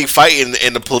already fighting,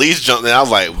 and the police jumped in. I was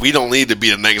like, we don't need to be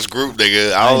the next group,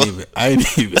 nigga. I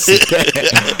didn't even see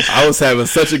that. I was having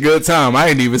such a good time. I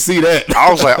didn't even see that. I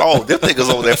was like, oh, them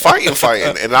niggas over there fighting.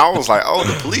 And I was like, oh,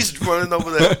 the police running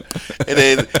over there. And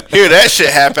then hear that shit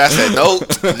happen. I said, nope,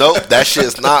 that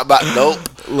shit's not about,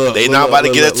 they not about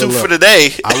to get a two for the day.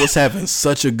 I was having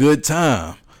such a good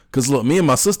time. Because, look, me and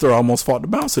my sister almost fought the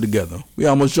bouncer together. We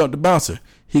almost jumped the bouncer.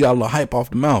 He got a little hype off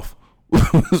the mouth.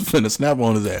 was finna snap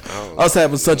on his ass. I was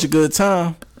having such a good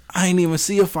time. I ain't even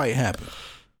see a fight happen.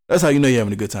 That's how you know you're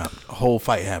having a good time. A whole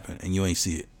fight happened and you ain't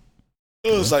see it.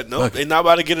 It was like, nope, they not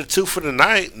about to get a two for the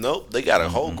night. Nope, they got a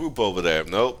whole group over there.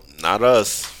 Nope, not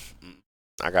us.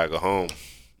 I gotta go home.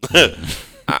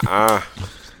 I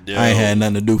ain't had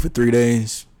nothing to do for 3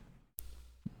 days.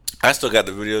 I still got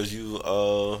the videos you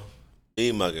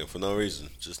e-mugging for no reason,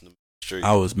 just in the street.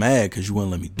 I was mad because you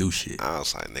wouldn't let me do shit. I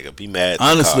was like, nigga, be mad.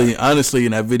 Honestly,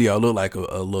 in that video, I looked like a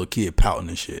little kid pouting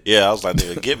and shit. Yeah, I was like,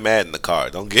 nigga, get mad in the car.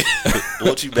 Don't get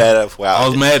what you mad at for. I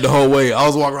was mad the whole way. I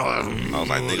was walking around. I was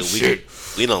like,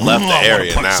 nigga, we done left the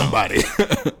area now. Somebody.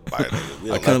 Like,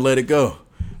 nigga, I couldn't let it go.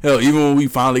 Hell, even when we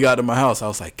finally got to my house, I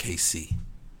was like, KC,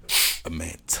 a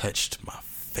man touched my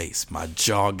face. My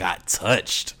jaw got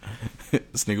touched.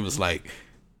 This nigga was like,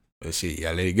 well, shit,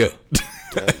 y'all let it go.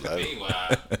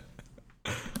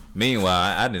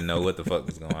 Meanwhile, I didn't know what the fuck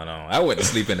was going on. I went to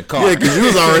sleep in the car. Yeah, because you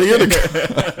was already in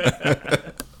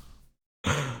the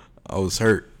car. I was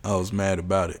hurt. I was mad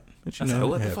about it. But I said,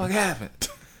 what the fuck happened?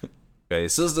 Okay,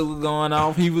 his sister was going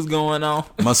off. He was going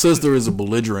off. My sister is a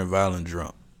belligerent, violent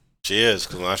drunk. She is,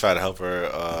 because when I tried to help her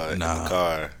in the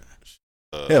car.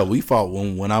 Hell, we fought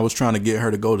when I was trying to get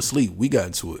her to go to sleep. We got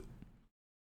into it.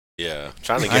 Yeah,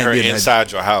 trying to get her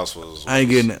inside your house was. I ain't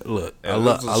getting it. Look, I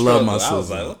love my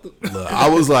sister. I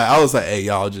was like, hey,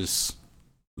 y'all, just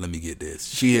let me get this.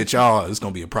 She hit y'all, it's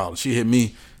gonna be a problem. She hit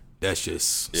me, that's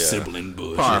just sibling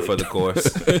bullshit. Par for the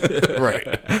course.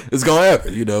 Right, it's gonna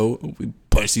happen. You know, we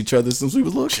punched each other since we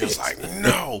was little kids. She was like,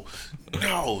 no.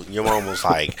 Your mom was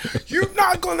like, you're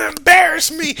not gonna embarrass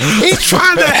me. He's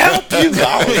trying to help you.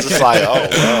 I was just like, oh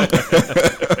well.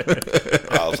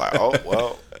 I was like, oh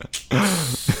well.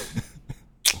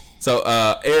 So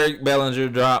Eric Bellinger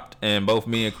dropped, and both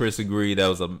me and Chris agreed that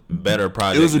was a better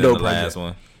project it was a than dope the project. last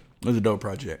one. It was a dope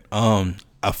project. I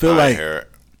feel like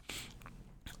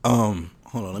hold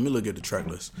on, let me look at the track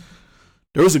list.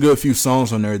 There was a good few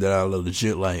songs on there that I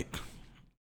legit like.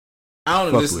 I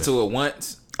only listened to it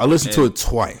once. I listened to it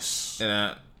twice.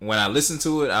 And when I listened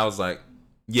to it, I was like,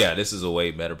 yeah, this is a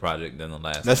way better project than the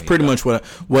last. That's pretty much what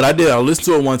I did. I listened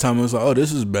to it one time and was like, oh,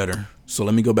 this is better. So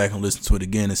let me go back and listen to it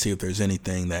again and see if there's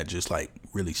anything that just like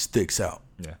really sticks out.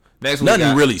 Yeah. Next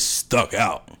Nothing really stuck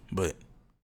out, but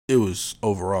it was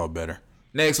overall better.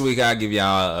 Next week, I'll give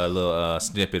y'all a little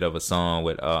snippet of a song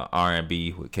with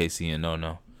R&B with KC and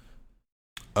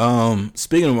No.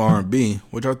 Speaking of R&B,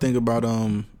 what y'all think about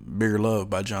Bigger Love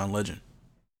by John Legend?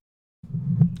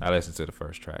 I listened to the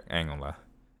first track. I ain't gonna lie.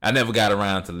 I never got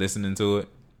around to listening to it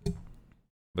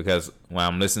because when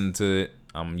I'm listening to it,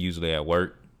 I'm usually at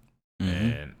work.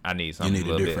 And I need something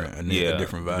a different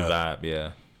vibe.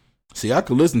 Yeah. See, I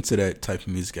could listen to that type of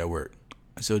music at work.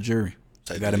 I sell jewelry.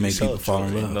 I got to make people fall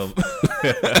in love.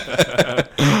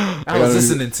 I was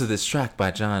listening to this track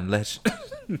by John Legend.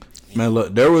 Man,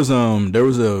 look, there was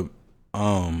the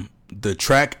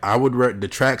tracks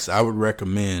I would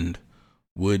recommend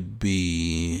would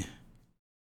be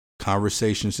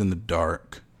Conversations in the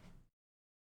Dark,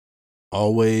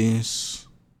 Always,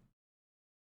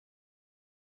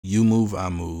 You Move, I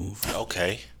Move.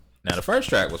 Okay. Now the first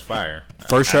track was fire. The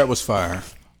first track was fire.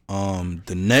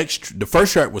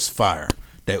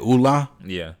 That Ula,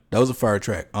 yeah, that was a fire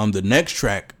track. The next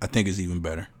track I think is even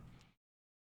better.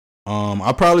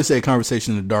 I'll probably say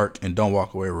Conversation in the Dark and Don't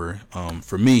Walk Away were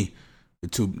for me the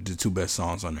two best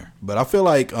songs on there. But I feel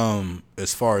like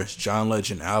as far as John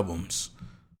Legend albums,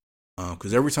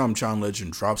 because every time John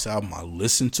Legend drops an album, I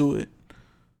listen to it.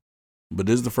 But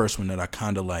this is the first one that I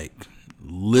kind of like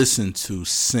listened to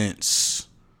since,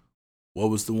 what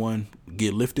was the one?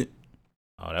 Get Lifted?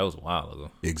 Oh, that was a while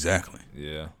ago. Exactly.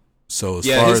 Yeah. So as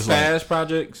far his as past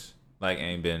projects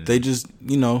ain't been. They just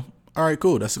all right,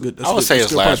 cool. That's a good. I would say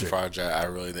his last project I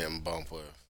really didn't bump with.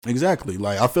 Exactly.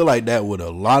 Like I feel like that with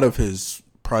a lot of his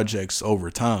projects over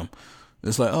time.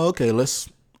 It's like, oh, okay, that's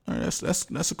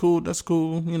a cool. That's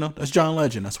John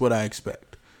Legend. That's what I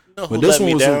expect. You know but this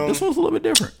one's a little bit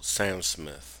different. Sam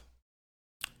Smith.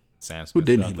 Who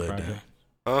didn't he let down?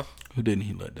 Huh? Who didn't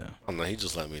he let down? I don't know. He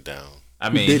just let me down. I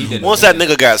mean, once that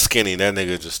nigga got skinny, that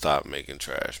nigga just stopped making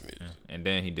trash music. and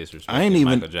then he disrespected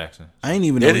Michael Jackson. I ain't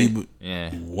even know he.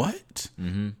 Yeah. What?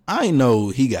 Mm-hmm. I ain't know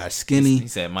he got skinny. He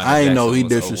said Michael I ain't Jackson know he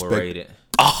was disrespected. overrated.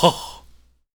 Oh.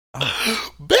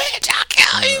 Bitch, I'll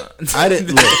kill you. I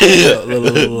didn't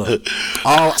look.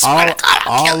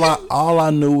 All I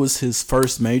knew was his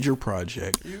first major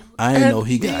project. I ain't know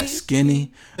he got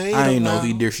skinny. I ain't know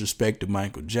he disrespected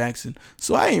Michael Jackson.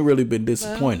 So I ain't really been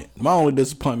disappointed. My only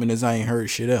disappointment is I ain't heard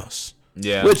shit else.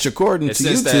 Yeah. Which according to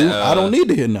you two, I don't need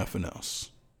to hear nothing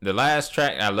else. The last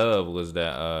track I love was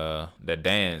that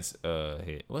dance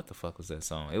hit. What the fuck was that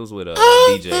song? It was with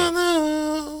DJ.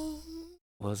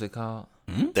 What was it called?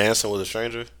 Dancing with a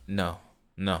Stranger? No.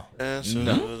 Dancing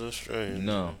with a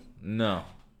Stranger. No.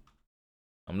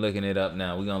 I'm looking it up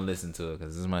now. We're going to listen to it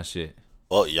because this is my shit.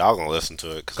 Well, y'all going to listen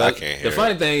to it because I can't hear it. The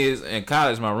funny thing is, in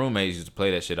college, my roommates used to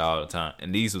play that shit all the time.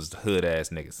 And these was hood-ass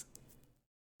niggas.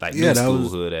 Like new school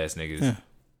hood-ass niggas. Yeah.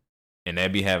 And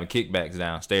they'd be having kickbacks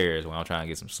downstairs when I'm trying to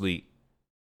get some sleep.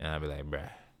 And I'd be like, bruh.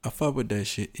 I fuck with that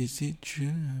shit. Is it true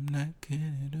I'm not good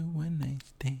at a one-night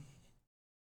stand?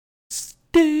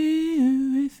 Stay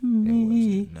with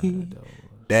me.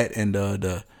 That and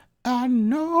the I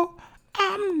know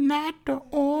I'm not the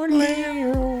only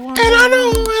one. And I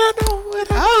know.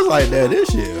 I was like that. This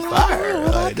shit fire.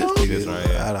 Like this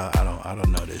nigga. I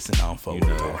don't know this, and I don't fuck with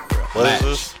it. What is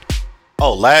this?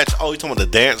 Oh, Latch. Oh, you talking about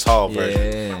the dance hall version?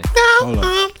 Yeah. Hold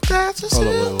on. Cause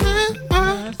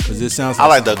this sounds. I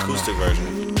like the acoustic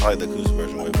version. I like the acoustic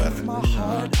version way better.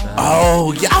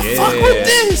 Oh, y'all fuck with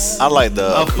this. I like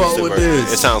the acoustic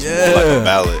version. It sounds more like a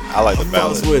ballad. I like the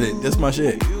ballad. Fuck with it. That's my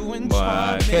shit.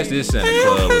 Boy, catch this in the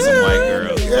club with some white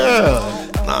girls. Yeah.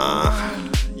 Nah.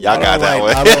 Y'all got that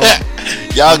one.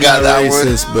 Y'all got that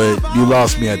racist, one. But you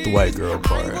lost me at the white girl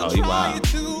part. Oh, you wild.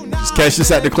 Just catch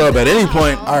this at the club at any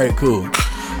point. All right, cool.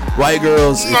 White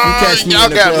girls, if you catch me in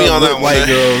the club with white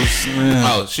girls.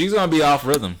 Oh, she's going to be off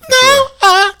rhythm. No,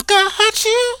 I got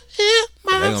you in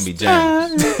my They're going to be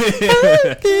jamming.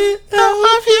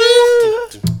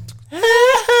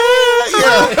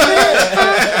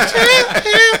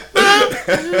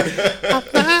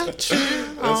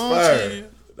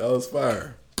 That was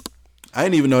fire. I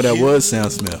didn't even know that was Sam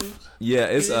Smith. Yeah,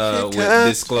 it's with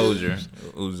Disclosure.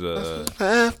 Who's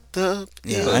I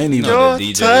ain't even know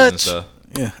the DJs and stuff.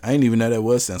 Yeah, I ain't even know that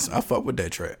was Sam Smith. I fuck with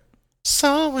that track.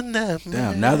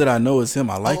 Damn, now that I know it's him,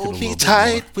 I like it a little bit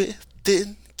tight more.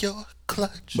 Within your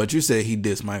clutch. But you said he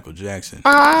dissed Michael Jackson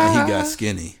and he got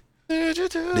skinny.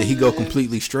 Did he go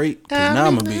completely straight? Cause now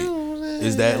I'm gonna be.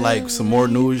 Is that like some more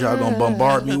news y'all gonna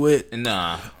bombard me with?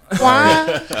 Nah.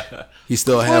 Why? He's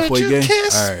still halfway gay?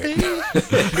 Alright.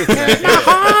 My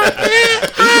heart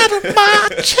out of my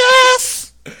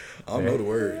chest. I don't know the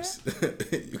words.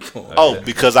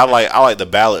 Because I like the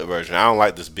ballad version. I don't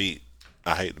like this beat.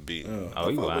 I hate the beat. Oh,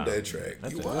 you wild. With that track.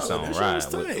 That's a song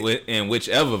right. In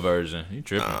whichever version, you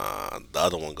tripping. The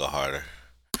other one go harder.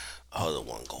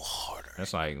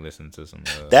 That's like listening to some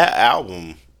that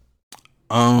album.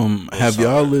 Have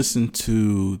y'all listened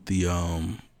to the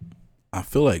I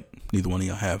feel like neither one of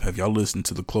y'all have. Have y'all listened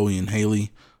to the Chloe and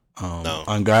Haley no.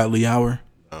 Ungodly Hour?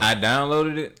 I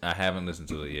downloaded it. I haven't listened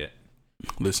to it yet.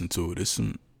 Listen to it. It's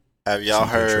some. Have y'all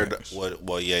heard what?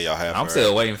 Well, yeah, y'all have. I'm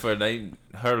still waiting for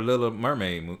her Little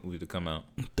Mermaid movie to come out.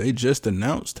 They just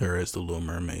announced her as the Little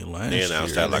Mermaid last year. They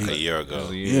announced that like a year ago.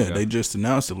 They just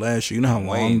announced it last year. You know how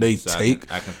long they take?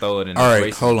 I can throw it in. All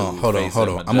right, hold on.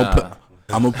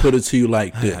 I'm gonna put it to you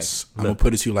like this.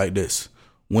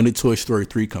 When did Toy Story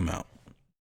 3 come out?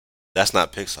 That's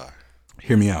not Pixar.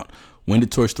 Hear me out. When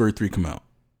did Toy Story 3 come out?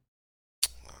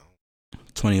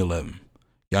 2011.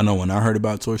 Y'all know when I heard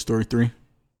about Toy Story 3?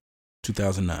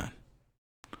 2009.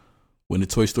 When did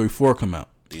Toy Story 4 come out?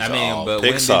 But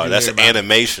Pixar. That's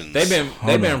animation. They've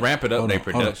been ramping up their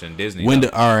production. Disney. When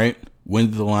did the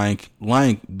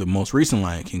the most recent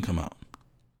Lion King come out?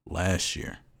 Last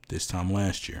year. This time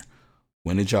last year.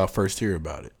 When did y'all first hear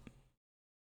about it?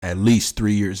 At least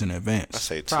 3 years in advance. I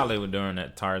say probably during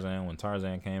that Tarzan, when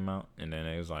Tarzan came out, and then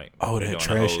it was like, that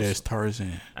trash ass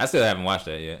Tarzan. I still haven't watched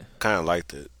that yet. Kind of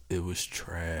liked it. It was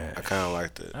trash. I kind of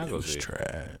liked it. It was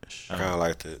trash. I kind of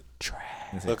liked it.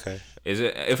 Trash. Okay. Is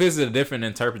it? If it's a different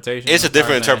interpretation, it's a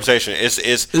different interpretation. It's a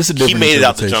different. He made it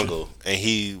out the jungle, and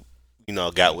he,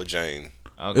 got with Jane.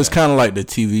 Okay. It's kind of like the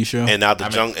TV show, and now the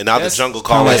jungle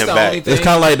calling him back. It's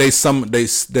kind of like they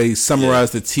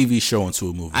summarized the TV show into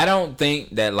a movie. I don't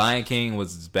think that Lion King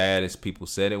was as bad as people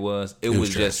said it was. It was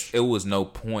just it was no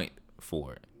point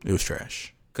for it. It was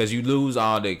trash because you lose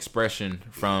all the expression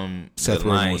from Seth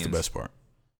Rogen was the best part.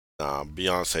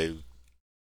 Beyonce.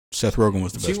 Seth Rogen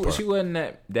was the best part. She wasn't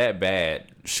that bad.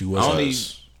 She was only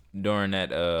during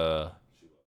that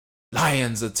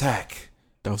Lions attack.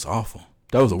 That was awful.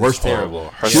 That was the worst part. Horrible.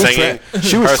 Her She was singing,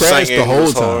 she was her trash singing the whole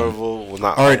was time. horrible. Well,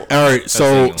 not All right, horrible. all right. So,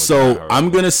 singing was so horrible. I'm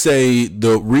gonna say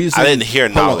the reason I didn't hear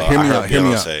Hold on, Nala. Hear me I heard out. Hear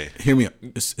me out. Beyonce. Hear me out.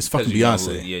 It's fucking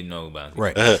Beyonce. You know about it.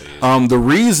 Right. Uh-huh. The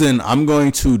reason I'm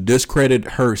going to discredit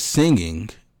her singing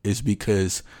is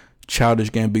because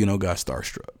Childish Gambino got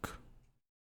starstruck.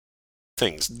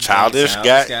 Things childish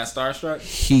got got. starstruck.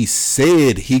 He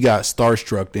said he got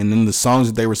starstruck, and in the songs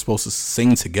that they were supposed to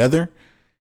sing together,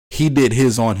 he did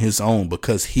his on his own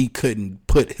because he couldn't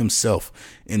put himself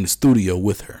in the studio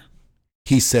with her.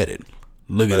 He said it.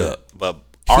 Look it up. But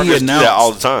artists do that announced-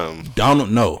 all the time.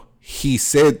 Donald, no. He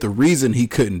said the reason he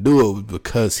couldn't do it was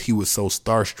because he was so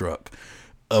starstruck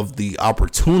of the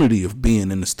opportunity of being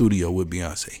in the studio with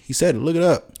Beyonce. He said it. Look it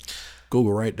up.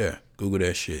 Google right there. Google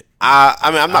that shit. I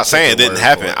mean, I'm not saying it didn't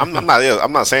happen. for it.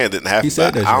 I'm not saying it didn't happen. He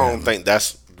said But that I shit don't happened. think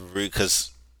that's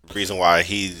because reason why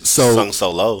he So- sung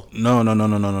so low No.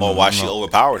 or why she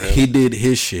overpowered him. He did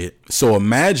his shit. So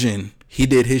imagine he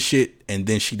did his shit and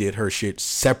then she did her shit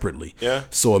separately. Yeah.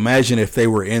 So imagine if they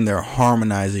were in there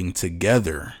harmonizing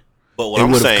together. But what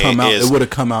I'm saying is, it would have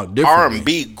come out differently.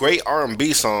 R&B, great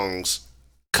R&B songs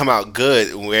come out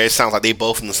good where it sounds like they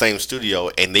both in the same studio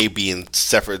and they be in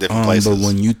separate different places. But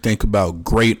when you think about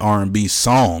great R&B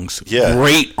songs, Yeah.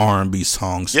 great R&B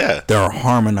songs, Yeah. they're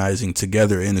harmonizing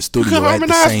together in the you studio can at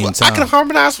the same harmonize. time. I can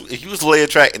harmonize if you was to lay a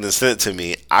track and then send it to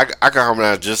me. I can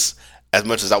harmonize just as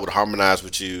much as I would harmonize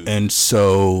with you. And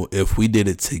so if we did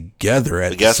it together at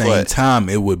the guess same what? time,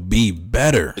 it would be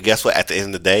better. But guess what? At the end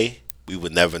of the day, we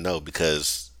would never know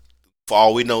because for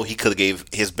all we know, he could have gave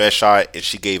his best shot and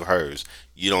she gave hers.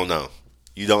 You don't know.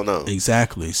 You don't know.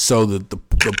 Exactly. So the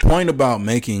point about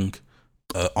making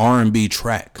an R&B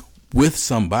track with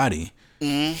somebody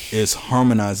is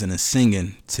harmonizing and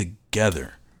singing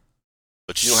together.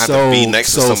 But you don't have to be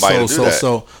next to somebody to do that.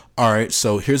 So, all right.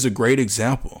 So here's a great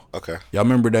example. Okay. Y'all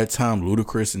remember that time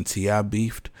Ludacris and T.I.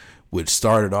 beefed, which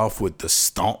started off with the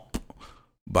Stomp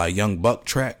by Young Buck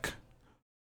track?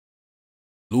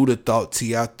 Luda thought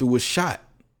T.I. threw a shot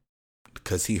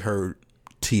because he heard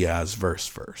T.I.'s verse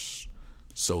first.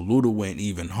 So Luda went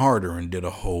even harder and did a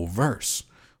whole verse,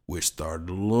 which started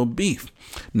a little beef.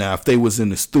 Now, if they was in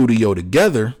the studio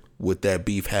together, would that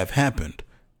beef have happened?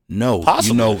 No.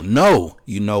 Possibly.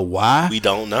 You know why? We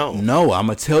don't know. No, I'm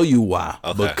going to tell you why.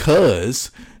 Okay.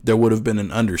 Because there would have been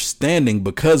an understanding,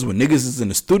 because when niggas is in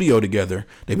the studio together,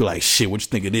 they be like, shit, what you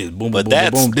think it is? Boom, But boom, boom,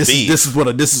 that's boom. This beef. is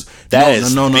what this is. That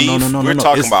is beef. We're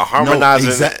talking It's- about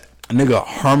harmonizing. Nigga,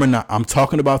 harmonize. I'm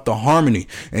talking about the harmony.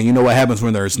 And you know what happens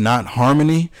when there's not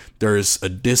harmony? There's a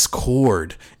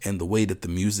discord in the way that the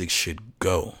music should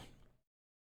go.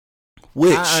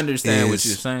 Which I understand what is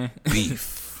you're saying,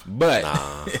 beef. but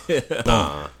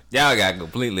y'all got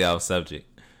completely off subject.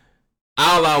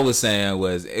 All I was saying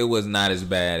was it was not as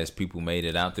bad as people made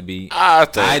it out to be. I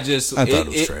thought it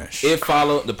was trash. It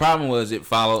followed. The problem was it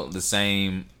followed the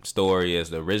same story as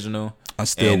the original. I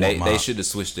still and want my. they should have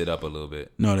switched it up a little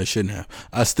bit. No, they shouldn't have.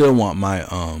 I still want my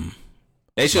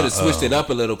They should have switched it up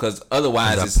a little because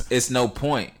otherwise it's no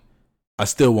point. I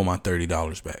still want my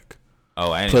 $30 back.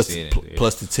 Oh, I didn't Plus, see it.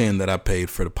 plus the 10 that I paid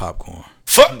for the popcorn.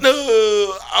 Fuck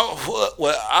no.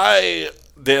 What I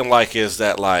didn't like is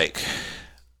that like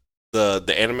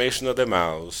the animation of their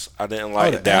mouths. I didn't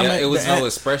like that. Yeah, it was no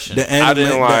expression. The I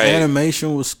didn't like- the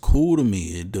animation was cool to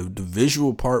me. The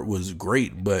visual part was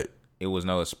great, but It was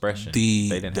no expression. the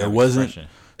They didn't there have wasn't.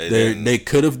 expression. They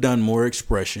could have done more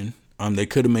expression. They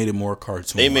could have made it more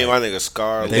cartoon. They made my nigga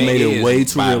Scar. They made it way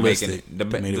too by realistic. making it-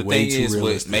 They made the it way thing too is, with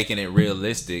realistic. making it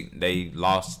realistic, they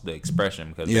lost the expression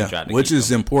because they tried to which keep is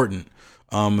them. important.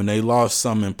 And they lost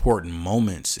some important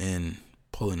moments in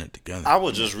pulling it together. I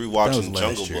was just That was rewatching last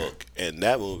Jungle year. Book, and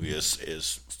that movie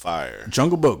is fire.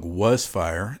 Jungle Book was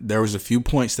fire. There was a few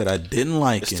points that I didn't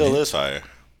like. It in still it. is fire.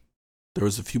 There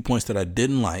was a few points that I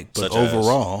didn't like, but Such as?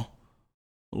 overall,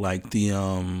 like the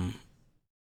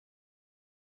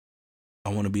I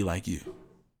want to be like you.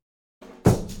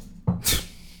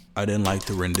 I didn't like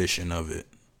the rendition of it.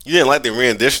 You didn't like the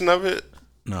rendition of it?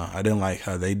 No, I didn't like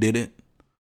how they did it.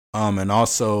 And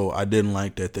also I didn't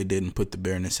like that they didn't put the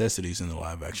bare necessities in the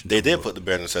live action. They Jungle did Book. put the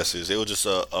bare necessities. It was just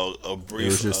a brief. It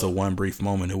was just a one brief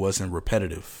moment. It wasn't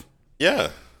repetitive. Yeah.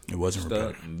 It wasn't The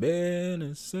repetitive. bare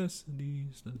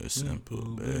necessities. The simple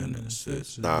bare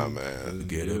necessities. Nah, man.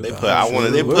 Get it They about put I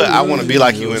want you. to. I want to be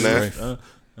like you in there.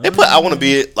 They put I want to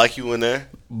be like you in there.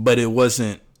 But it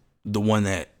wasn't the one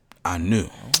that I knew.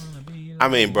 I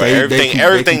mean, bro, They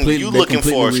everything completely you looking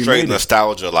for is straight remade it.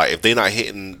 nostalgia. Like if they not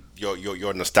hitting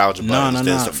your nostalgia No, buttons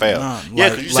tends to fail. nah. Yeah,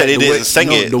 because you said they didn't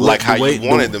sing it like how you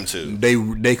wanted them to.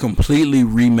 They completely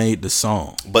remade the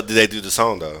song. But did they do the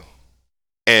song though?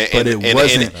 But it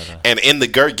wasn't. And in the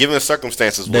given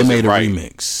circumstances, They made a right?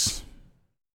 remix.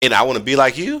 And I Want to Be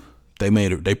Like You.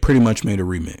 They pretty much made a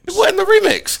remix. It wasn't a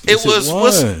remix. Yes, it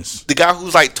was the guy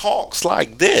who's like talks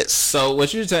like this. So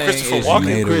what you're saying Christopher is Walken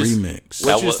made a remix.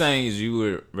 What you're saying is you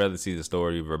would rather see the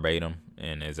story verbatim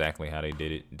and exactly how they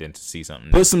did it than to see something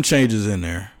new. Put some changes in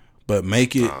there, but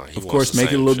make it, of course,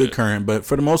 make it a little bit current. But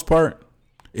for the most part,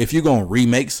 if you're gonna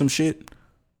remake some shit,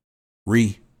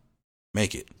 remake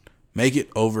it, make it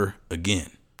over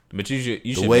again. But you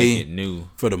should make it new.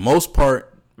 For the most part.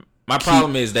 My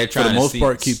problem is they're trying to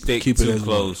stick keep too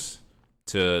close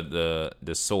to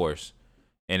the source.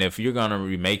 And if you're gonna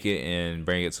remake it and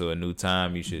bring it to a new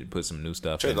time, you should put some new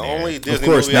stuff in the there. only Disney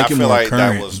movie I feel like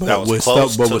that was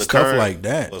close to the current like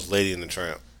that was Lady and the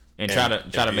Tramp. And try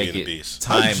to make it timeless.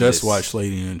 I just watched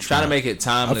Lady and the Tramp. Try to make it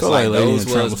timeless like those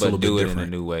was, but do it in a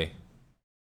new way.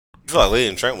 You feel like Lady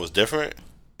and the Tramp was different?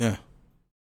 Yeah.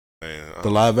 Man, the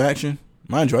live action,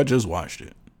 mind you, I just watched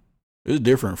it. It's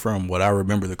different from what I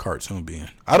remember the cartoon being.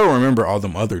 I don't remember all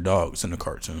them other dogs in the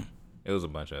cartoon. It was a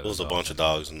bunch of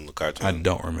dogs in the cartoon. I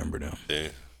don't remember them. Yeah.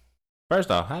 First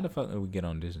off, how the fuck did we get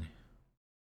on Disney?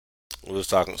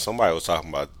 Somebody was talking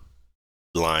about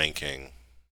Lion King.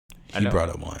 He brought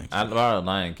up Lion King. I brought up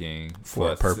Lion King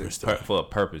for a purpose. For a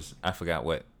purpose. I forgot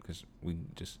what, because we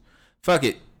just fuck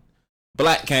it.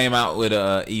 Black came out with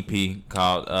a EP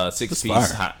called Six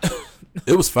Piece Hot.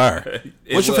 It was fire.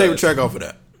 What's your favorite track off of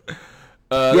that?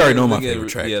 You already know my favorite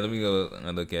track. Yeah, let me go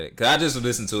and look at it. Because I just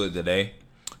listened to it today.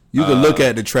 You can look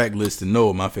at the track list and know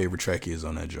what my favorite track is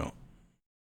on that joint.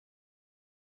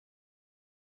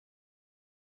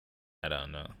 I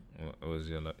don't know. What was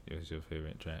your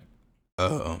favorite track?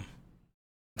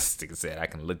 This nigga said I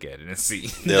can look at it and see.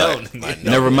 No,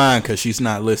 never mind, because she's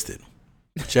not listed.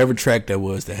 Whichever track that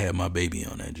was that had my baby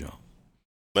on that joint.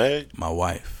 Meg? My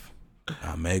wife.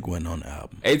 Meg went on the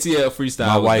album. ATL Freestyle.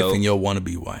 My wife dope. and your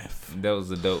wannabe wife. That was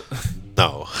the dope.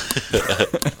 No.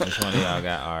 Which one of y'all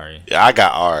got Ari? Yeah, I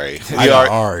got Ari. I got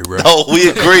Ari, bro. No, we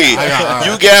agreed.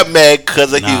 You got Meg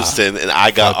because of Houston, and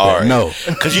I got Ari. No,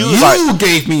 because you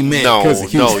gave me Meg. No,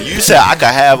 you said I could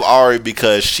have Ari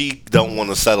because she don't want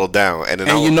to settle down. And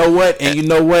you know what?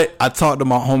 I talked to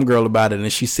my homegirl about it,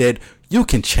 and she said you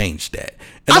can change that.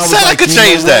 And I said I could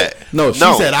change that. No, she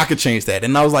said I could change that,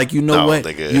 and I was like, you know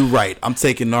what? You're right. I'm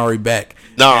taking Ari back.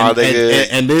 No,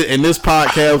 and this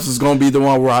podcast is gonna be the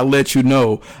one where I let you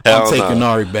know I'm taking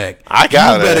Ari back. I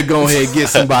got it. You better go ahead and get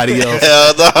somebody else.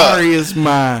 Ari is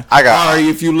mine. I got Ari.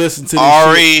 If you listen to this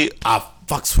Ari, shit, I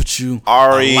fucks with you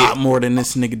Ari, a lot more than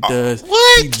this nigga does.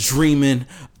 What? He dreaming.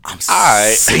 I'm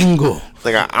single.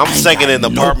 I'm singing in the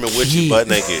apartment with you, butt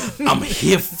naked. I'm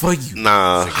here for you.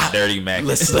 Nah, Dirty Mac.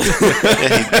 Listen.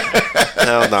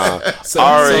 Hell no.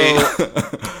 Ari.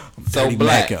 So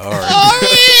Black.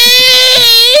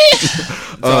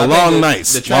 Long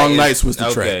Nights. Long Nights was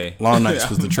the track. Long Nights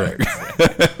was the track.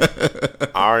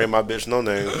 Ari, my bitch, no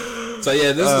name. So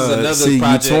yeah, this is another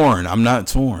project. You torn. I'm not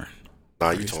torn.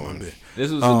 Nah, you torn. This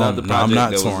was another project. No,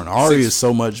 I'm not torn. Ari is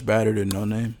so much better than No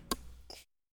Name.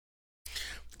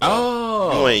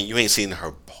 Oh, you ain't seen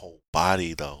her whole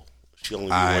body though. She only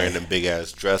be wearing them big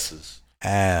ass dresses.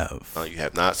 No, you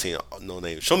have not seen No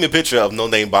Name. Show me a picture of No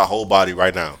Name by whole body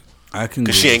right now. I can,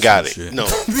 because she ain't got it. Shit. No.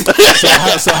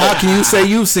 so how can you say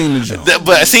you've seen the joint?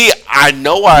 But see, I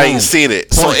know I ain't seen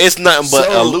it, so it's nothing but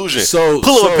illusion.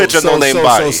 Pull up a picture of No Name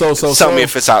body. Tell me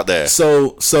if it's out there.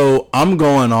 So I'm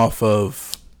going off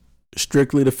of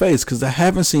strictly the face because I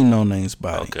haven't seen No Name's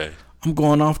body. Okay. I'm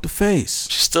going off the face.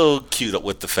 She's still cute up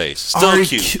with the face. Still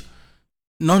cute.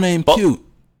 No Name cute.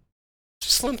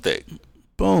 She's slim thick.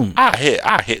 Boom. I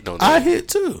hit No Name. I hit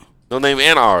too. No Name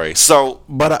and Ari. So,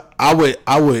 but I would.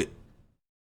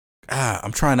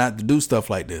 I'm trying not to do stuff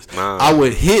like this. Nah. I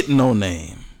would hit No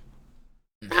Name.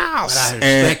 Nah, but I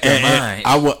respect your mind.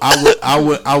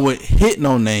 I would hit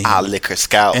No Name. I'll lick her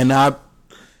scalp. And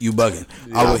you bugging.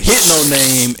 I would hit No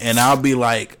Name, and I'll be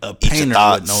like a painter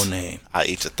with No Name. I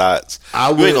eat your thoughts.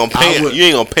 You ain't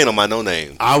gonna paint on my No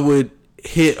Name. I would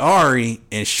hit Ari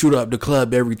and shoot up the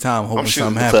club every time, hoping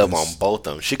something happens. I'm shooting the club on both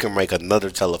of them. She can make another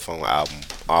telephone album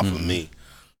off of me.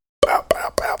 Bow,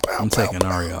 bow, bow, bow, I'm taking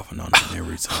Ari off of No Name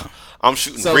every time. I'm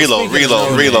shooting reload.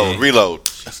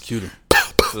 That's cuter.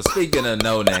 So speaking of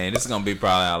No Name, this is gonna be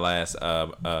probably our last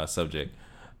subject.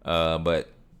 But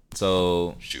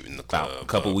so shooting the club about a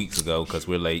couple weeks ago, because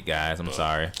we're late, guys. I'm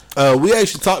sorry. We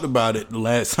actually talked about it the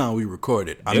last time we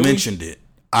recorded. I mentioned it.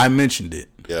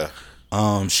 Yeah.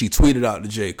 She tweeted out to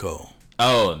J.Cole.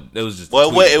 Oh, it was just.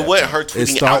 Well, it wasn't her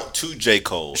tweeting out to J.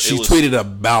 Cole. She tweeted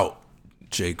about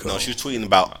J. Cole. No, she was tweeting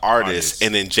about artists,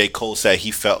 and then J. Cole said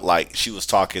he felt like she was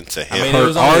talking to him. I mean, there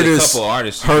was only a couple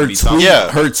artists.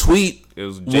 Her tweet it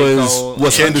was J. Cole,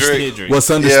 what's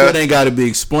understood ain't got to be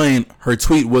explained. Her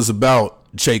tweet was about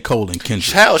J. Cole and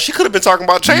Kendrick. Hell, she could have been talking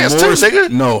about Chance too,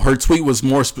 nigga. No, her tweet was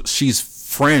more. She's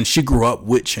friends. She grew up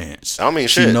with Chance. I mean,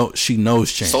 shit. She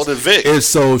knows Chance. So did Vic. And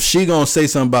so if she gonna say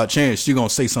something about Chance, she gonna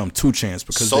say something to Chance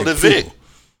because so did Vic. Cool.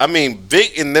 I mean,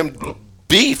 Vic and them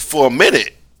beef for a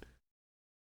minute.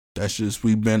 That's just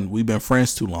we've been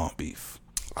friends too long. Beef.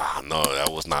 No,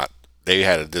 that was not. They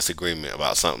had a disagreement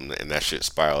about something, and that shit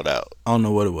spiraled out. I don't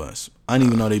know what it was. I didn't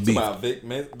even know they beef. About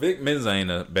Vic Mensa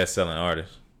ain't a best-selling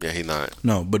artist. Yeah, he not.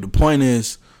 No, but the point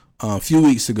is, a few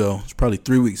weeks ago, it's probably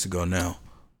 3 weeks ago now.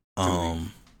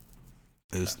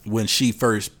 Is when she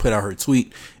first put out her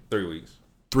tweet. 3 weeks.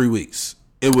 3 weeks.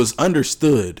 It was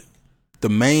understood. The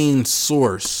main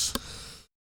source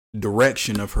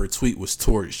direction of her tweet was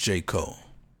towards J. Cole.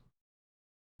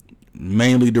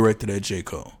 Mainly directed at J.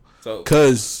 Cole. So,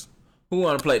 cause who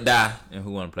want to play die and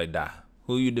who want to play die?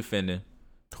 Who you defending?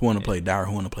 Who want to play die or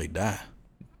who want to play die?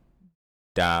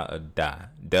 Die or die.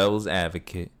 Devil's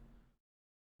advocate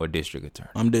or district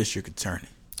attorney? I'm district attorney.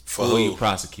 For who you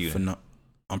prosecuting?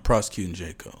 I'm prosecuting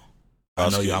J. Cole. I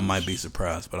know y'all might be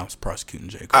surprised, but I'm prosecuting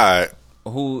J. Cole. All right.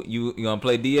 Who you gonna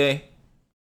play DA?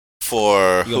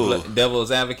 For you gonna play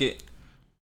devil's advocate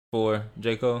for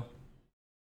J. Cole?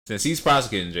 Since he's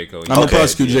prosecuting J. Cole. I'm going to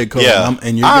prosecute J. Cole. Yeah.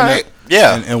 And you're going to,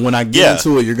 and when I get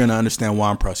into it, you're going to understand why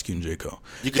I'm prosecuting J. Cole.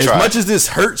 You can as try. much as this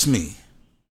hurts me.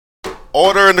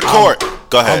 Order in the court.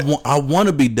 Go ahead. I want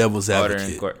to be devil's advocate.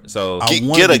 Order in court. So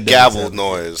get a gavel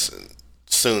noise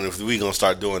soon if we going to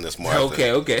start doing this more.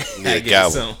 Okay. Get a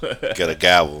gavel. Get a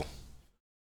gavel.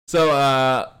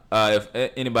 So, if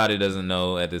anybody doesn't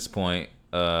know at this point,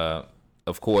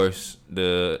 of course,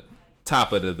 the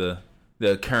top of the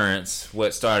occurrence,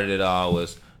 what started it all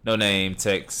was Noname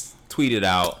tweeted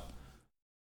out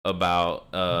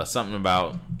about something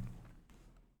about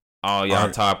all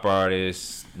y'all top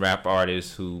artists, rap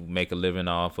artists who make a living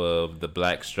off of the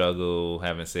black struggle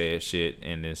haven't said shit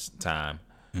in this time.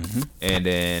 Mm-hmm. And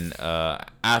then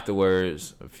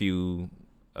afterwards,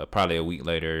 probably a week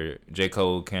later, J.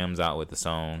 Cole comes out with the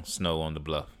song Snow on the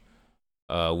Bluff.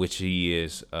 Which he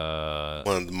is one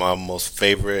of my most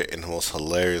favorite and most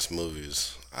hilarious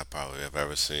movies I probably have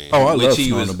ever seen. Oh, I love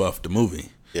Snow on the Bluff, the movie.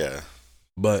 Yeah.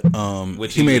 But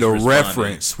he made a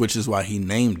reference, which is why he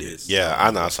named it. Yeah, I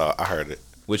know. I heard it.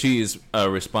 Which he is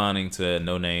responding to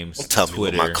Noname's Twitter. Tell me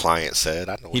what my client said.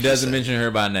 I know what he doesn't mention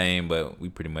her by name, but we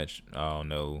pretty much all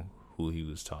know who he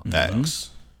was talking about.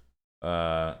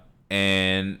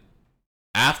 And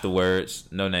afterwards,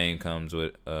 Noname comes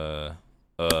with a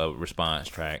response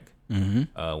track.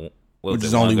 Mm-hmm. Which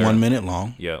is only 1 minute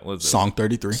long. Yeah. What's Song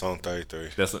 33. Song 33.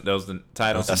 That was the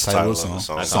title? That's the title of the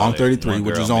song. Song 33,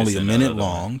 which is only a minute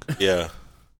long. Yeah.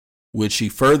 Which he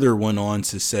further went on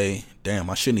to say, damn,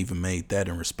 I shouldn't even made that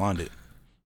and responded.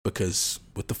 Because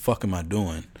what the fuck am I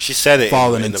doing? She said it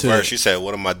in the verse. She said,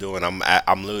 what am I doing?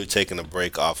 I'm literally taking a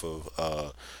break off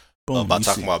of about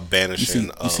talking about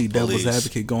banishing You see Devil's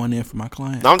Advocate going in for my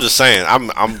client? No, I'm just saying.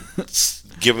 I'm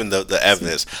giving the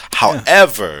evidence.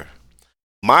 However,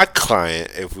 my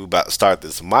client, if we're about to start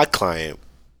this, my client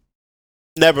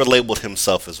never labeled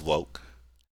himself as woke.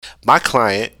 My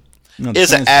client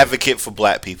is an advocate for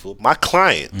black people. My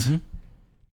client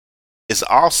is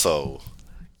also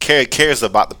cares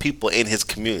about the people in his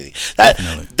community.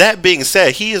 That being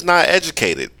said, he is not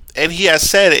educated. And he has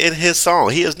said it in his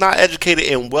song. He is not educated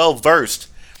and well versed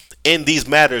in these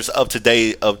matters of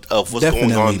today, of what's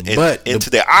going on in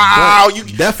today.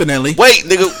 Definitely. Wait,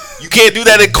 nigga, you can't do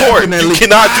that in court. You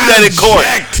cannot do that in court.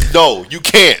 No, you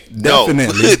can't.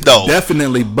 Definitely. No.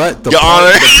 Definitely, but the Your part,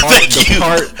 Honor, the part, thank the you.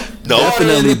 part, No.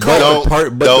 definitely, but No. the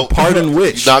part, but No. the part in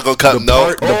which not gonna cut.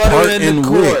 The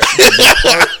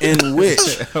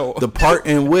part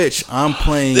in which I'm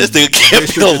playing this nigga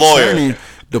can't be a lawyer.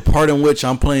 The part in which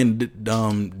I'm playing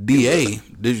DA,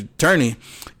 the attorney,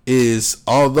 is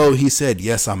although he said,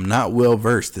 yes, I'm not well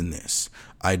versed in this,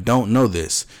 I don't know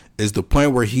this, is the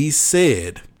point where he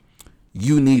said,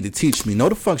 you need to teach me. No,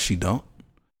 the fuck she don't.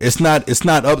 It's not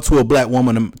up to a black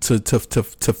woman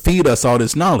to feed us all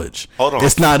this knowledge. Hold on.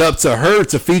 It's not up to her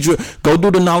to feed you. Go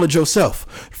do the knowledge yourself.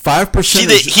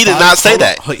 5%. He did not say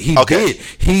that. He did.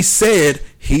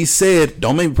 He said,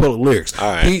 don't make me pull the lyrics.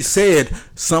 All right. He said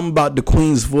something about the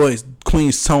Queen's voice,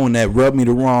 Queen's tone that rubbed me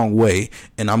the wrong way.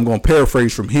 And I'm going to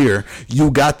paraphrase from here.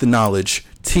 You got the knowledge.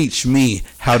 Teach me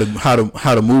how to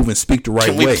move and speak the right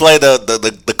way. Can we play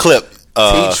the clip?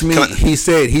 Teach me. He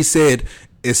said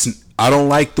it's. I don't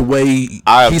like the way.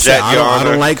 I he object, said Your I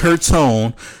Honor. don't like her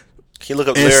tone. Can you look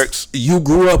up the lyrics? You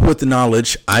grew up with the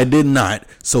knowledge. I did not.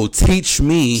 So teach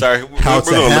me Sorry, how we're to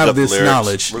gonna look have up the this lyrics.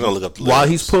 knowledge. We're gonna look up the While lyrics.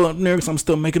 he's pulling up lyrics, I'm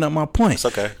still making up my point. It's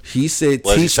okay. He said,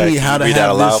 What did he teach say? me Can how you to read that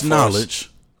have aloud this for us?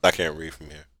 knowledge. I can't read from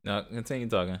here. No, continue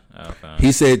talking. I'll find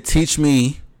He said, teach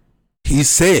me. He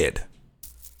said,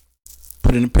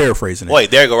 put in a paraphrasing.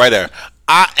 Wait, there you go, right there.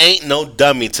 I ain't no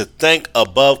dummy to think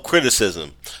above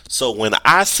criticism. So when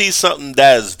I see something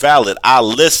that is valid, I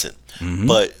listen.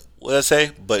 But what I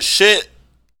say? But shit,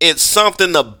 it's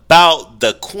something about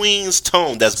the queen's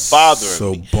tone that's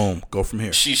bothering me. So boom, go from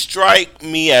here. She strike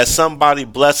me as somebody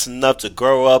blessed enough to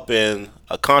grow up in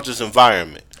a conscious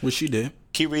environment. What she did.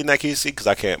 Keep reading that, can you see? Because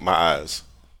I can't, my eyes.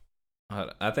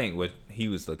 I think what he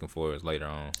was looking for is later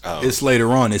on. It's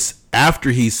later on. It's after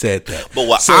he said that. But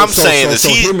what I'm saying is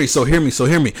he... hear me.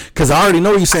 Because I already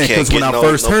know what you're saying. Because when I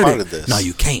first heard part it, of this. no,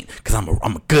 you can't. Because I'm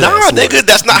a good. Nah, ass nigga, lawyer.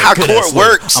 that's not I'm a how good court ass lawyer.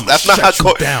 works. I'ma That's not shut how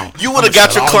court. you down. You would I'ma have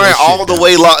got shut your all client your all shit the down.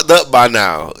 way locked up by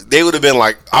now. They would have been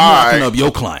like, I'm all locking right, up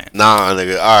your client. nah,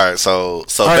 nigga. All right, so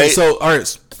All right. they, So all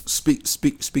right.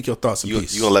 Speak your thoughts in you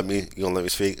peace. gonna let me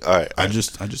speak? All right. I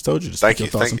just told you to Thank speak your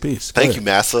you. thoughts in peace. Thank you,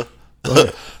 Massa.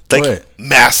 ahead. Thank Go you, ahead.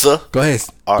 Massa. Go ahead.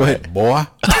 All Go right. ahead, boy.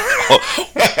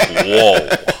 Whoa.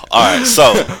 All right.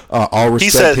 So All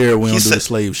respect said- here. We he don't do said- the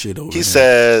slave shit over he here.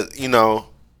 said, you know,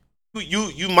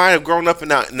 you might have grown up in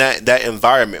that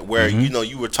environment where Mm-hmm. you know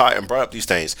you were taught and brought up these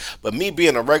things, but me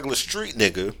being a regular street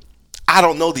nigga, I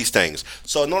don't know these things.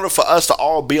 So in order for us to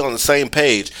all be on the same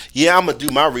page, yeah, I'm gonna do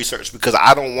my research because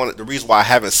I don't want it. The reason why I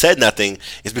haven't said nothing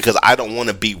is because I don't want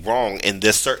to be wrong in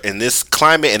this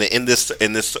climate and in this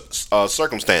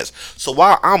circumstance. So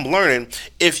while I'm learning,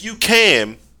 if you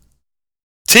can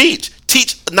teach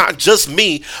not just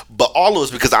me, but all of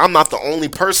us, because I'm not the only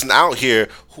person out here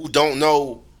who don't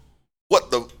know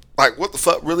what the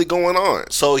fuck really going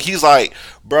on. So he's like,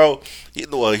 bro,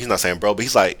 well, he's not saying bro, but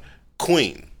he's like,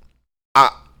 queen, I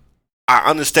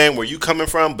understand where you coming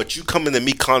from, but you coming to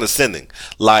me condescending,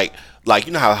 like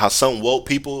you know how some woke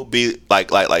people be like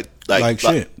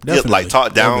shit. yeah, like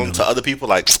talk down Definitely. to other people,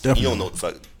 like Definitely. you don't know what the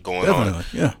fuck going Definitely. on.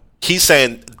 Yeah. He's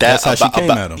saying That's how she about,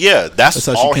 came at him. yeah, that's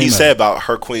how she all came he at said him. about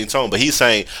her queen tone. But he's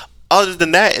saying, other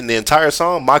than that, in the entire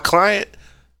song, my client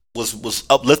was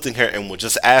uplifting her and was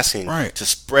just asking Right. to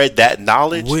spread that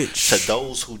knowledge Which- to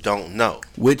those who don't know.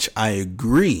 Which I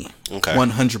agree, Okay.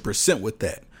 100% with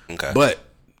that. Okay. But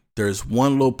there's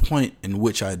one little point in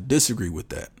which I disagree with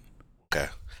that. Okay,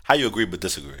 how you agree but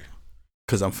disagree?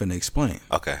 Because I'm finna explain.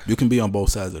 Okay, You can be on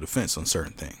both sides of the fence on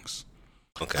certain things.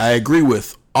 okay. I agree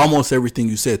with almost everything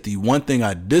you said. The one thing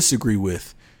I disagree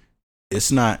with,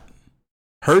 it's not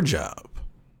her job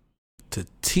to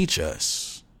teach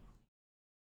us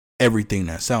everything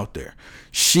that's out there.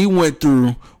 She went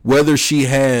through, whether she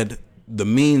had the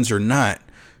means or not,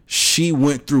 she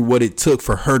went through what it took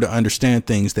for her to understand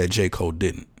things that J. Cole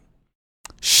didn't.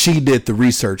 She did the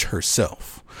research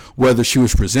herself. Whether she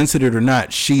was presented it or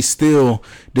not, she still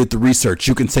did the research.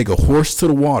 You can take a horse to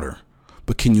the water,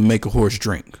 but can you make a horse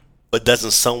drink? But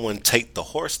doesn't someone take the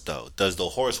horse though? Does the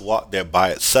horse walk there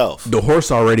by itself? The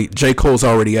horse already, J. Cole's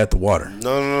already at the water.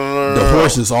 No. The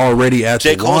horse is already at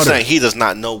J. the Cole water. saying he does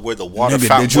not know where the water Nigga,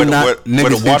 fountain, did you not- where nigga,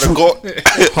 the did water you- go.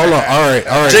 Hold on, all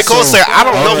right. J. Cole said, I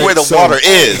don't all know right, where the so- water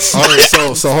is. All right,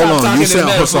 so hold on. You talking in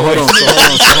saying, so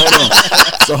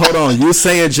hold on. You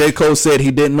saying J. Cole said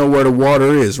he didn't know where the water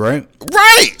is, right?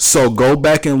 Right. So go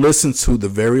back and listen to the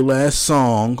very last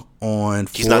song on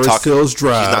He's not Forest talking- Hills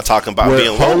Drive. he's not talking about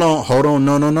being Hold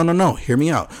on. No. Hear me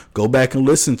out. Go back and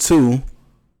listen to,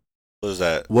 What is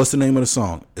that? what's the name of the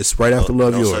song? It's right after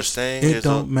Love No Yours. Such Thing It as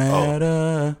don't a-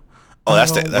 matter. Oh,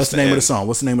 that's the What's the name of the end. song?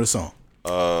 What's the name of the song?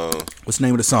 What's the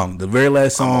name of the song? The very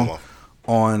last I'm song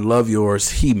on Love Yours,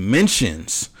 he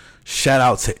mentions, shout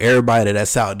out to everybody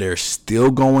that's out there still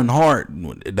going hard.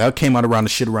 That came out around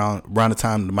the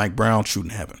time the Mike Brown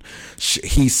shooting happened.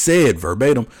 He said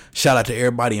verbatim, shout out to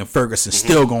everybody in Ferguson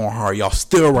still going hard. Y'all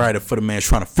still riding for the man,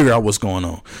 trying to figure out what's going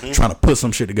on, trying to put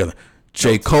some shit together.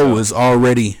 J. Cole is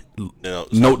already,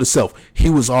 note to self, he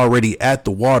was already at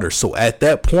the water. So at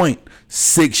that point,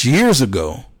 6 years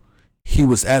ago, he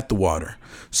was at the water.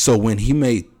 So when he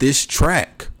made this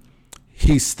track,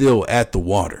 he's still at the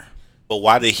water. But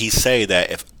why did he say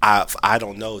that? If I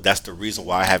don't know, that's the reason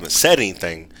why I haven't said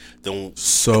anything. Then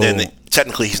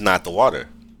technically he's not the water.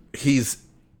 He's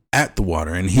at the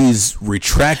water and he's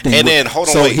retracting. And then hold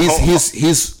on, so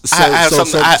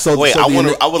wait.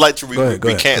 I would like to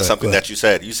recant something that you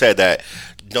said. You said that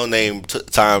Noname took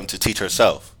time to teach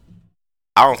herself.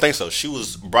 I don't think so. She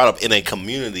was brought up in a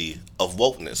community of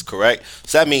wokeness, correct?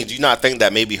 So that means, do you not think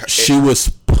that maybe she was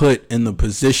put in the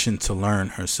position to learn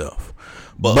herself?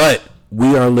 But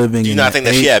we are living. Do you not think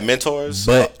that she had mentors?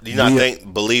 But do you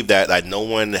not believe that like no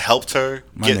one helped her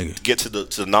get to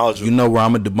the knowledge? You know where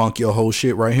I'm gonna debunk your whole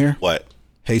shit right here? What?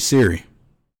 Hey Siri.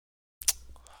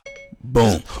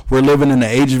 Boom. We're living in the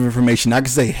age of information. I can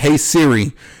say, "Hey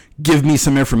Siri, give me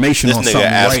some information on something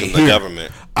right here." The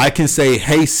government. I can say,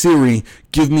 "Hey Siri,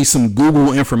 give me some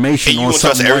Google information on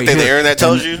something right here." You trust everything the internet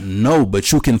tells you? No,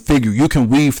 but you can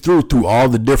weave through all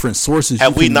the different sources.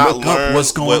 Have we not learned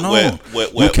what's going on?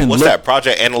 What's that,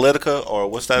 Project Analytica, or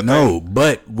what's that? No,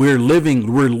 but we're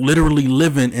literally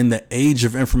living in the age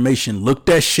of information. Look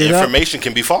that shit up. Information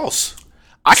can be false.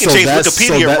 I can change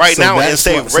Wikipedia right now and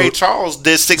say Ray Charles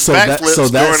did 6 backflips. So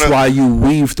that's why you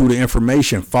weave through the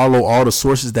information. Follow all the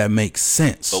sources that make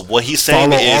sense. But what he's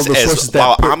saying is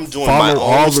while I'm doing my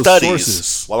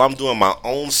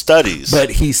own studies.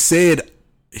 But he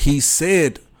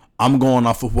said, I'm going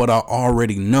off of what I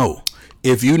already know.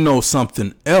 If you know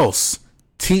something else,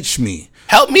 teach me.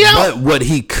 Help me out. But what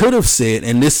he could have said,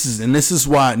 and this is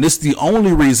the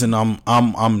only reason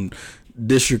I'm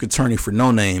district attorney for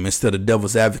Noname instead of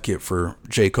devil's advocate for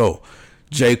J. Cole.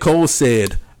 J. Cole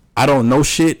said, I don't know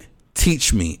shit,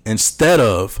 teach me. Instead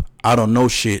of, I don't know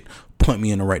shit, point me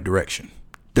in the right direction.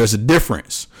 There's a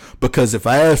difference. Because if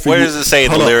I ask for where does it say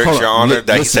in the lyrics, Your Honor,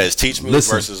 that he says teach me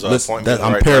versus point me in the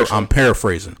right direction? I'm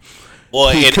paraphrasing. Well,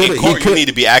 in court, you need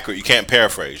to be accurate. You can't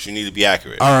paraphrase. You need to be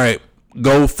accurate. All right.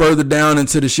 Go further down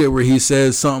into the shit where he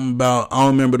says something about, I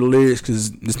don't remember the lyrics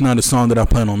because it's not a song that I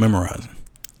plan on memorizing.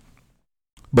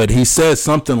 But he says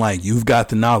something like, you've got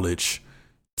the knowledge,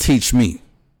 teach me.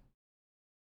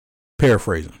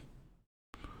 Paraphrasing.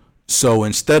 So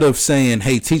instead of saying,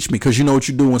 hey, teach me, because you know what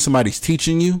you do when somebody's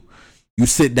teaching you? You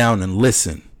sit down and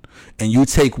listen. And you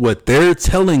take what they're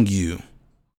telling you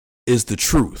is the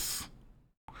truth.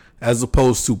 As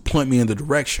opposed to point me in the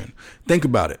direction. Think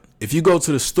about it. If you go to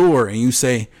the store and you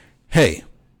say, hey,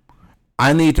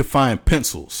 I need to find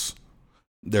pencils.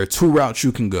 There are 2 routes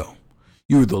you can go.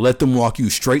 You either let them walk you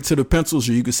straight to the pencils,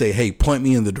 or you can say, hey, point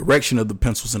me in the direction of the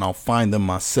pencils and I'll find them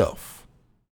myself.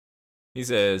 He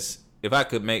says, if I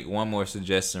could make one more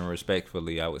suggestion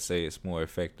respectfully, I would say it's more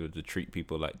effective to treat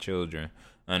people like children,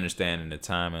 understanding the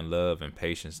time and love and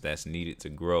patience that's needed to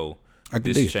grow.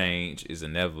 This change is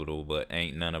inevitable, but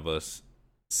ain't none of us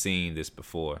seen this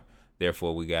before.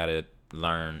 Therefore, we got to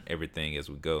learn everything as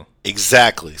we go.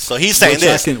 Exactly. So he's saying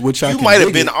you might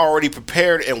have been already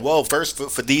prepared and well versed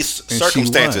for these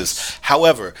circumstances.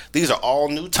 However, these are all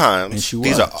new times.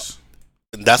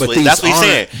 And that's what he's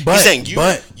saying. He's saying you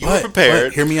were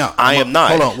prepared. Hear me out. I am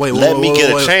not. Hold on. Wait. Let me get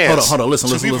a chance. Hold on.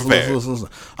 Listen.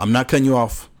 I'm not cutting you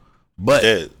off,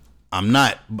 but I'm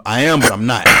not. I am, but I'm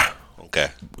not. Okay.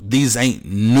 These ain't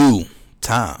new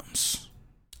times.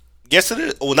 Yes, it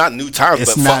is. Well, not new times,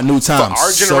 it's but not new times. For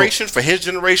our generation, for his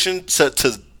generation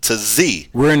to Z.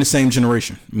 We're in the same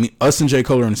generation. Us and J.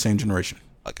 Cole are in the same generation.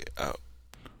 Okay.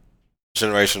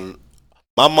 Generation.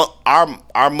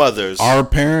 Our mothers. Our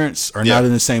parents are not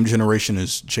in the same generation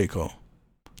as J. Cole.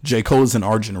 J. Cole is in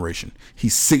our generation.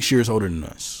 He's 6 years older than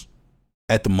us.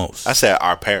 At the most. I said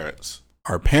our parents.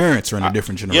 Our parents are in a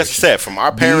different generation. Yes, I said from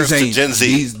our parents to Gen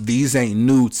Z. These ain't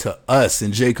new to us.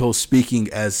 And J. Cole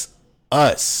speaking as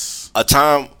us. A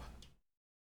time.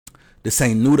 This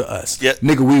ain't new to us. Yeah.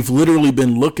 Nigga, we've literally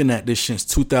been looking at this since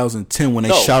 2010 when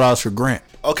they shot Oscar Grant.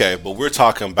 Okay, but we're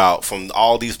talking about from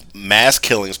all these mass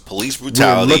killings, police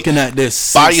brutality. We're looking at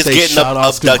this. Bodies getting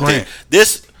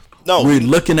abducted. We're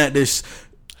looking at this.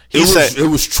 It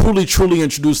was truly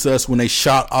introduced to us when they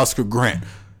shot Oscar Grant.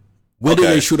 When did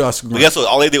they shoot Oscar Grant? Well, guess what?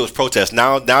 All they did was protest.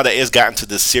 Now that it's gotten to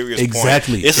this serious point.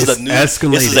 This is a new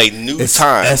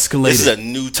time. Escalated. This is a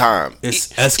new time.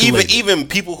 It's escalated. Even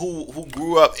people who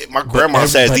grew up. My grandma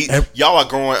says y'all are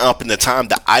growing up in the time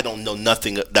that I don't know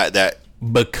nothing that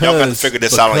because y'all got to figure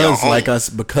this out on your own.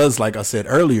 Because like I said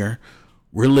earlier,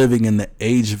 we're living in the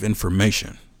age of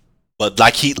information. But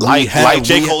like J.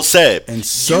 Cole said, and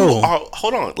so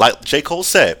hold on. Like J. Cole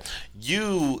said,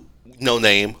 you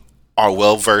Noname are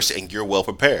well versed and you're well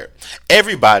prepared.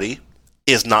 Everybody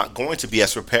is not going to be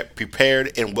as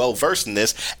prepared and well versed in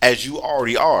this as you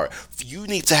already are. You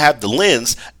need to have the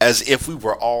lens as if we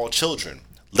were all children.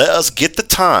 Let us get the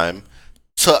time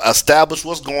to establish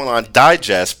what's going on,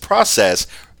 digest, process,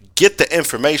 get the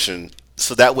information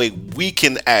so that way we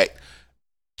can act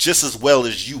just as well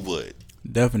as you would.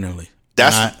 Definitely.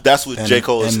 That's what J.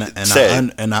 Cole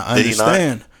said. And I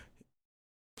understand.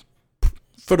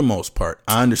 For the most part,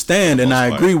 I understand and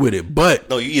I agree with it, but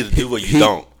no, you either do or you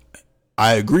don't.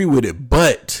 I agree with it,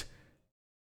 but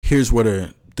here's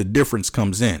where the difference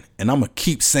comes in. And I'm going to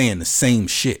keep saying the same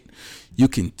shit. You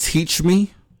can teach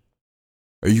me,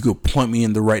 or you could point me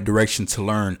in the right direction to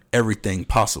learn everything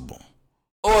possible.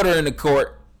 Order in the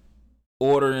court.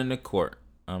 Order in the court.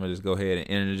 I'm going to just go ahead and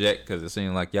interject because it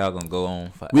seems like y'all going to go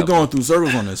on forever. We're going through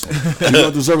circles on this one. We're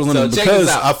going through circles on this because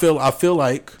I feel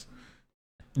like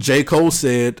J. Cole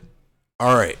said,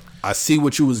 all right, I see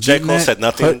what you was getting at. J. Cole said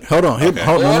nothing. Hold on. Okay.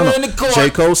 Hold on. Order in the court. J.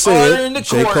 Cole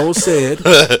Order said,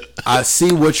 I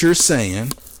see what you're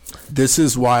saying. This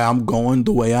is why I'm going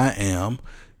the way I am.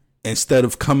 Instead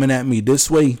of coming at me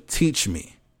this way, teach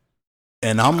me.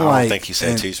 And I don't think he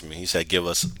said teach me. He said give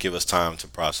us time to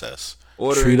process.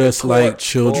 Treat us like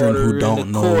children who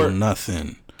don't know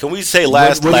nothing. Can we say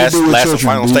last and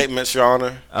final statements, Your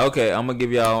Honor? Okay, I'm gonna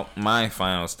give y'all my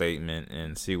final statement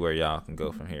and see where y'all can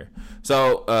go from here.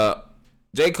 So,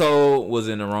 J. Cole was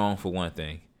in the wrong for one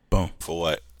thing. Boom. For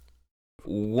what?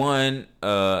 One,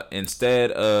 instead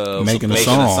of making a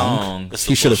song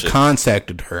he should have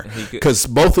contacted her because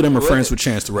both of them are friends with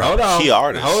Chance the Rapper.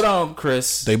 Hold on,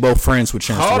 Chris. They both friends with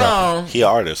Chance the Rapper. Hold on. He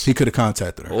artist. He could have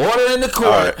contacted her. Order in the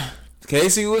court. Right.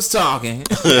 Casey was talking.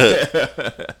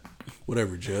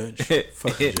 Whatever, Judge.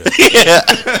 Fuck the Judge.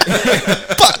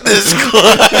 Fuck this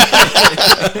court.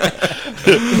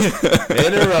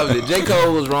 Interrupted. J.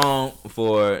 Cole was wrong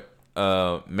for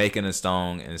making a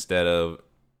song instead of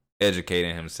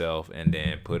educating himself and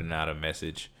then putting out a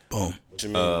message. Boom.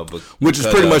 Which is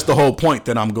pretty much the whole point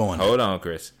that I'm going. Hold on,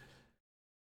 Chris.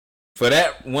 For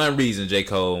that one reason, J.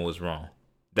 Cole was wrong.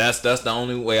 That's the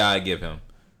only way I give him.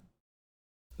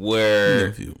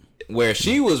 Where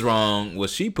she was wrong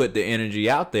was she put the energy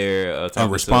out there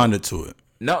and responded to it.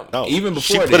 No, even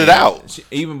before she put it out.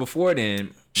 Even before then,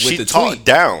 with she the talked tweet.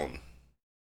 Down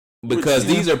because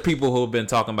these are people who have been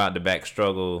talking about the back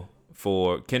struggle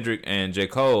for Kendrick and J.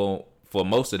 Cole for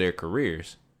most of their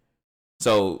careers.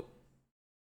 So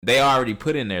they already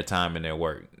put in their time and their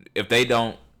work. If they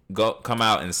don't come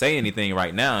out and say anything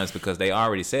right now, it's because they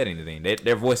already said anything.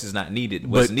 Their voice is not needed.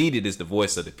 What's needed is the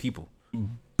voice of the people.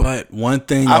 But one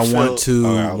thing I want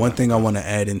to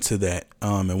add into that,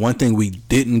 and one thing we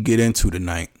didn't get into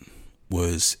tonight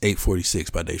was 846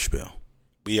 by Dave Chappelle.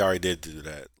 We already did do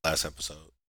that last episode.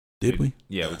 Did we?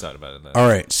 Yeah, we talked about it. All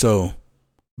right, so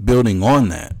building on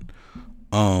that,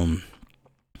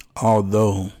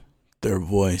 although their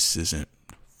voice isn't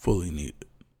fully needed,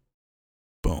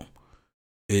 boom,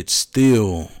 it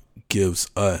still gives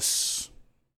us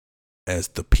as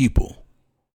the people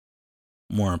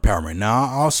more empowerment. Now,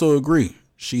 I also agree.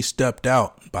 She stepped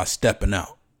out by stepping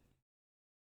out.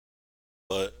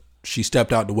 But she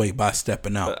stepped out the way by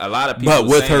stepping out. A lot of people,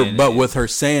 with her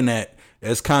saying that,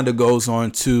 it kind of goes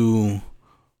on to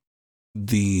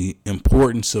the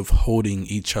importance of holding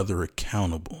each other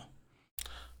accountable.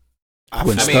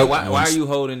 Why are you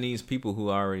holding these people who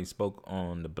already spoke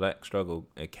on the black struggle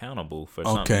accountable for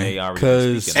something they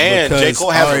already speaking on? And J.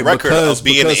 Cole has a record of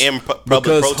being in public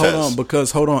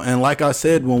protest. Hold on. And like I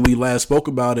said when we last spoke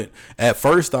about it, at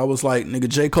first I was like, nigga,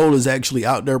 J. Cole is actually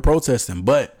out there protesting.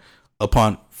 But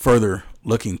upon further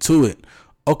looking to it,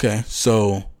 okay,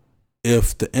 so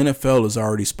if the NFL has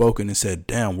already spoken and said,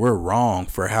 damn, we're wrong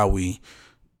for how we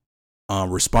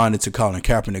responded to Colin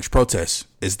Kaepernick's protest,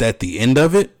 is that the end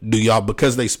of it? Do y'all,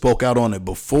 because they spoke out on it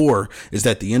before, is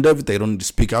that the end of it? They don't need to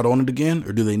speak out on it again,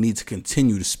 or do they need to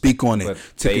continue to speak on it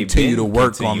to continue to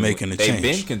work on making a change?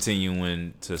 They've been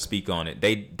continuing to speak on it.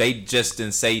 They just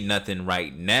didn't say nothing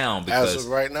right now because as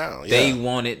of right now, they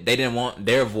didn't want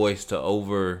their voice to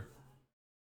overpower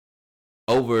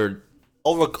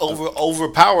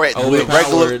the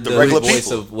regular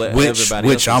people,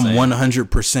 which I'm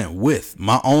 100% with.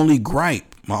 My only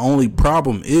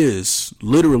problem is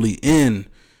literally in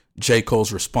J.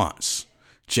 Cole's response.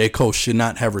 J. Cole should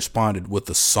not have responded with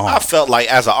a song. I felt like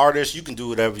as an artist, you can do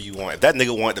whatever you want. If that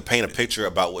nigga wanted to paint a picture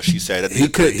about what she said, he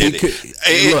could.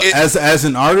 As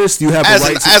an artist, you have a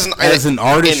right. As an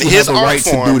artist, you have a right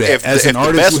to do that. As an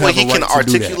artist, the best way he can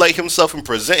articulate himself and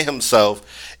present himself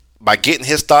by getting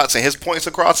his thoughts and his points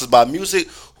across is by music.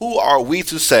 Who are we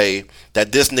to say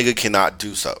that this nigga cannot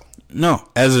do so? No,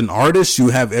 as an artist, you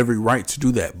have every right to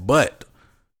do that. But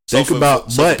think about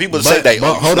people to say that.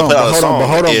 Hold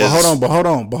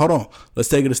on. Let's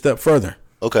take it a step further.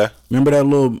 Okay. Remember that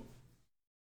little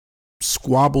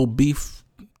squabble beef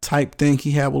type thing he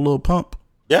had with Lil Pump?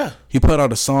 Yeah. He put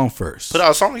out a song first.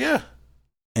 Yeah.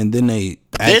 And then he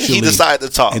decided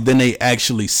to talk. And then they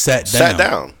actually sat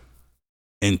down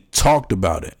and talked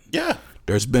about it. Yeah.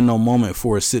 There's been no moment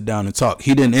for a sit down and talk.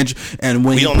 He didn't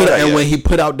when he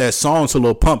put out that song to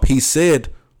Lil Pump, he said,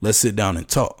 "Let's sit down and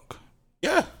talk."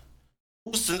 Yeah.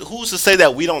 Who's to say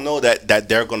that we don't know that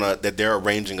they're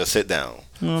arranging a sit down?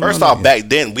 First off, back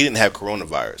then we didn't have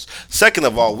coronavirus. Second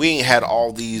of all, we ain't had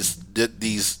all these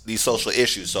social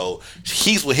issues. So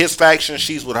he's with his faction,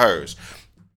 she's with hers.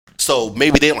 So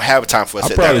maybe they don't have time for a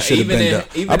sit down.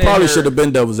 I probably should have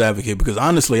been devil's advocate because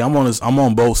honestly, I'm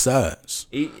on both sides.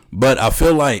 But I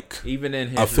feel like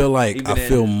I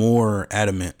feel more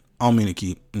adamant. I don't mean to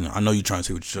keep. I know you're trying to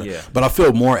say what you're saying, but I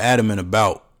feel more adamant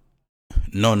about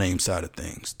Noname side of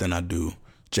things than I do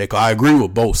J. Cole. I agree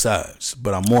with both sides,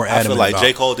 but I'm more adamant. I feel like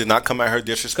J. Cole did not come at her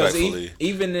disrespectfully.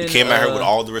 He came at her with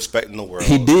all the respect in the world.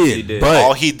 He did. But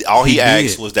all he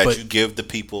asked was that you give the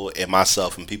people and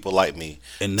myself and people like me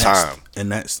time.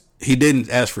 And that's he didn't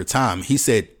ask for time. He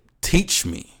said, "Teach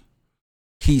me."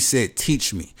 He said,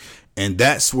 "Teach me," and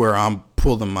that's where I'm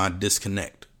pulling my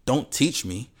disconnect. Don't teach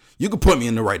me. You can put me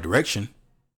in the right direction.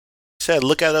 He said,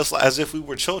 "Look at us as if we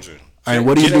were children." And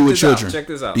what do you do with children? Check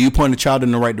this out. Do you point a child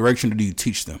in the right direction or do you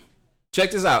teach them?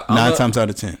 Check this out. 9 times out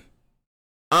of 10.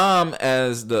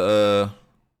 As the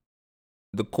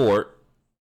court,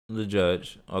 the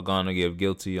judge, are gonna give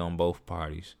guilty on both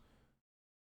parties.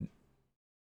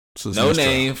 So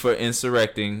Noname for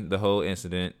insurrecting the whole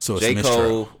incident. So J.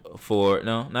 Cole for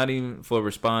not even for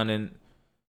responding,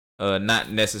 not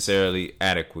necessarily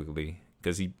adequately,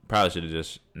 because he probably should have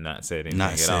just not said anything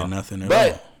at all. Nothing at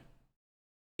but all.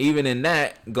 Even in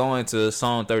that, going to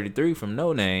song 33 from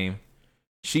Noname,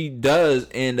 she does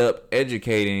end up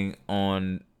educating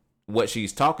on what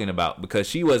she's talking about because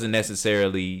she wasn't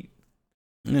necessarily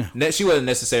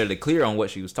clear on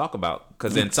what she was talking about.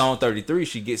 Because in song 33,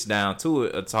 she gets down to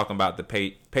it, talking about the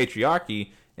patriarchy,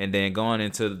 and then going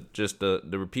into just the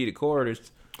repeated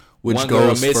chorus. Which one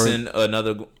goes girl missing,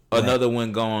 another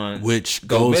one going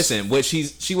missing. Which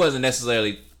she wasn't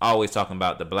necessarily always talking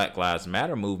about the Black Lives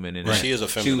Matter movement, and she is a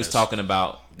feminist. She was talking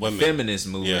about women. The feminist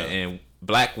movement and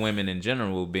black women in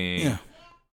general being.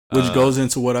 Which goes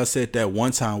into what I said that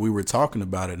one time we were talking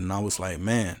about it, and I was like,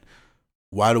 man,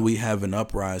 why do we have an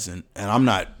uprising? And I'm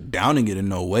not downing it in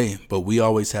no way, but we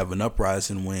always have an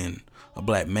uprising when a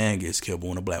black man gets killed. But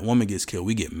when a black woman gets killed,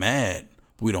 we get mad.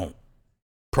 We don't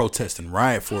protest and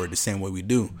riot for it the same way we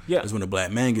do. Because when a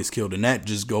black man gets killed, and that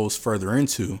just goes further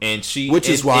into, which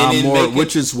is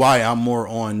why I'm more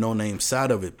on Noname's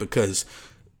side of it, because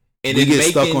we get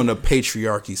stuck on the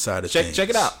patriarchy side of things. Check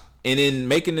it out. And in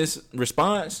making this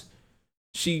response,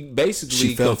 she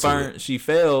basically confirmed she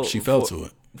fell to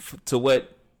it. To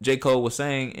what J. Cole was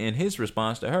saying in his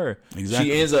response to her. Exactly.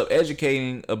 She ends up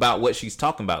educating about what she's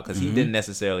talking about because he didn't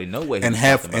necessarily know what he was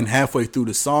talking about. And halfway through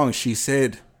the song, she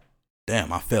said,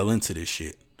 damn, I fell into this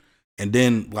shit. And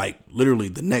then, like, literally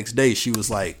the next day, she was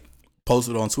like,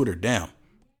 posted on Twitter, damn,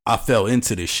 I fell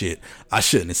into this shit. I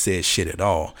shouldn't have said shit at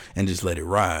all and just let it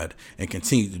ride and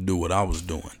continued to do what I was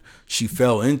doing. She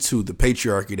fell into the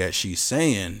patriarchy that she's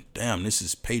saying, damn, this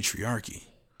is patriarchy.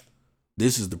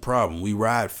 This is the problem. We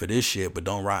ride for this shit, but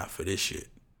don't ride for this shit.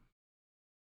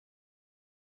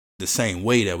 The same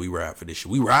way that we ride for this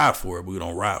shit. We ride for it, but we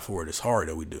don't ride for it as hard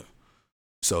that we do.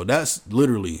 So that's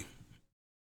literally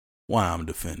why I'm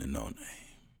defending Noname.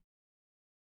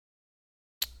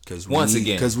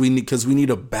 Because we need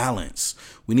a balance.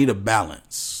 We need a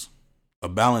balance. A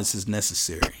balance is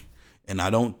necessary, and I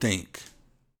don't think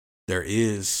there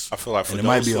is. I feel like for and it those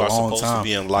might be who a are long supposed time. to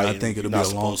be enlightened, I think it'll be a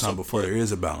long time before there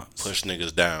is a balance. Push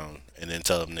niggas down and then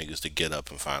tell them niggas to get up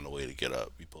and find a way to get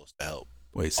up. You're supposed to help.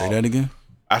 Wait, say that again.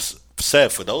 I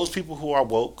said for those people who are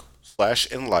woke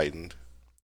 / enlightened,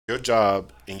 your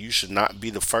job, and you should not be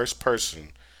the first person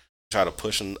to try to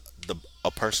push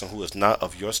a person who is not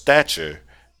of your stature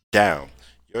down.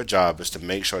 Your job is to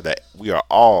make sure that we are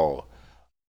all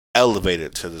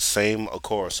elevated to the same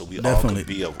accord, so we all can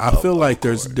be I feel like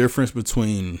there's a difference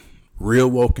between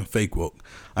real woke and fake woke.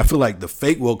 I feel like the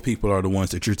fake woke people are the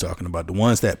ones that you're talking about, the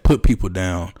ones that put people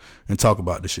down and talk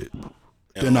about the shit.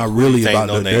 They're not really about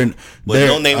the Name. But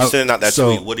Noname sending out that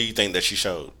tweet, what do you think that she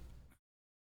showed?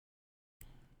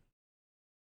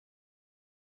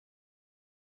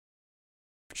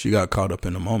 She got caught up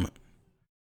in the moment.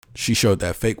 She showed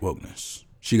that fake wokeness.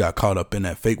 She got caught up in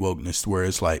that fake wokeness where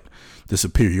it's like the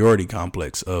superiority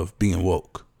complex of being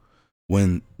woke.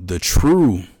 When the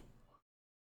true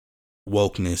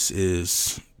wokeness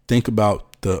is, think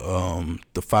about the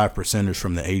 5%ers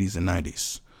from the 80s and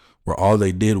 90s, where all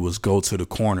they did was go to the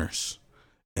corners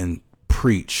and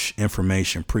preach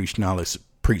information, preach knowledge,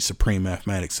 preach supreme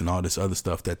mathematics and all this other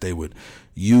stuff that they would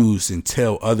use and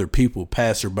tell other people,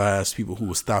 passerbys, people who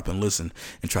would stop and listen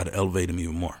and try to elevate them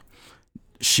even more.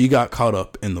 She got caught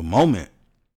up in the moment.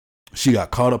 She got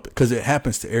caught up because it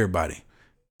happens to everybody.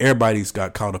 Everybody's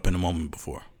got caught up in the moment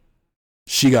before.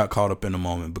 She got caught up in the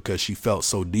moment because she felt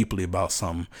so deeply about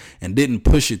something and didn't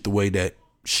push it the way that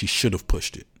she should have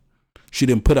pushed it. She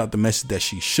didn't put out the message that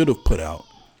she should have put out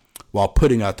while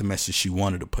putting out the message she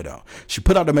wanted to put out. She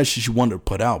put out the message she wanted to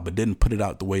put out, but didn't put it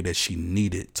out the way that she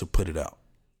needed to put it out.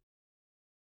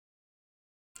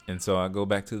 And so I go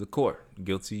back to the court.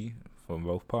 Guilty from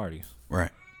both parties.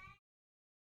 Right.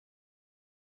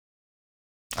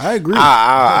 I agree.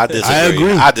 I disagree. I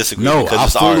agree. I disagree. No, because I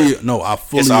it's fully, art. no, I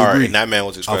fully It's art, agree. and that man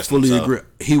was expressing I fully himself. agree.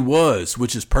 He was,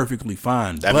 which is perfectly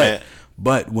fine. That man.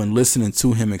 But when listening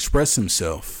to him express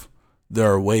himself, there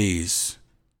are ways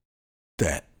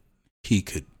that he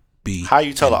could be. How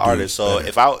you tell and an do artist? So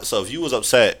if you was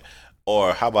upset,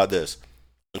 or how about this?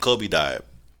 When Kobe died,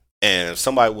 and if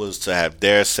somebody was to have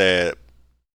said,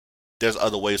 "There's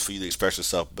other ways for you to express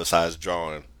yourself besides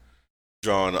drawing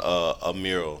a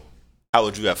mural," how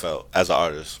would you have felt as an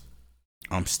artist?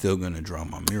 I'm still gonna draw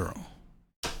my mural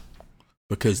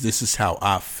because this is how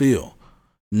I feel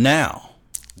now.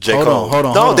 J. Hold Cole. on, hold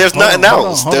on. No, hold there's on, nothing hold on,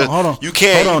 else. hold on, hold on. You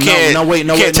can't. Hold on, You can't. no, wait,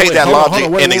 you can't take that hold on, logic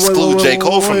hold on, and exclude J.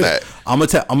 Cole from that. I'm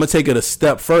gonna take it a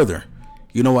step further.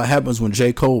 You know what happens when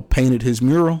J. Cole painted his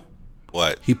mural?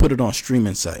 What? He put it on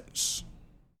streaming sites.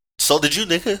 So did you,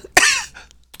 nigga?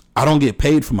 I don't get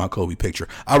paid for my Kobe picture.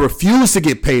 I refuse to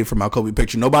get paid for my Kobe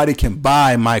picture. Nobody can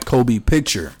buy my Kobe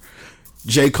picture.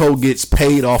 J. Cole gets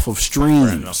paid off of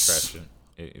streams.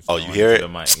 Oh, you hear it?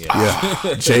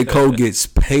 Yeah. J. Cole gets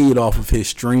paid off of his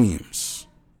streams.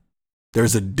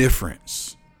 There's a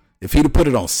difference. If he'd have put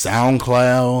it on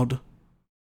SoundCloud,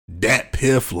 Dat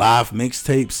Piff live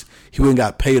mixtapes, he wouldn't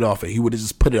got paid off it. He would have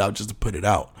just put it out just to put it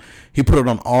out. He put it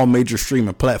on all major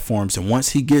streaming platforms, and once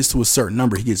he gets to a certain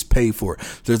number, he gets paid for it.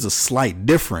 There's a slight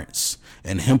difference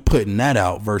in him putting that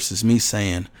out versus me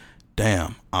saying,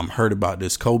 damn, I'm hurt about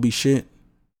this Kobe shit,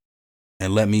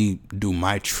 and let me do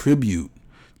my tribute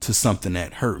to something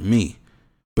that hurt me.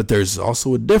 But there's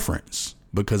also a difference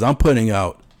because I'm putting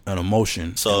out an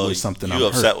emotion. So with something you I'm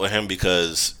upset hurt. with him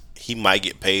because he might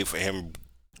get paid for him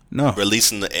No.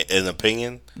 releasing an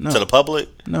opinion No. to the public?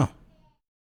 No.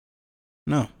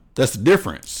 That's the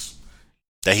difference.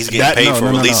 That he's getting paid for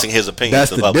releasing his opinion That's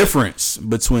to the the public? difference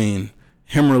between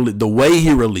him, the way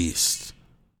he released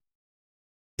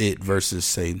it versus,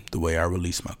 say, the way I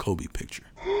released my Kobe picture.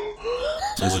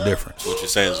 There's a difference. What you're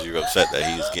saying is you're upset that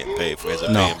he's getting paid for his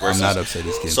opinion No, versus... I'm not upset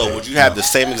he's getting paid. So would you have the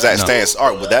same exact No. stance?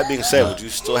 All right, with that being said, would you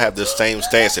still have the same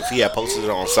stance if he had posted it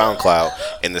on SoundCloud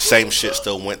and the same shit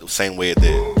still went the same way it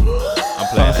did? I'm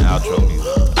playing the outro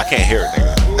music. I can't hear it,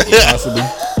 nigga. Possibly.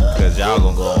 Because y'all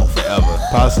gonna go on forever.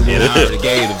 Possibly. And I already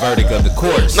gave the verdict of the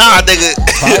courts. Nah, nigga.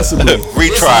 Possibly.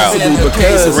 Retrial.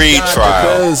 Because-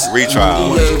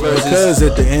 Retrial. Because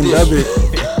at the end of it,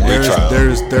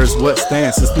 there's what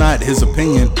stance. It's not his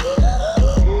opinion.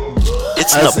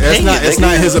 It's an opinion. It's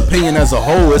not his opinion as a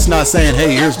whole. It's not saying,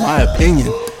 hey, here's my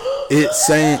opinion. It's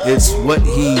saying it's what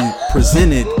he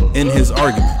presented in his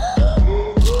argument.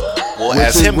 Well,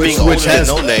 as him being older than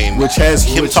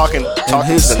Noname, talking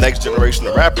to the next generation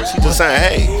of rappers, he's just saying,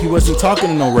 hey. He wasn't talking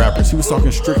to no rappers. He was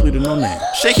talking strictly to Noname.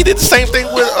 Shit, he did the same thing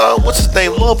with, what's his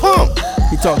name, Lil Pump.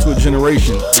 He talked to a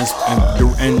generation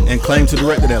and claimed to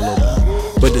direct that Lil Pump.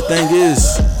 But the thing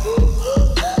is,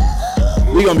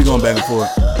 we gonna be going back and forth.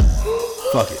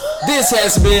 Fuck it. This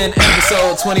has been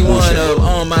episode 21 of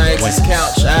On My Ex's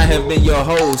Couch. I have been your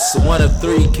host, one of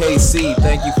three, KC.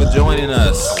 Thank you for joining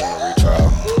us. I want to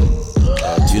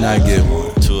retrial. Do not get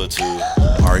one. 2 or 2.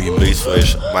 Argument. Please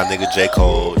wish my nigga J.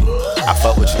 Cole. I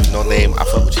fuck with you, Noname. I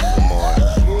fuck with you even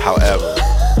more. However,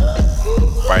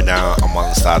 right now I'm on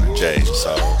the side of J.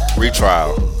 So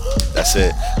retrial. That's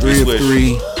it. 3 Please of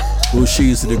 3.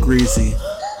 Bushi's the greasy.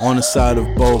 On the side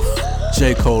of both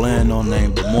J. Cole and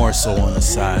Noname, but more so on the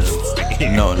side of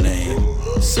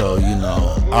Noname. So, you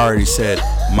know, I already said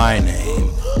my name,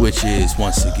 which is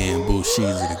once again Bushi's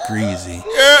the greasy.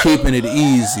 Keeping it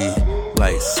easy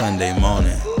like Sunday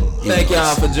morning. Thank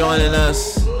y'all for joining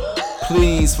us.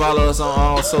 Please follow us on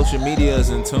all social medias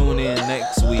and tune in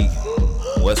next week.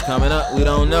 What's coming up, we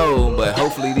don't know, but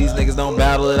hopefully these niggas don't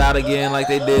battle it out again like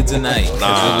they did tonight. It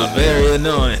was very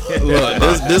annoying. Look,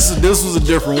 this was a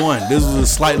different one. This was a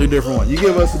slightly different one. You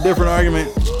give us a different argument,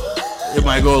 it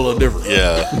might go a little different.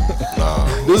 Yeah. Nah.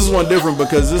 This is one different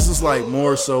because this is like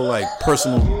more so like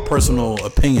personal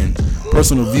opinion,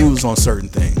 personal views on certain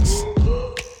things.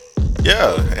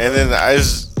 Yeah, and then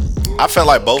I felt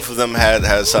like both of them had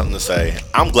something to say.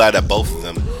 I'm glad that both of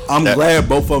them. I'm glad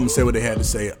both of them said what they had to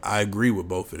say. I agree with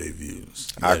both of their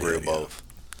views. I agree with both.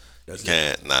 That's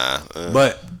Can't, nah.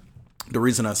 But the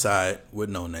reason I side with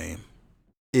Noname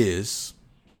is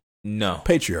No.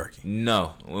 patriarchy.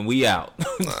 No. When we out.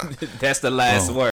 That's the last word.